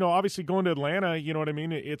does that, obviously going to Atlanta, you know what I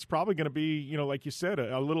mean? It's probably going to be, like you said,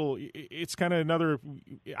 a little, it's kind of another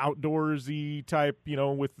outdoorsy type,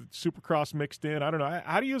 with Supercross mixed in. I don't know.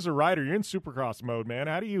 How do you, as a rider, you're in Supercross mode, man,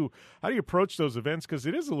 how do you approach those events, because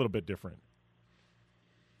it is a little bit different?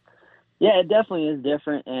 Yeah, it definitely is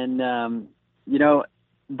different. And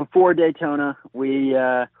before Daytona, we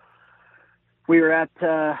were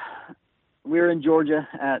in Georgia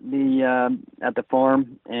at the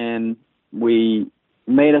farm, and we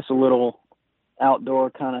made us a little outdoor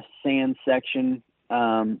kind of sand section,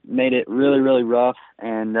 made it really, really rough,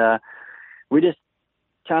 and we just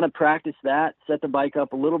kind of practice that, set the bike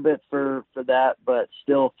up a little bit for that, but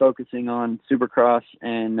still focusing on Supercross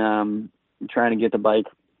and trying to get the bike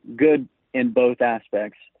good in both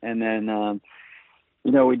aspects. And then,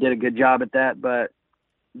 we did a good job at that, but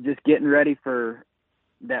just getting ready for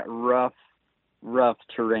that rough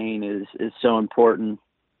terrain is so important,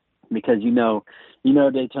 because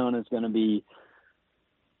Daytona is going to be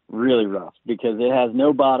really rough because it has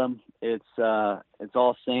no bottom. It's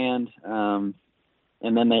all sand.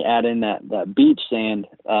 And then they add in that beach sand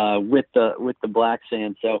with the black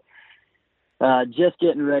sand. So just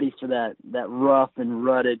getting ready for that rough and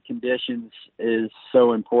rutted conditions is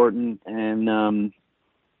so important. And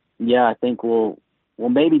I think we'll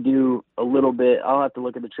maybe do a little bit. I'll have to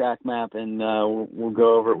look at the track map and we'll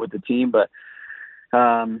go over it with the team. But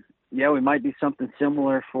we might do something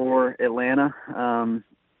similar for Atlanta.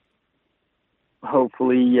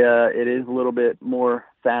 Hopefully it is a little bit more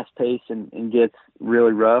fast-paced and gets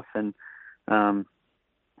really rough, and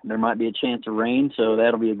there might be a chance of rain, so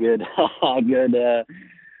that'll be a good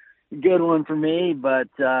good one for me. But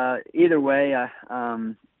either way,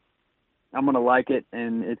 I'm going to like it,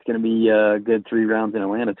 and it's going to be a good 3 rounds in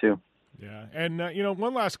Atlanta too. Yeah, and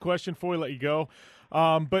one last question before we let you go.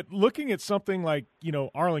 But looking at something like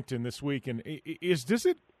Arlington this week, and does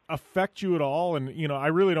it affect you at all? And I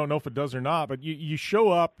really don't know if it does or not, but you show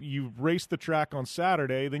up, you race the track on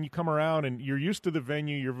Saturday, then you come around and you're used to the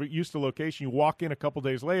venue, you're used to location, you walk in a couple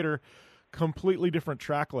days later, completely different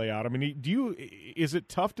track layout. I mean, is it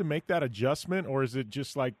tough to make that adjustment, or is it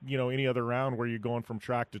just like any other round where you're going from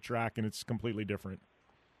track to track and it's completely different?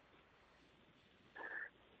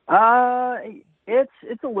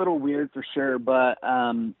 It's a little weird for sure, but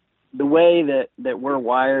the way that we're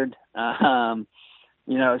wired,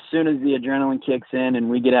 as soon as the adrenaline kicks in and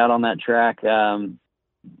we get out on that track,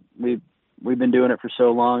 we've been doing it for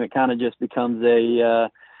so long, it kind of just becomes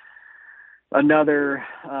another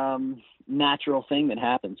natural thing that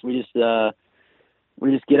happens. We just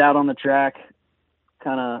get out on the track,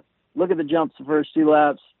 kind of look at the jumps the first 2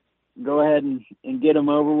 laps, go ahead and get them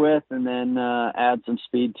over with, and then add some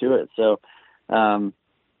speed to it. So,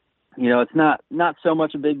 it's not so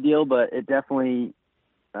much a big deal, but it definitely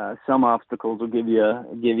some obstacles will give you a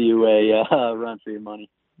run for your money.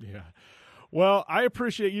 Yeah. Well, I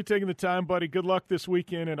appreciate you taking the time, buddy. Good luck this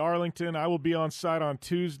weekend in Arlington. I will be on site on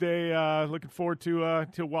Tuesday. Looking forward to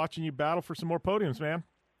watching you battle for some more podiums, man.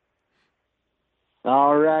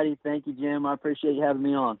 All righty. Thank you, Jim. I appreciate you having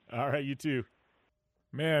me on. All right, you too.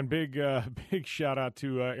 Man, big shout out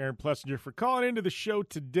to Aaron Plessinger for calling into the show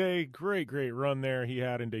today. Great run there he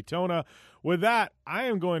had in Daytona. With that, I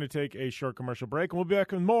am going to take a short commercial break, and we'll be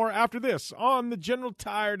back with more after this on the General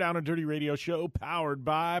Tire Down and Dirty Radio Show, powered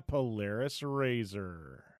by Polaris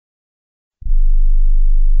Razor.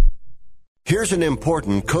 Here's an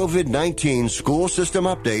important COVID-19 school system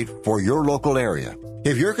update for your local area.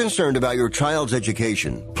 If you're concerned about your child's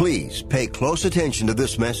education, please pay close attention to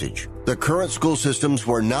this message. The current school systems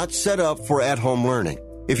were not set up for at-home learning.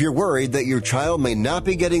 If you're worried that your child may not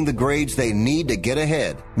be getting the grades they need to get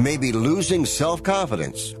ahead, may be losing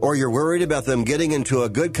self-confidence, or you're worried about them getting into a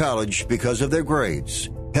good college because of their grades,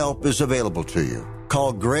 help is available to you.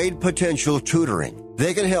 Call Grade Potential Tutoring.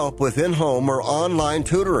 They can help with in-home or online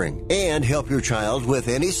tutoring and help your child with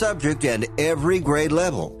any subject and every grade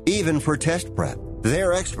level, even for test prep.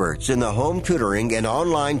 They're experts in the home tutoring and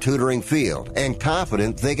online tutoring field and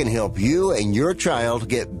confident they can help you and your child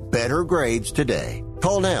get better grades today.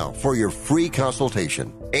 Call now for your free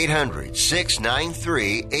consultation.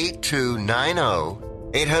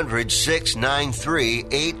 800-693-8290.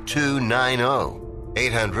 800-693-8290.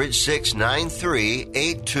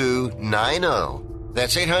 800-693-8290.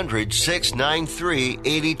 That's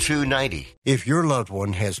 800-693-8290. If your loved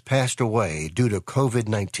one has passed away due to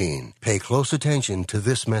COVID-19, pay close attention to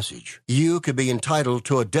this message. You could be entitled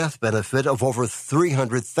to a death benefit of over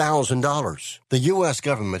 $300,000. The U.S.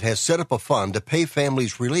 government has set up a fund to pay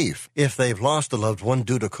families relief if they've lost a loved one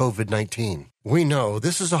due to COVID-19. We know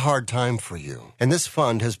this is a hard time for you, and this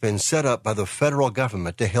fund has been set up by the federal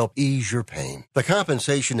government to help ease your pain. The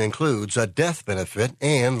compensation includes a death benefit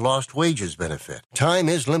and lost wages benefit. Time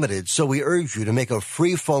is limited, so we urge you to make a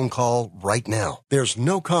free phone call right now. There's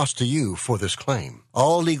no cost to you for this claim.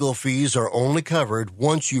 All legal fees are only covered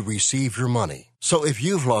once you receive your money. So if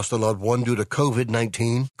you've lost a loved one due to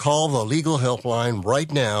COVID-19, call the legal helpline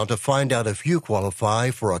right now to find out if you qualify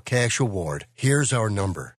for a cash award. Here's our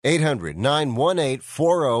number.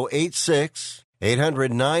 800-918-4086.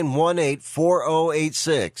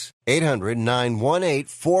 800-918-4086.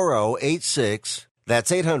 800-918-4086.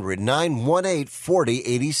 That's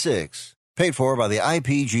 800-918-4086. Paid for by the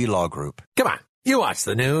IPG Law Group. Come on. You watch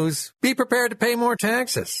the news. Be prepared to pay more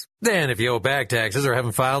taxes. Then if you owe back taxes or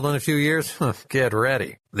haven't filed in a few years, get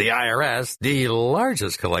ready. The IRS, the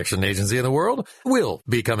largest collection agency in the world, will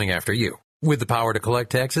be coming after you with the power to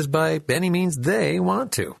collect taxes by any means they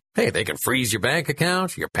want to. Hey, they can freeze your bank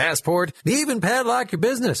account, your passport, even padlock your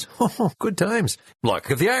business. Good times. Look,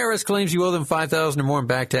 if the IRS claims you owe them $5,000 or more in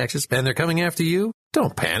back taxes and they're coming after you,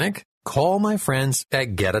 don't panic. Call my friends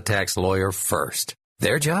at Get a Tax Lawyer first.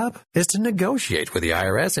 Their job is to negotiate with the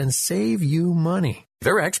IRS and save you money.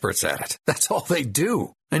 They're experts at it. That's all they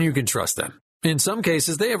do. And you can trust them. In some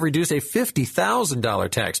cases, they have reduced a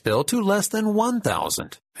 $50,000 tax bill to less than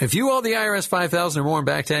 $1,000. If you owe the IRS $5,000 or more in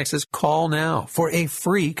back taxes, call now for a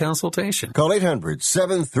free consultation. Call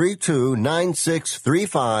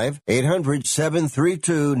 800-732-9635.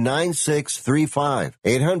 800-732-9635.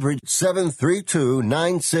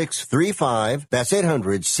 800-732-9635. That's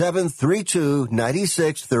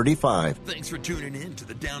 800-732-9635. Thanks for tuning in to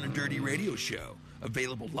the Down and Dirty Radio Show.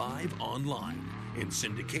 Available live online, in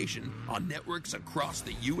syndication on networks across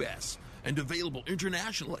the U.S., and available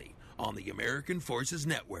internationally on the American Forces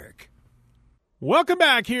Network. Welcome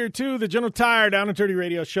back here to the General Tire Down and Dirty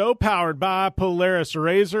Radio Show, powered by Polaris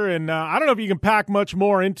Razor. And I don't know if you can pack much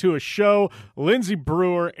more into a show. Lindsey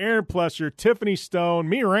Brewer, Aaron Plessinger, Tiffany Stone,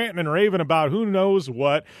 me ranting and raving about who knows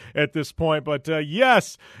what at this point. But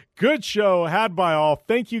yes, good show had by all.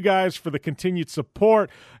 Thank you guys for the continued support.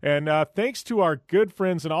 And thanks to our good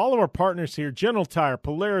friends and all of our partners here, General Tire,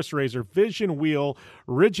 Polaris Razor, Vision Wheel,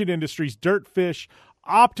 Rigid Industries, Dirtfish,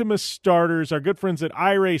 Optimus Starters, our good friends at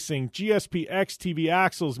iRacing, GSP XTV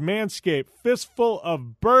Axles, Manscaped, Fistful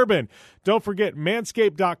of Bourbon. Don't forget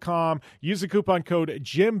manscaped.com. Use the coupon code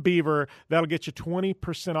JimBeaver. That'll get you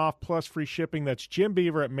 20% off plus free shipping. That's Jim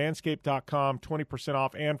Beaver at manscaped.com, 20%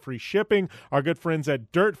 off and free shipping. Our good friends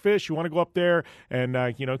at Dirtfish. You want to go up there and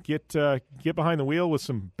get behind the wheel with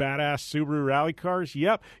some badass Subaru rally cars?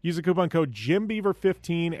 Yep. Use the coupon code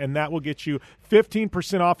JimBeaver15, and that will get you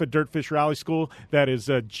 15% off at Dirtfish Rally School. That is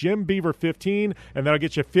is Jim Beaver 15, and that'll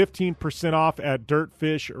get you 15% off at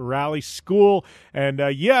Dirtfish Rally School. And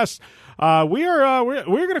yes, we're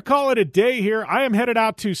going to call it a day here. I am headed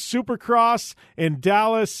out to Supercross in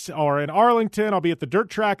Dallas or in Arlington. I'll be at the dirt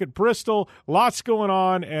track at Bristol. Lots going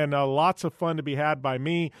on and lots of fun to be had by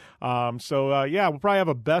me. So we'll probably have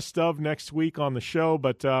a best of next week on the show.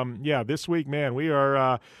 But this week, man, we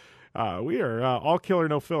are all killer,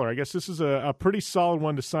 no filler. I guess this is a pretty solid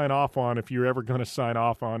one to sign off on if you're ever going to sign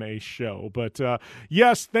off on a show. But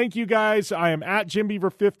yes, thank you guys. I am at Jim Beaver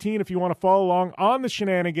 15 if you want to follow along on the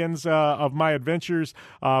shenanigans of my adventures.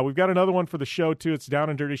 We've got another one for the show too. It's Down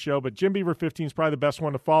and Dirty Show, but Jim Beaver 15 is probably the best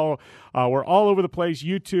one to follow. We're all over the place: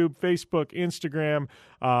 YouTube, Facebook, Instagram,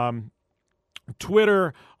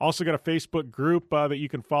 Twitter. Also got a Facebook group that you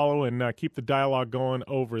can follow and keep the dialogue going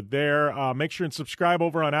over there. Make sure and subscribe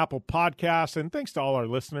over on Apple Podcasts. And thanks to all our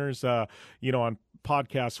listeners, on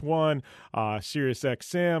Podcast One, Sirius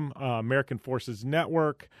XM, American Forces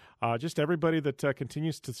Network, just everybody that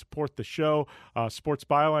continues to support the show. Sports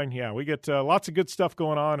Byline, we get lots of good stuff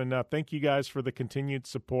going on, and thank you guys for the continued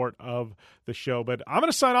support of the show. But I'm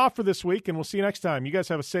going to sign off for this week, and we'll see you next time. You guys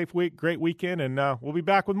have a safe week, great weekend, and we'll be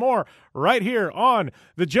back with more right here on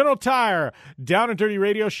the General Tire Down and Dirty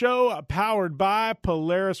Radio Show, powered by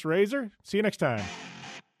Polaris Razor. See you next time.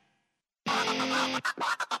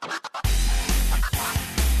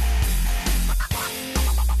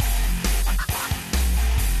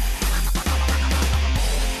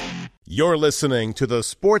 You're listening to the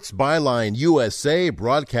Sports Byline USA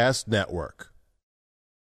Broadcast Network.